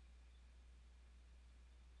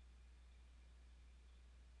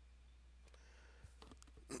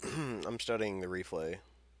 I'm studying the replay.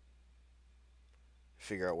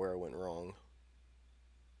 Figure out where I went wrong.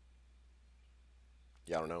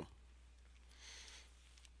 Yeah, I don't know.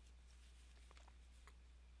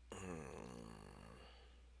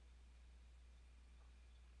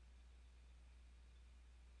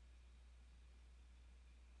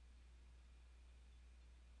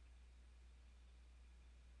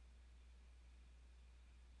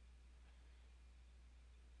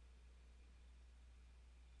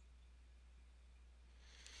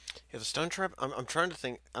 Yeah, the stun trap, I'm trying to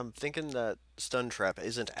think, I'm thinking that stun trap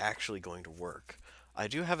isn't actually going to work. I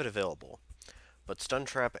do have it available, but stun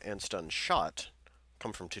trap and stun shot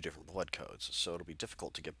come from two different blood codes, so it'll be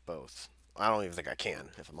difficult to get both. I don't even think I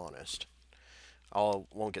can, if I'm honest.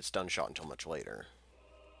 Won't get stun shot until much later.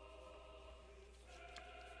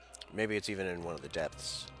 Maybe it's even in one of the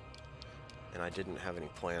depths, and I didn't have any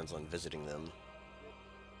plans on visiting them.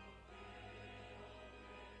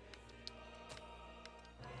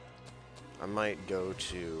 I might go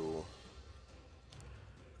to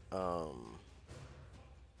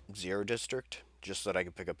Zero District, just so that I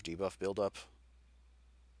can pick up debuff buildup.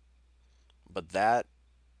 But that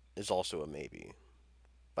is also a maybe.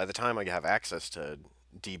 By the time I have access to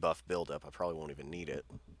debuff buildup, I probably won't even need it.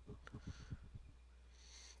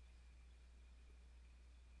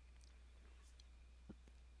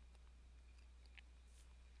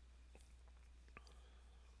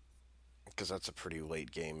 Because that's a pretty late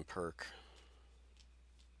game perk.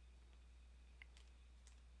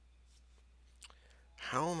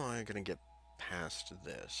 How am I going to get past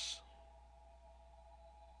this?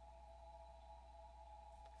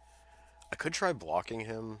 I could try blocking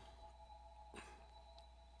him.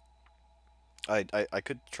 I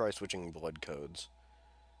could try switching blood codes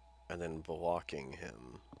and then blocking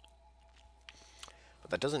him.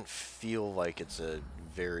 But that doesn't feel like it's a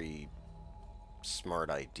very smart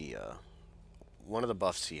idea. One of the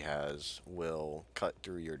buffs he has will cut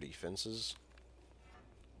through your defenses.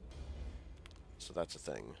 So that's a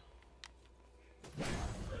thing.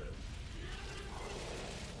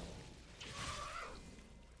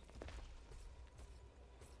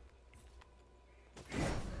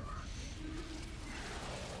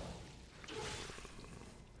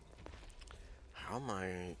 How am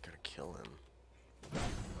I gonna kill him?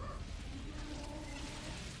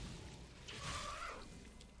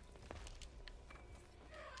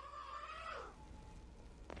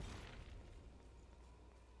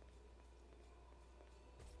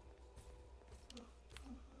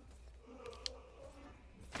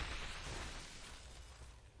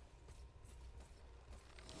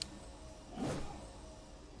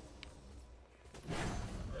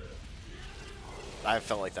 I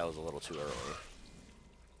felt like that was a little too early.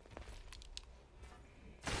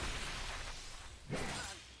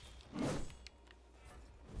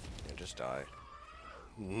 Yeah, just die.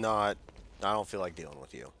 I don't feel like dealing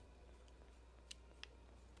with you.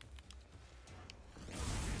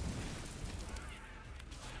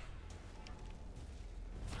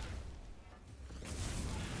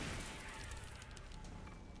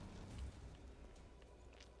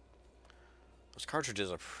 Those cartridges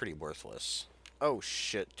are pretty worthless. Oh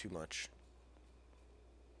shit, too much.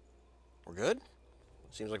 We're good?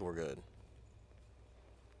 Seems like we're good.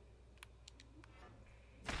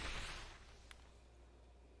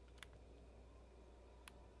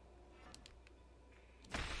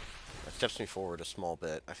 That steps me forward a small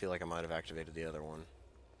bit. I feel like I might have activated the other one.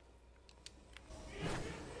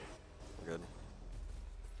 We're good.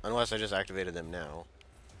 Unless I just activated them now.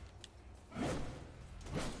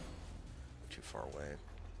 Too far away.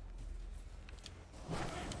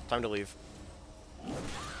 Time to leave.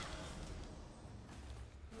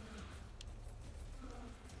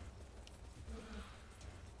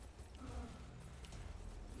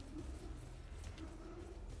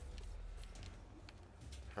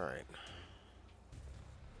 Alright.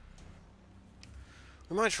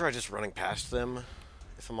 We might try just running past them,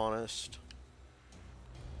 if I'm honest.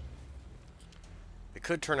 It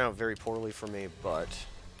could turn out very poorly for me, but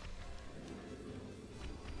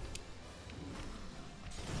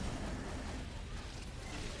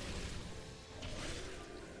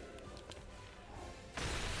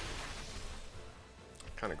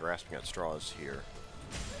kind of grasping at straws here.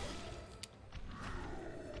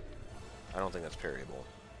 I don't think that's parryable.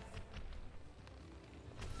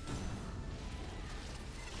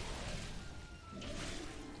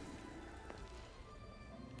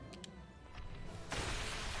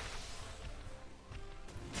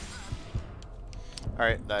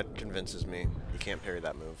 Alright, that convinces me. You can't parry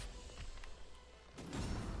that move.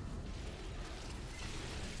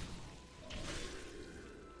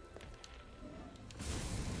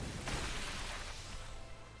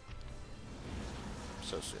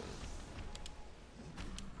 So soon.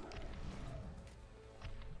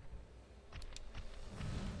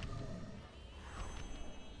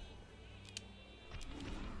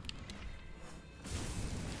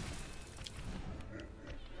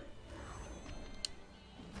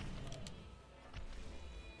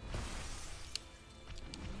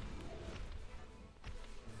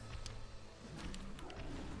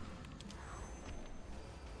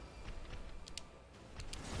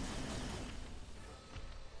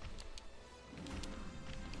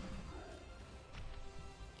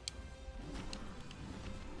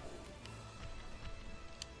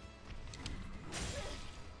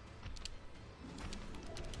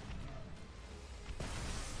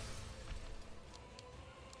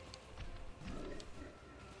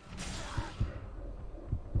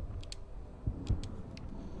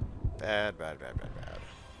 Bad, bad, bad, bad, bad.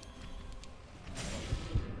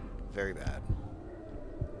 Very bad.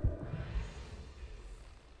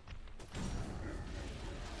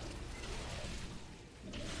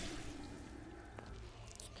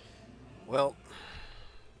 Well,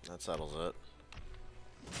 that settles it.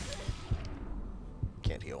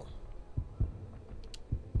 Can't heal.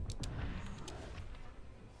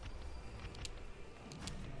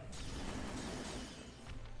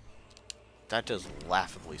 That does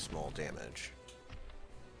laughably small damage.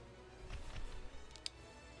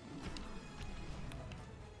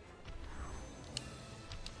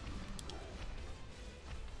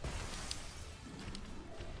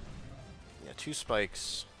 Yeah, 2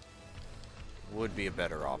 spikes would be a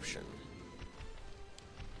better option.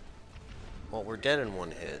 Well, we're dead in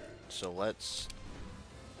 1 hit, so let's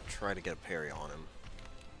try to get a parry on him.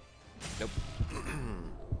 Nope.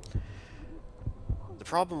 The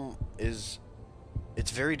problem is,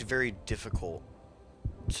 it's very, very difficult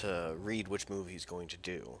to read which move he's going to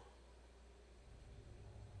do.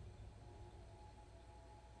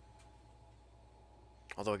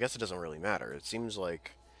 Although I guess it doesn't really matter. It seems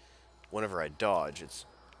like whenever I dodge, it's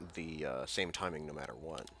the same timing no matter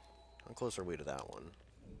what. How close are we to that one?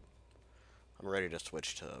 I'm ready to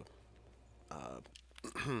switch to...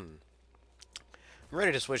 I'm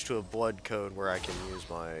ready to switch to a blood code where I can use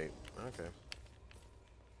my... Okay.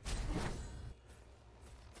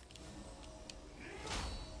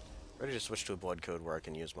 Ready to switch to a blood code where I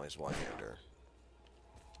can use my Zweihander.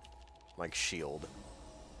 My shield.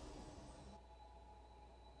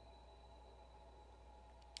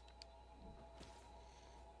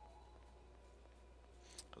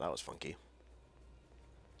 That was funky.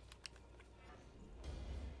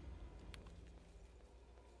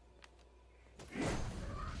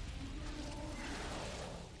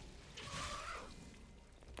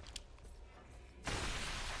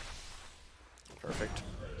 Perfect.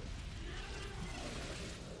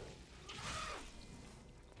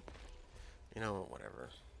 You know, whatever.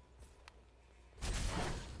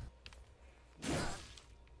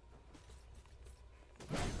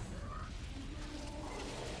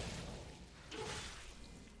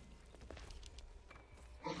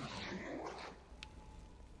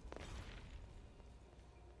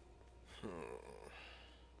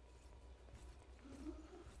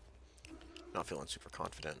 Not feeling super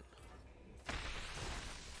confident.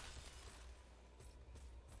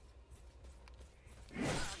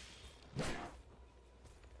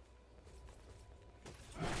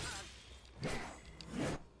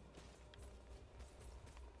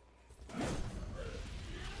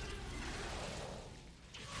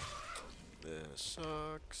 This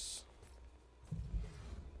sucks.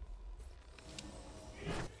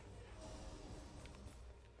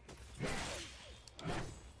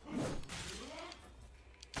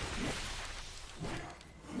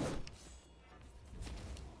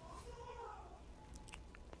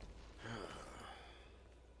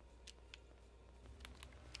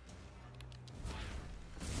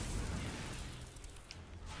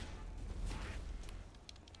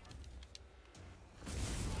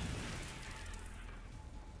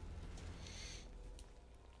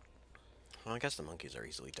 Well, I guess the monkeys are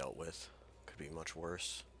easily dealt with. Could be much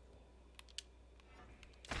worse.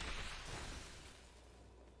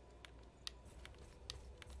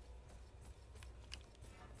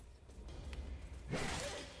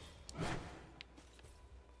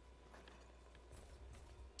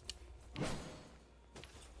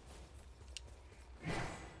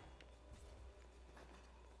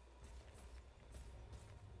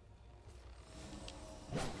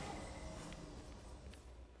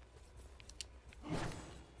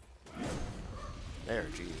 There,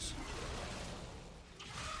 jeez.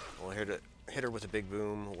 We'll hit her with a big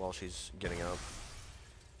boom while she's getting up.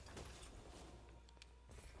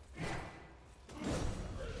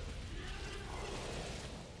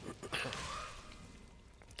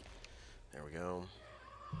 There we go.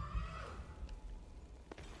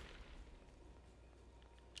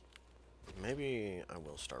 Maybe I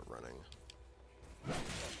will start running.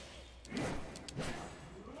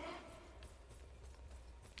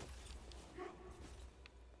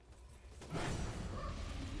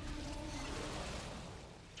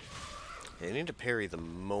 You need to parry the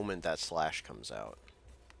moment that slash comes out.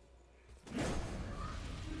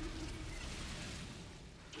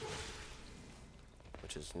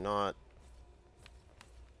 Which is not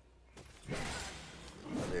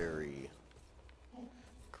very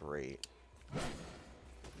great.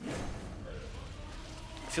 It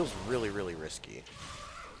feels really, really risky.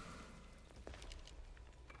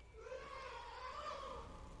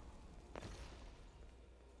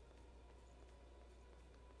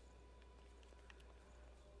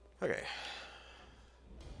 Okay.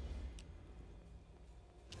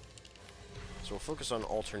 So we'll focus on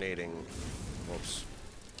alternating, whoops,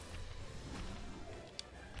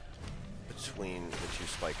 between the two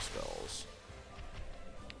spike spells.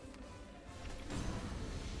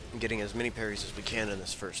 And getting as many parries as we can in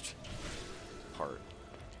this first part.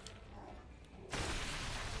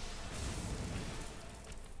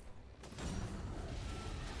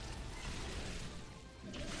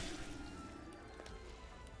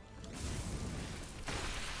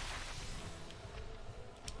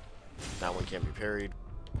 That one can't be parried.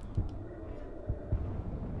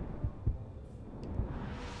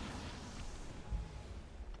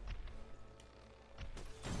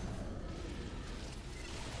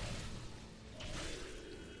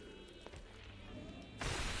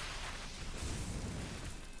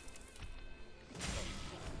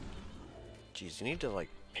 Jeez, you need to, like,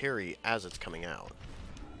 parry as it's coming out.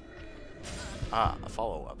 Ah, a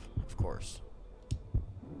follow-up, of course.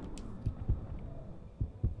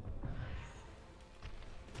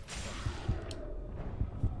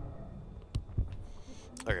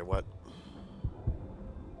 Okay, what?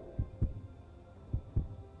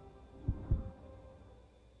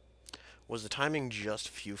 Was the timing just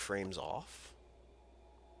a few frames off?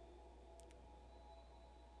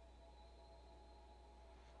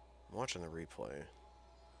 I'm watching the replay.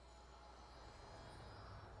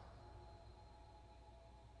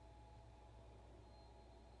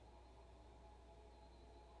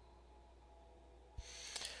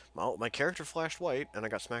 Well, my character flashed white, and I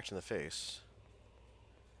got smacked in the face.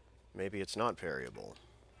 Maybe it's not parryable.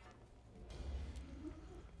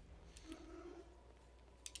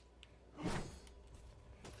 I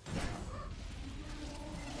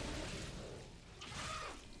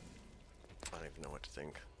don't even know what to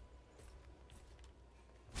think.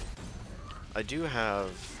 I do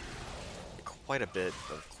have quite a bit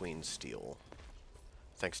of Queen Steel,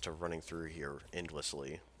 thanks to running through here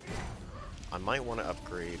endlessly. I might want to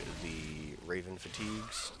upgrade the Raven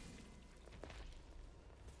Fatigues.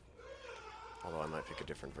 Although I might pick a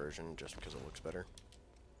different version just because it looks better.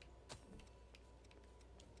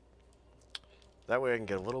 That way I can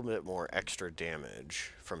get a little bit more extra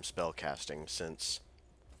damage from spell casting, since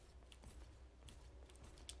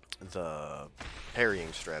the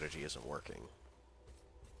parrying strategy isn't working.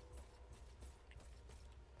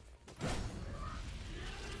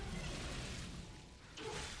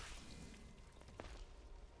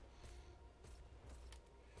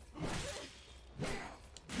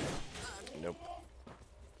 Nope.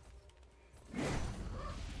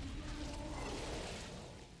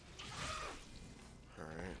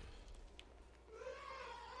 Alright.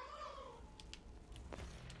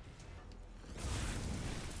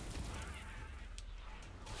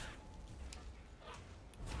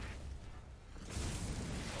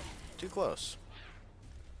 Too close.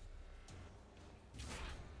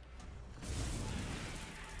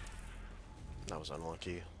 That was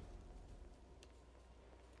unlucky.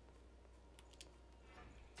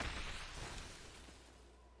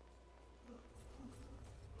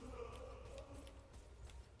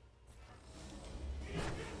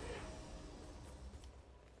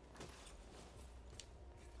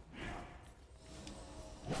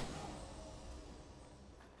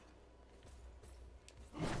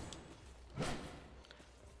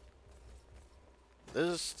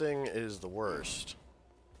 This thing is the worst,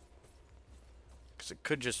 because it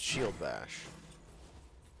could just shield bash.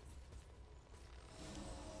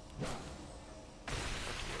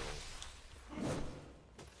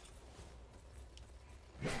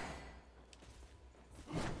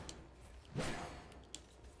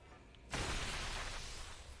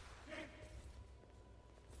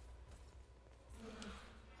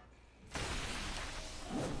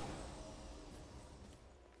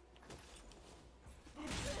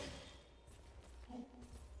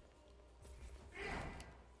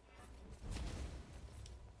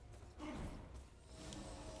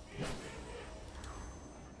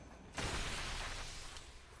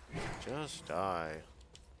 Just die.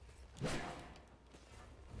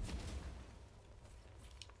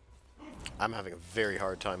 I'm having a very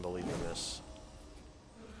hard time believing this.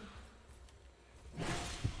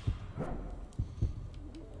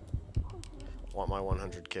 Want my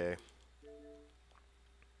 100k.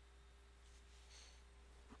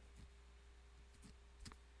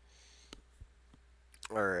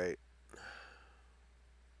 Alright.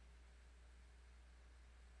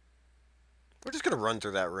 We're just gonna run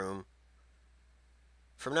through that room.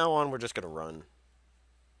 From now on, we're just gonna run.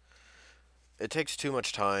 It takes too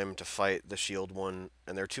much time to fight the shield one,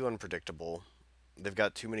 and they're too unpredictable. They've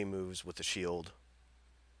got too many moves with the shield,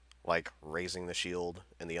 like raising the shield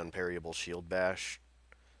and the unparryable shield bash.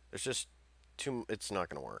 There's just too... it's not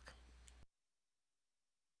gonna work.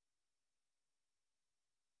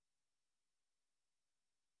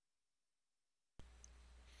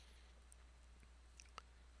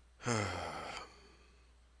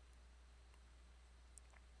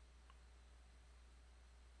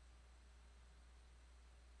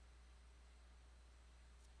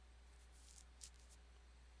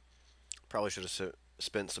 Probably should have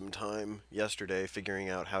spent some time yesterday figuring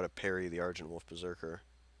out how to parry the Argent Wolf Berserker.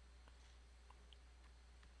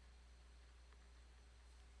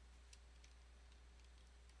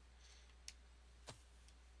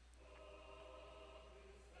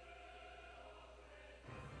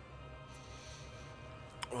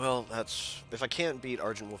 Well, that's... if I can't beat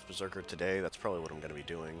Argent Wolf Berserker today, that's probably what I'm going to be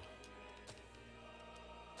doing.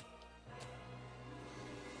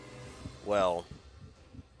 Well,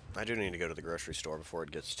 I do need to go to the grocery store before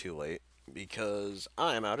it gets too late, because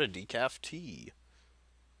I'm out of decaf tea.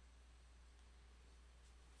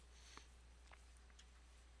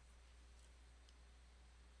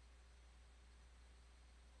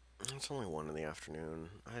 It's only 1 in the afternoon.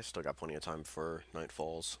 I still got plenty of time before night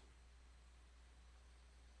falls.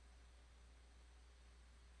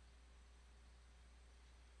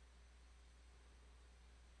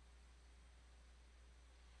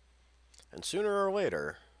 And sooner or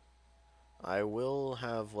later, I will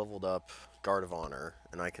have leveled up Guard of Honor,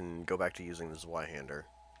 and I can go back to using the Zweihander.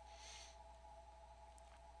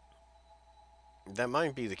 That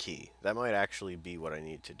might be the key. That might actually be what I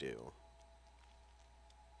need to do.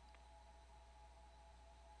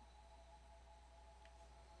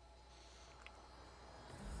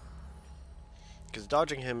 Because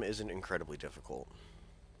dodging him isn't incredibly difficult.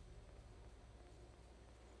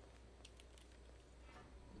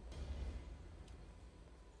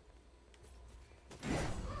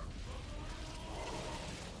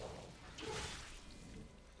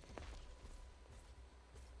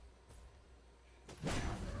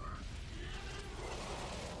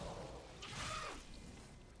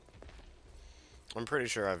 I'm pretty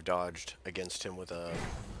sure I've dodged against him with a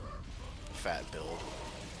fat build.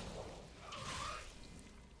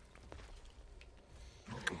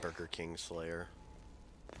 Burger King Slayer.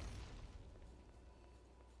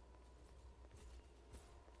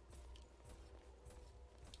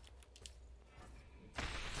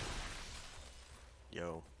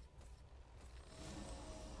 Yo.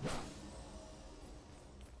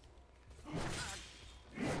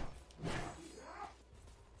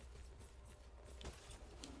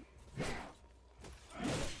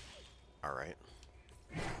 Alright.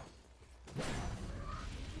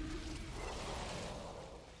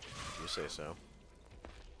 You say so.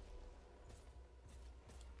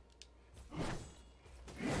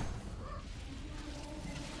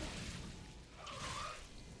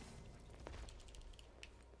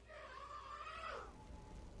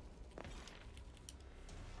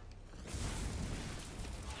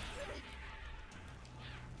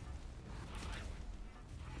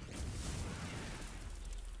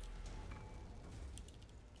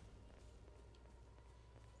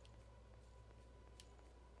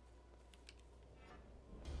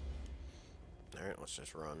 Alright, let's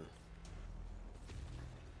just run.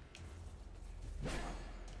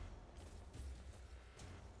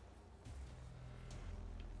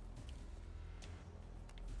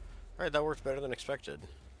 Alright, that worked better than expected.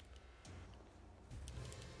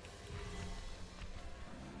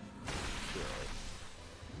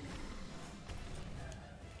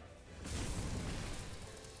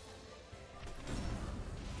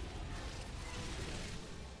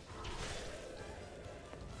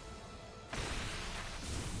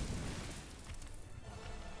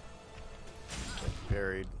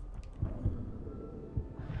 Buried.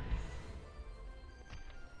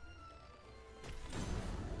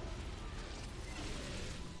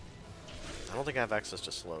 I don't think I have access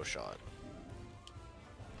to slow shot.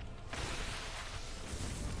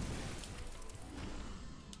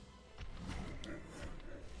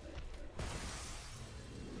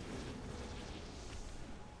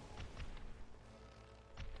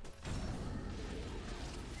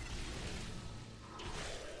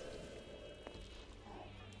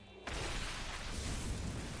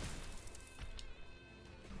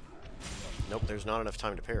 Nope, there's not enough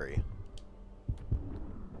time to parry.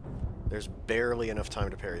 There's barely enough time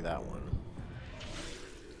to parry that one.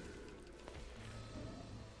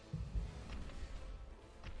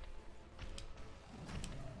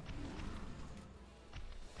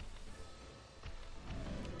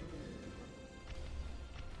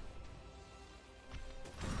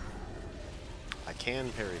 I can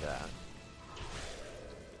parry that.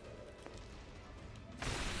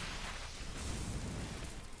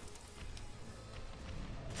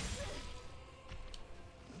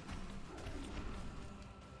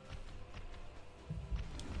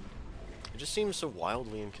 It just seems so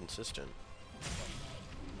wildly inconsistent.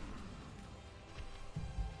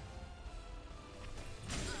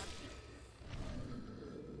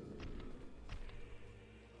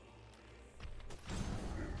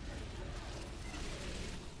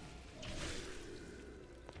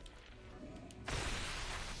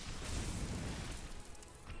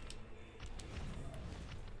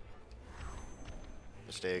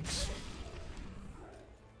 Mistakes.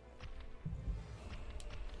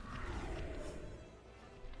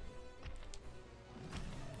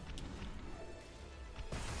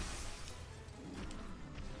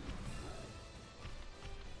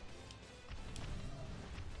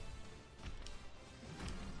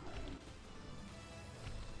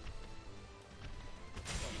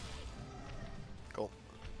 Cool.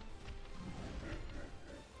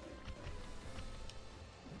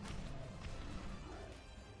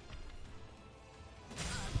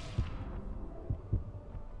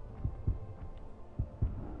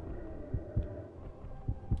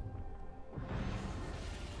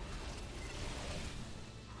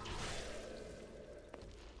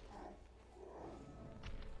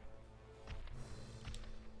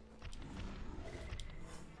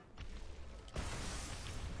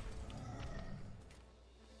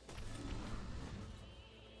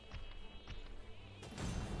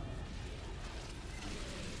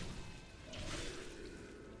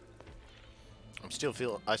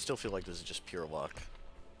 I still feel like this is just pure luck.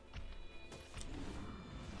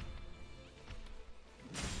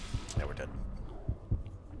 Yeah, we're dead.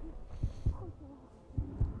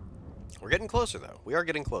 We're getting closer, though. We are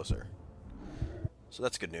getting closer. So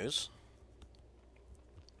that's good news.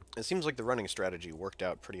 It seems like the running strategy worked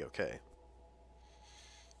out pretty okay.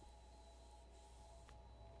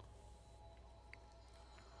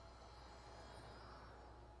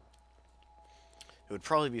 It would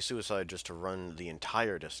probably be suicide just to run the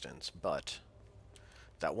entire distance, but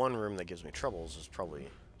that one room that gives me troubles is probably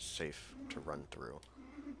safe to run through.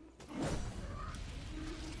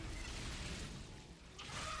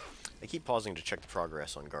 I keep pausing to check the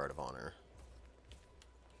progress on Guard of Honor.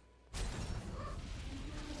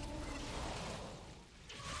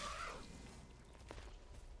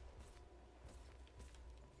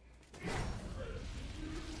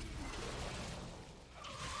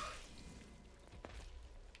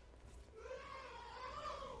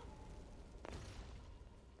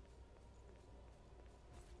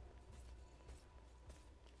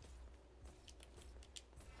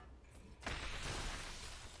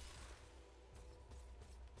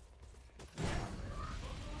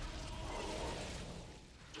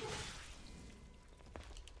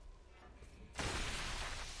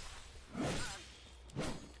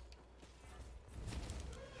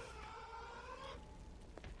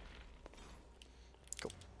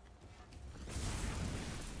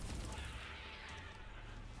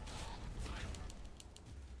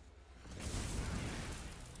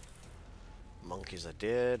 Monkeys I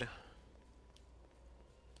did.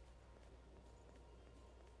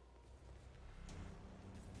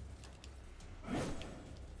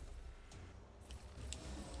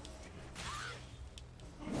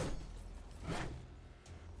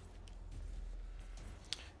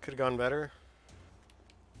 Could have gone better,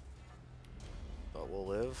 but we'll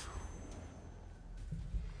live.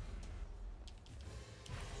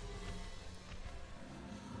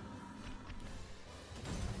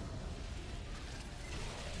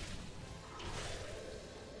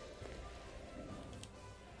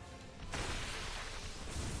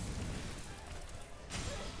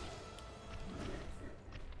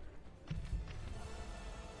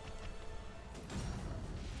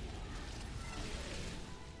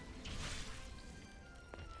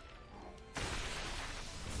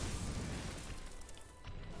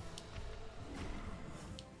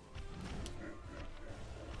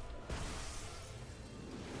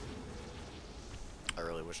 I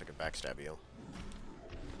really wish I could backstab you.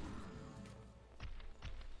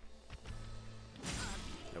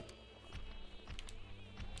 Nope.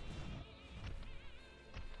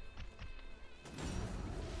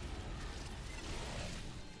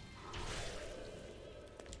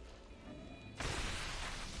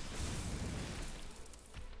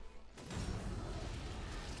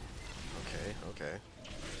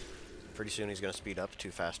 Pretty soon he's going to speed up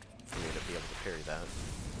too fast for me to be able to parry that.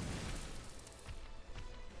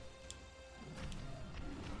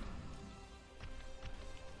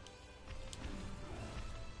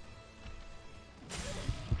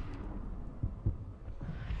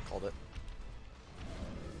 Called it.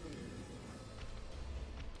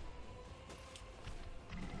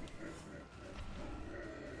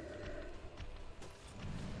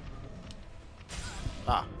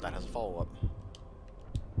 Ah, that has a follow-up.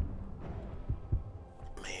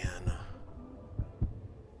 Man.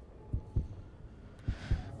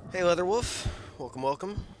 Hey, Leatherwolf. Welcome,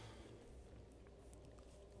 welcome.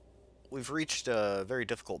 We've reached a very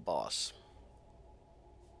difficult boss.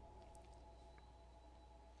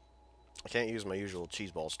 I can't use my usual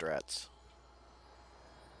cheeseball strats.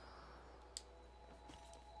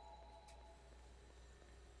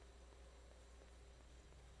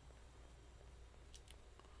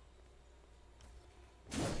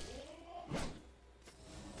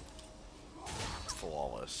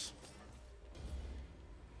 Flawless.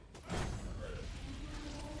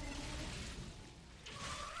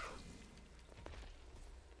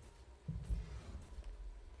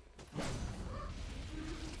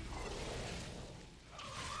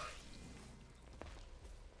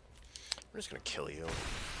 I'm just gonna kill you.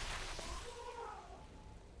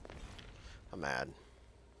 I'm mad.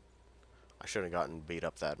 I shouldn't have gotten beat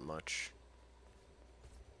up that much.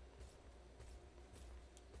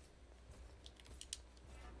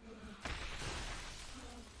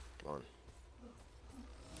 Come on.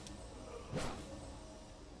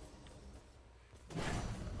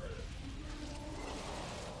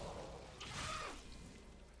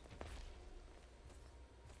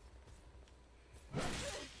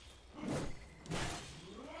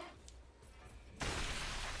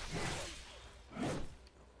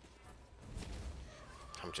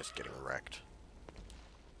 I'm just getting wrecked.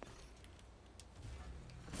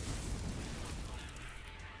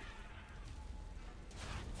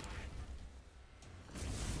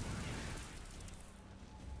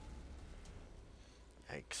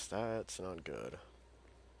 Yikes, that's not good.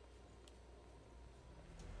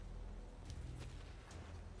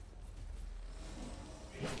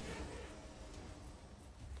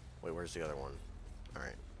 Wait, where's the other one?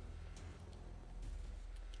 Alright.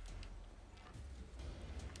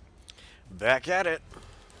 Back at it!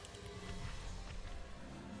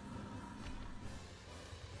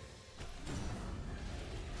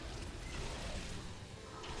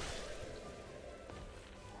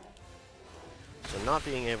 So not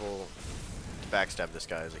being able to backstab this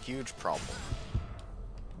guy is a huge problem.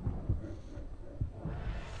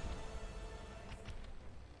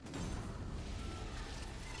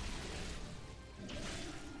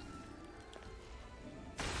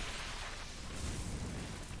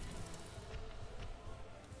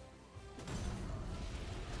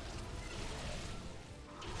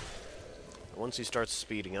 Once he starts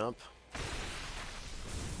speeding up,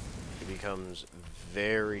 it becomes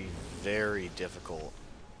very, very difficult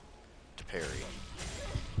to parry.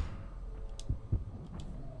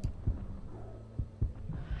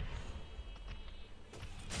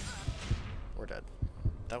 We're dead.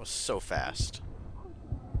 That was so fast.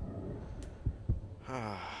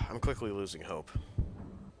 I'm quickly losing hope.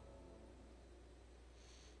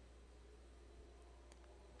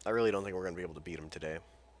 I really don't think we're going to be able to beat him today.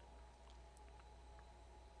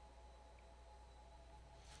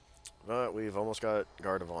 But we've almost got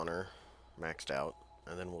Guard of Honor maxed out,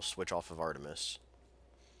 and then we'll switch off of Artemis.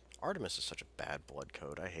 Artemis is such a bad blood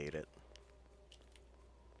code. I hate it.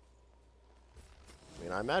 I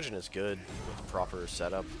mean, I imagine it's good with the proper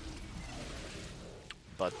setup,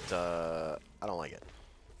 but I don't like it.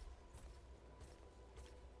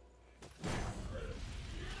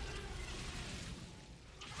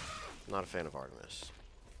 Not a fan of Artemis.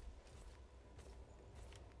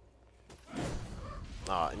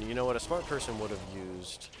 And you know what? A smart person would have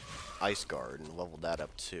used Ice Guard and leveled that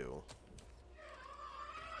up too.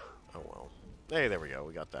 Oh well. Hey, there we go.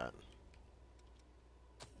 We got that.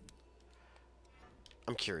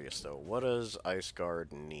 I'm curious though. What does Ice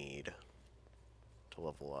Guard need to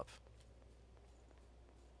level up?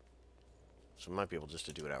 So we might be able just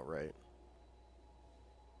to do it outright.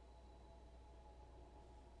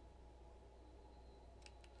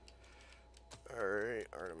 Alright,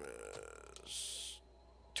 Artemis.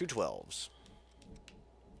 2 12s.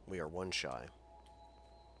 We are 1 shy.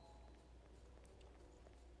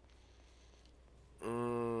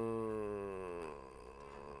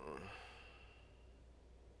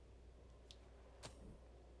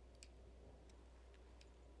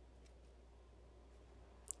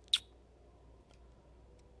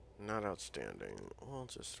 Not outstanding. We'll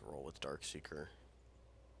just roll with Darkseeker.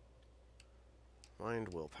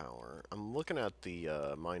 Mind, willpower. I'm looking at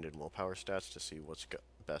the mind and willpower stats to see what's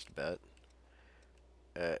best bet.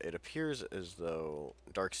 It appears as though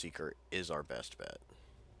Darkseeker is our best bet.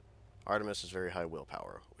 Artemis is very high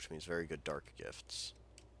willpower, which means very good dark gifts.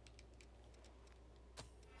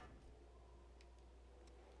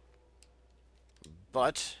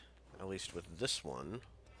 But, at least with this one...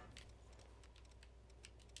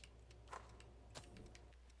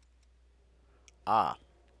 Ah.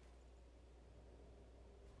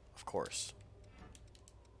 Of course.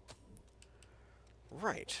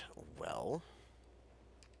 Right. Well...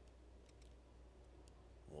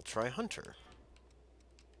 we'll try Hunter.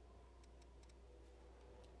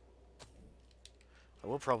 I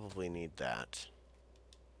will probably need that.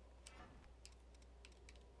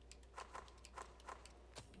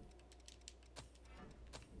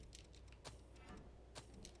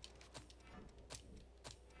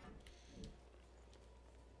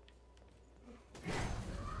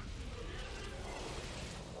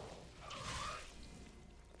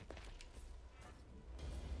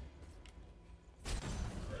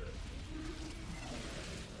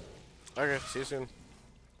 Okay, see you soon.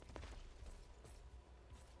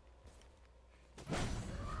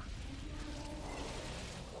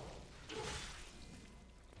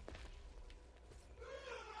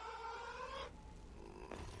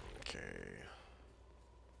 Okay.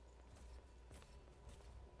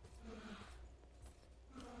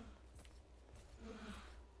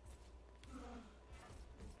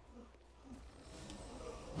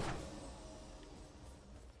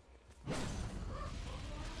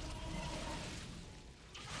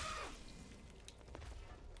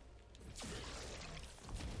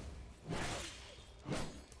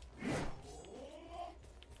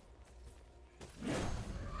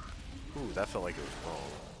 Ooh, that felt like it was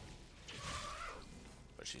wrong.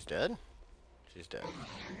 But she's dead? She's dead.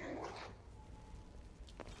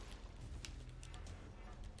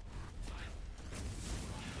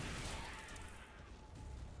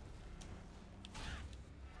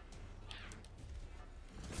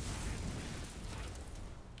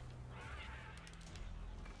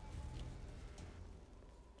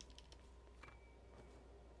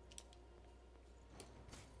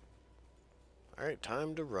 Alright,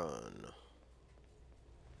 time to run.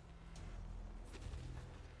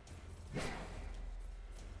 I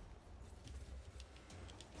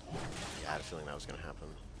had a feeling that was going to happen.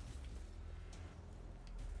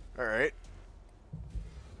 Alright.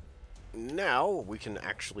 Now we can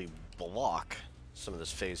actually block some of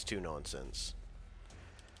this Phase 2 nonsense.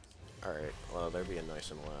 Alright, well, they're being nice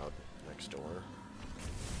and loud next door.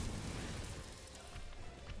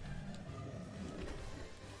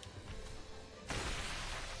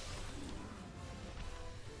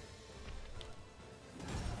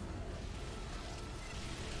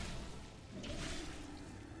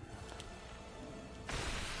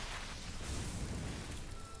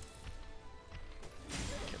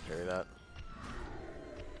 Can't parry that.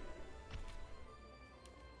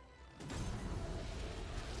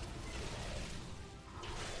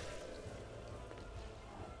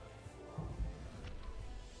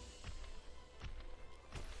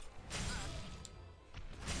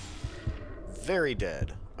 Very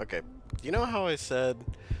dead. Okay, you know how I said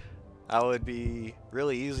I would be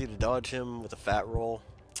really easy to dodge him with a fat roll?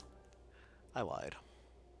 I lied.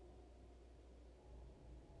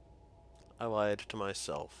 I lied to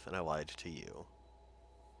myself, and I lied to you.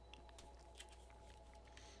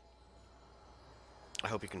 I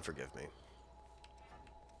hope you can forgive me.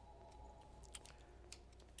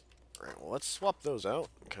 Alright, well, let's swap those out,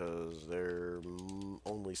 because they're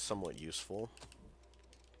only somewhat useful.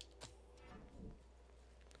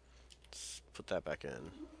 Let's put that back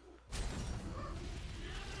in.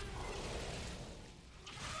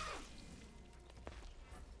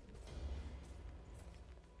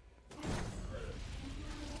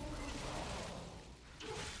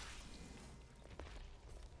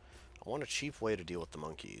 I want a cheap way to deal with the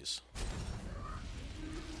monkeys.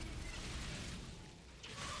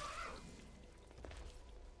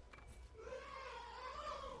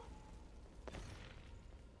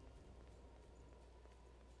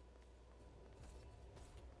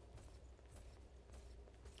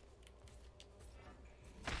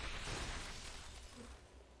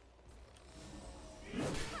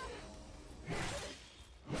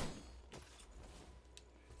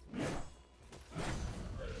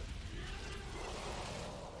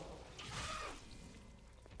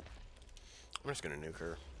 I'm just gonna nuke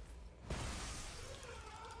her.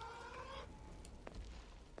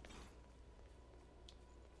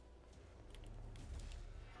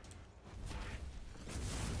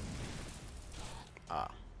 Ah,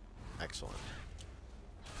 excellent.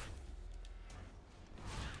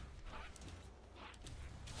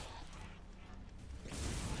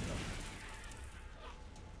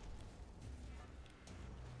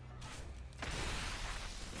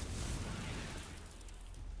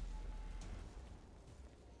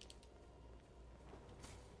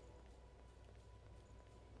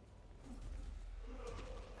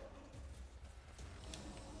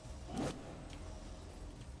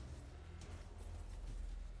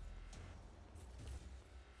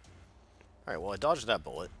 Alright, well I dodged that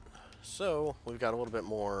bullet. So, we've got a little bit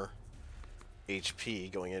more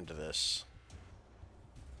HP going into this.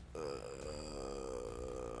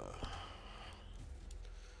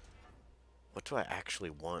 What do I actually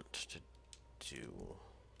want to do?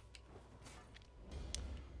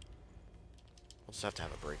 We'll just have to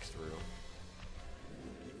have a breakthrough.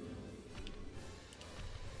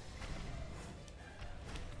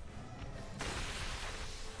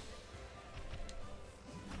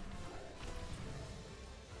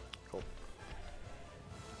 Cool.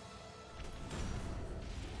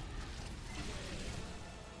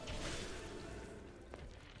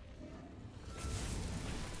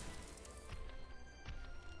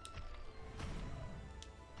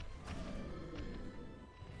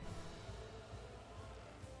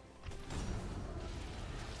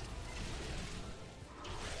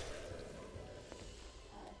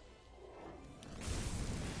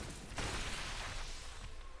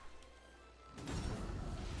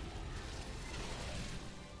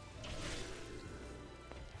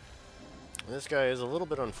 This guy is a little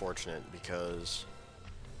bit unfortunate because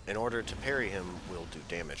in order to parry him, we'll do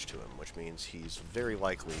damage to him, which means he's very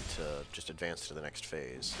likely to just advance to the next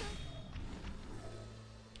phase.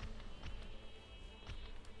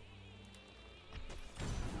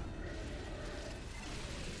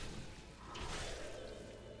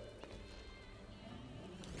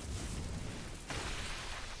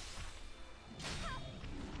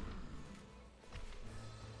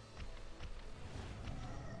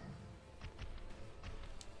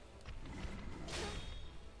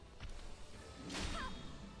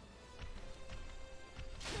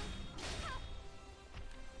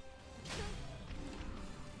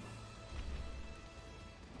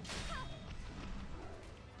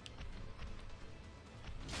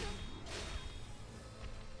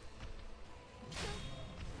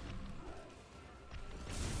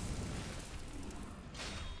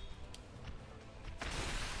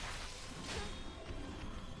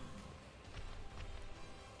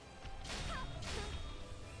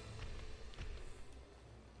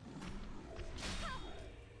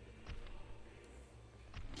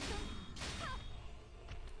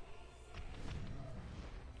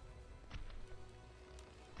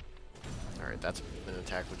 Alright, that's an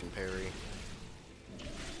attack we can parry.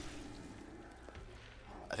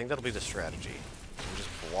 I think that'll be the strategy. We just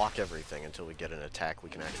block everything until we get an attack we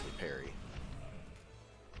can actually parry.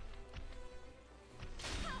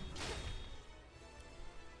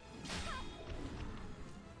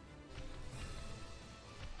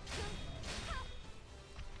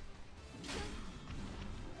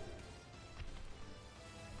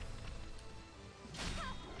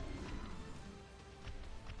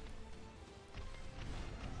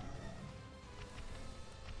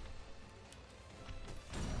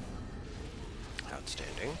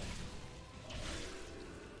 Outstanding.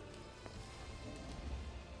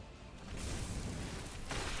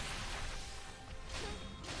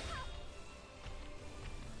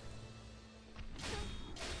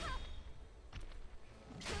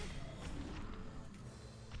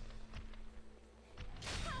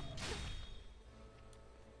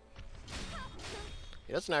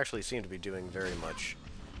 He doesn't actually seem to be doing very much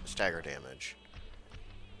stagger damage.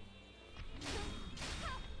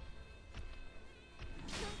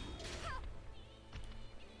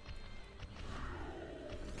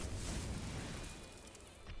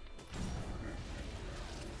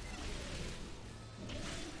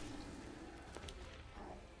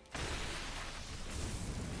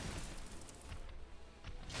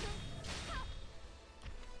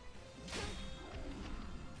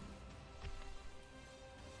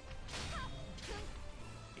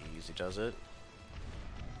 Easy does it.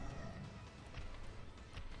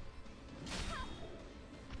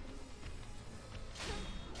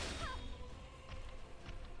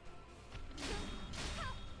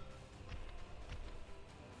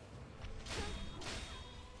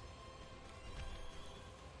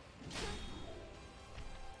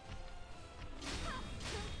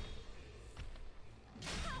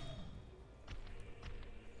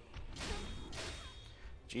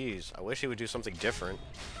 Jeez, I wish he would do something different.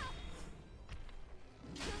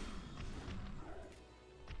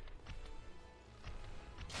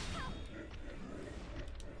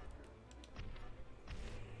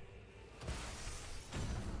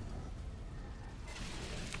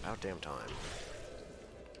 goddamn time.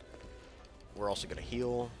 We're also gonna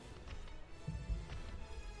heal.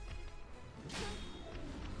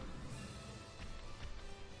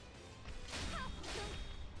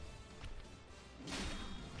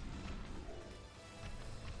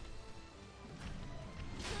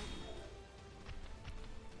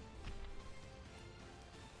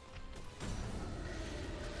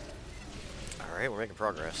 Alright, we're making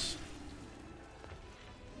progress.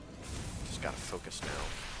 Just gotta focus now.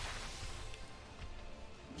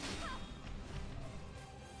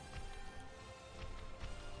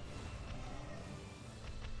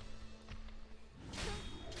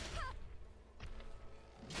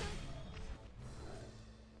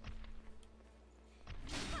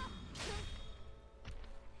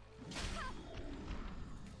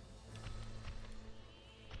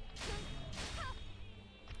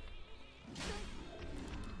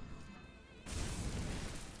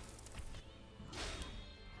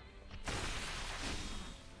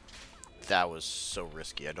 That was so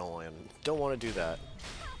risky. I don't want to do that.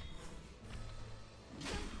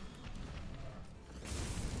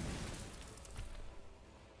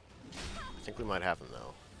 I think we might have him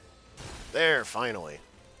though. There, finally.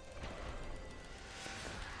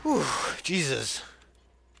 Whew, Jesus.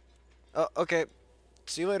 Oh, okay.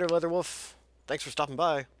 See you later, Leatherwolf. Thanks for stopping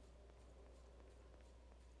by.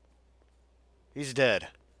 He's dead.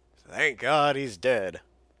 Thank God he's dead.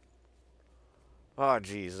 Oh,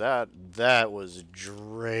 geez, that was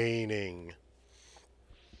draining.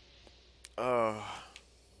 Let's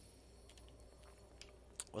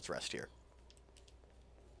rest here.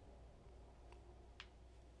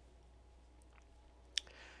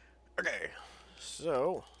 Okay,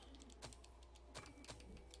 so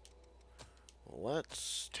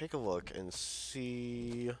let's take a look and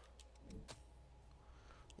see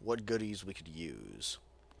what goodies we could use.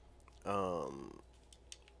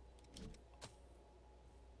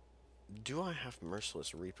 Do I have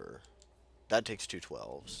Merciless Reaper? That takes 2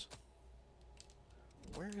 12s.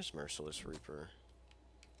 Where is Merciless Reaper?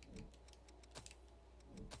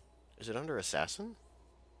 Is it under Assassin?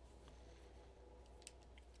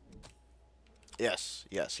 Yes,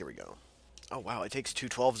 yes, here we go. Oh wow, it takes 2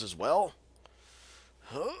 12s as well?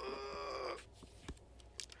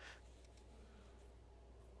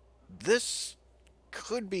 This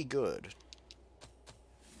could be good.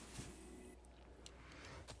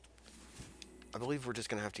 I believe we're just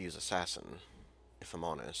going to have to use Assassin, if I'm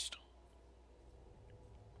honest.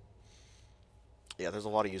 Yeah, there's a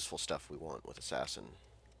lot of useful stuff we want with Assassin.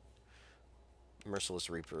 Merciless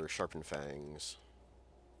Reaper, Sharpened Fangs.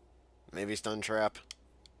 Maybe Stun Trap.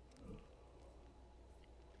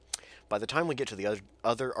 By the time we get to the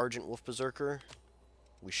other Argent Wolf Berserker,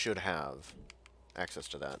 we should have access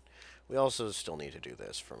to that. We also still need to do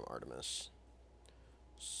this from Artemis.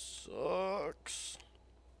 Sucks.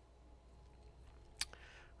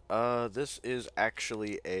 This is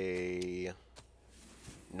actually a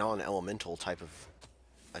non-elemental type of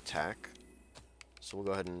attack. So we'll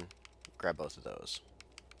go ahead and grab both of those.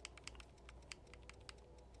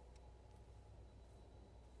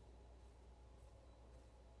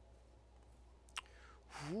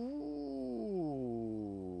 Ooh,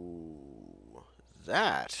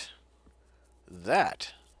 that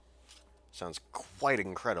sounds quite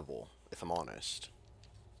incredible, if I'm honest.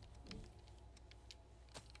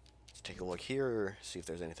 Let's take a look here, see if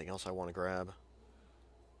there's anything else I want to grab.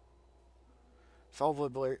 Foul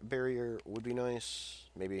Blood Barrier would be nice,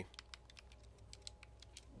 maybe.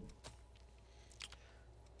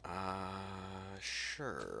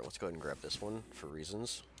 Sure. Let's go ahead and grab this one for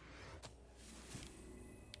reasons.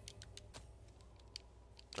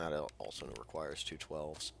 That also requires 2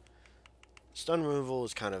 12s. Stun removal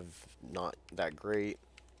is kind of not that great.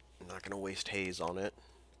 I'm not going to waste haze on it.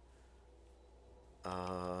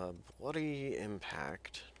 Bloody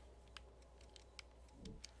Impact.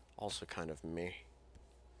 Also kind of meh.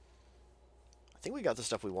 I think we got the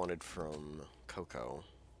stuff we wanted from Coco.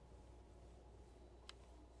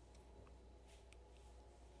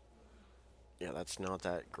 Yeah, that's not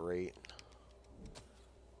that great.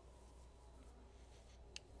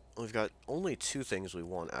 We've got only 2 things we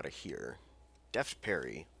want out of here. Deft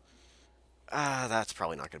Parry. That's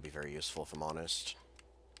probably not going to be very useful, if I'm honest.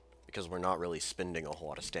 Because we're not really spending a whole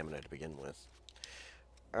lot of stamina to begin with.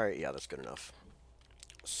 Alright, yeah, that's good enough.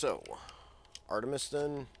 So, Artemis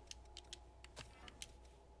then.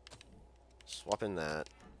 Swap in that.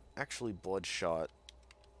 Actually, Bloodshot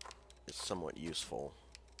is somewhat useful.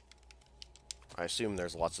 I assume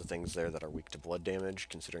there's lots of things there that are weak to blood damage,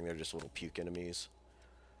 considering they're just little puke enemies.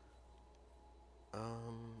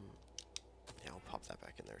 Yeah, I'll pop that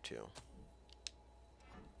back in there too.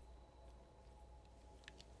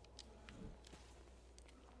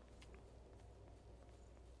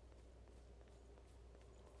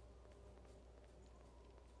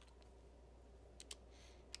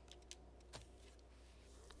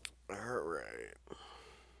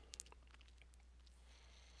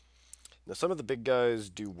 Now, some of the big guys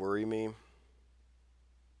do worry me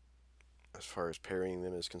as far as parrying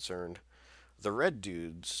them is concerned. The red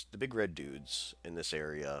dudes, the big red dudes in this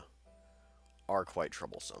area, are quite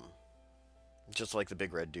troublesome. Just like the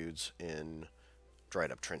big red dudes in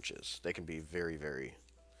dried up trenches. They can be very, very,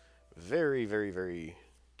 very, very, very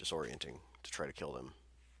disorienting to try to kill them.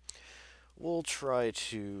 We'll try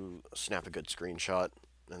to snap a good screenshot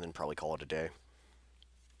and then probably call it a day.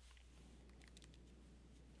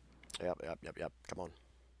 Yep. Come on.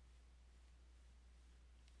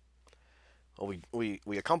 Well,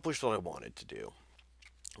 we accomplished what I wanted to do.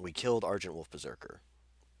 We killed Argent Wolf Berserker.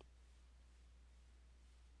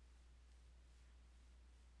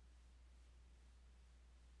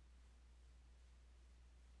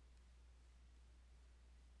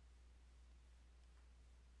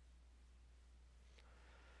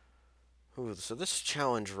 Ooh, so this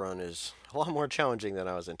challenge run is a lot more challenging than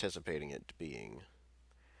I was anticipating it being.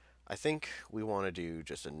 I think we want to do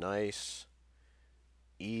just a nice,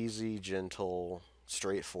 easy, gentle,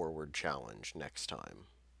 straightforward challenge next time.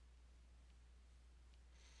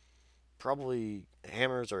 Probably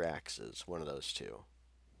hammers or axes, one of those two.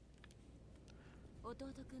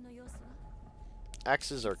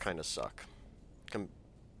 Axes are kind of suck.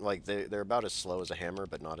 Like, they're about as slow as a hammer,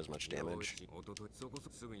 but not as much damage.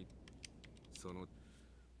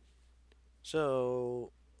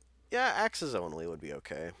 So, yeah, axes only would be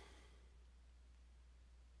okay.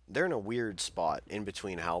 They're in a weird spot in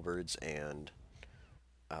between halberds and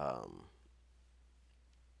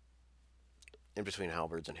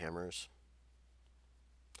hammers.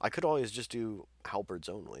 I could always just do halberds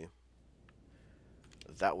only.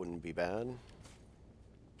 That wouldn't be bad.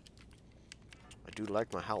 I do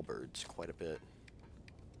like my halberds quite a bit.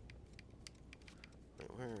 Wait,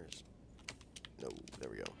 where's... No, there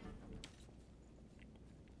we go.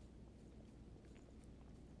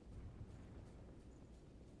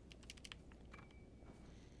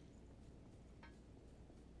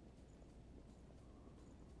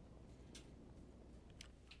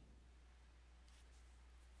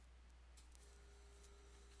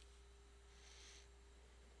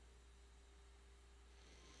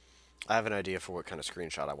 I have an idea for what kind of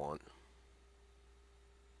screenshot I want.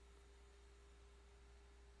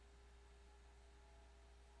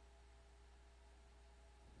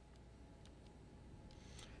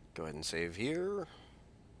 Go ahead and save here,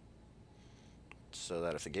 so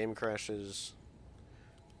that if the game crashes,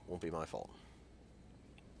 it won't be my fault.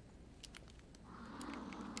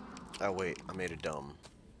 Oh wait, I made it dumb.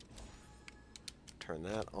 Turn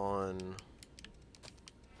that on.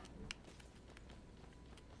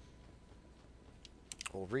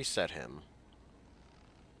 We'll reset him.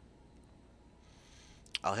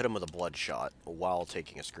 I'll hit him with a bloodshot while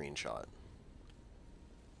taking a screenshot.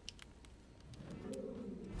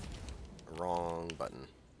 Wrong button.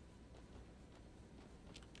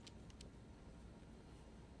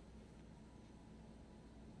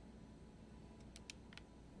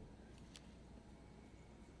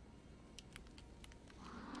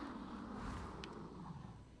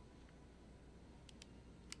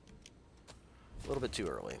 A little bit too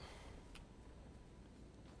early.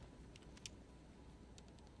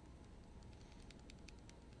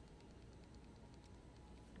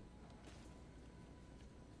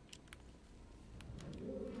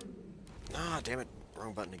 Ah, damn it.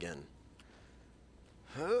 Wrong button again.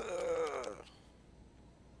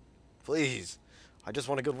 Please. I just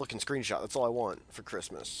want a good looking screenshot. That's all I want for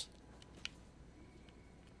Christmas.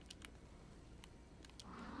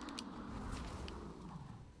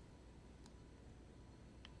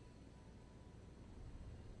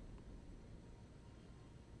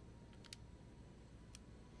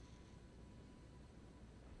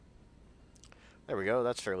 There we go.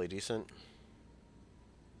 That's fairly decent.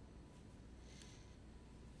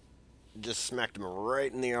 Just smacked him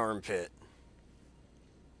right in the armpit.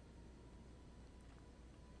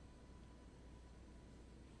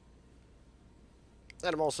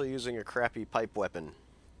 And I'm also using a crappy pipe weapon.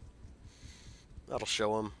 That'll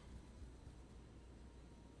show him.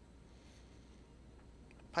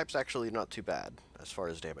 Pipe's actually not too bad as far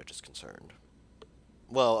as damage is concerned.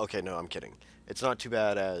 Well, okay, no, I'm kidding. It's not too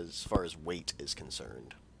bad as far as weight is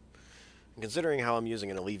concerned. And considering how I'm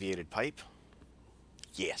using an alleviated pipe,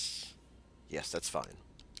 yes. Yes, that's fine.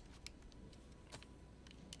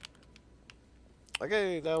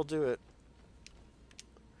 Okay, that'll do it.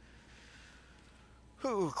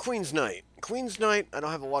 Ooh, Queen's Knight. Queen's Knight, I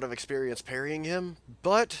don't have a lot of experience parrying him,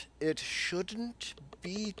 but it shouldn't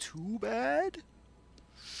be too bad.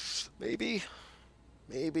 Maybe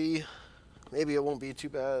it won't be too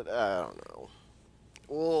bad. I don't know.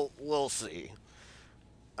 We'll see.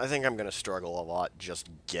 I think I'm going to struggle a lot just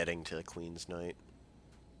getting to the Queen's Knight.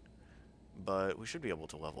 But we should be able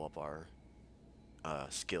to level up our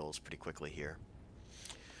skills pretty quickly here.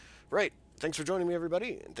 Right. Thanks for joining me,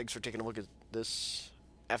 everybody, and thanks for taking a look at this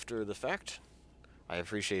after the fact. I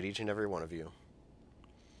appreciate each and every one of you.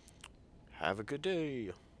 Have a good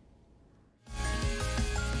day.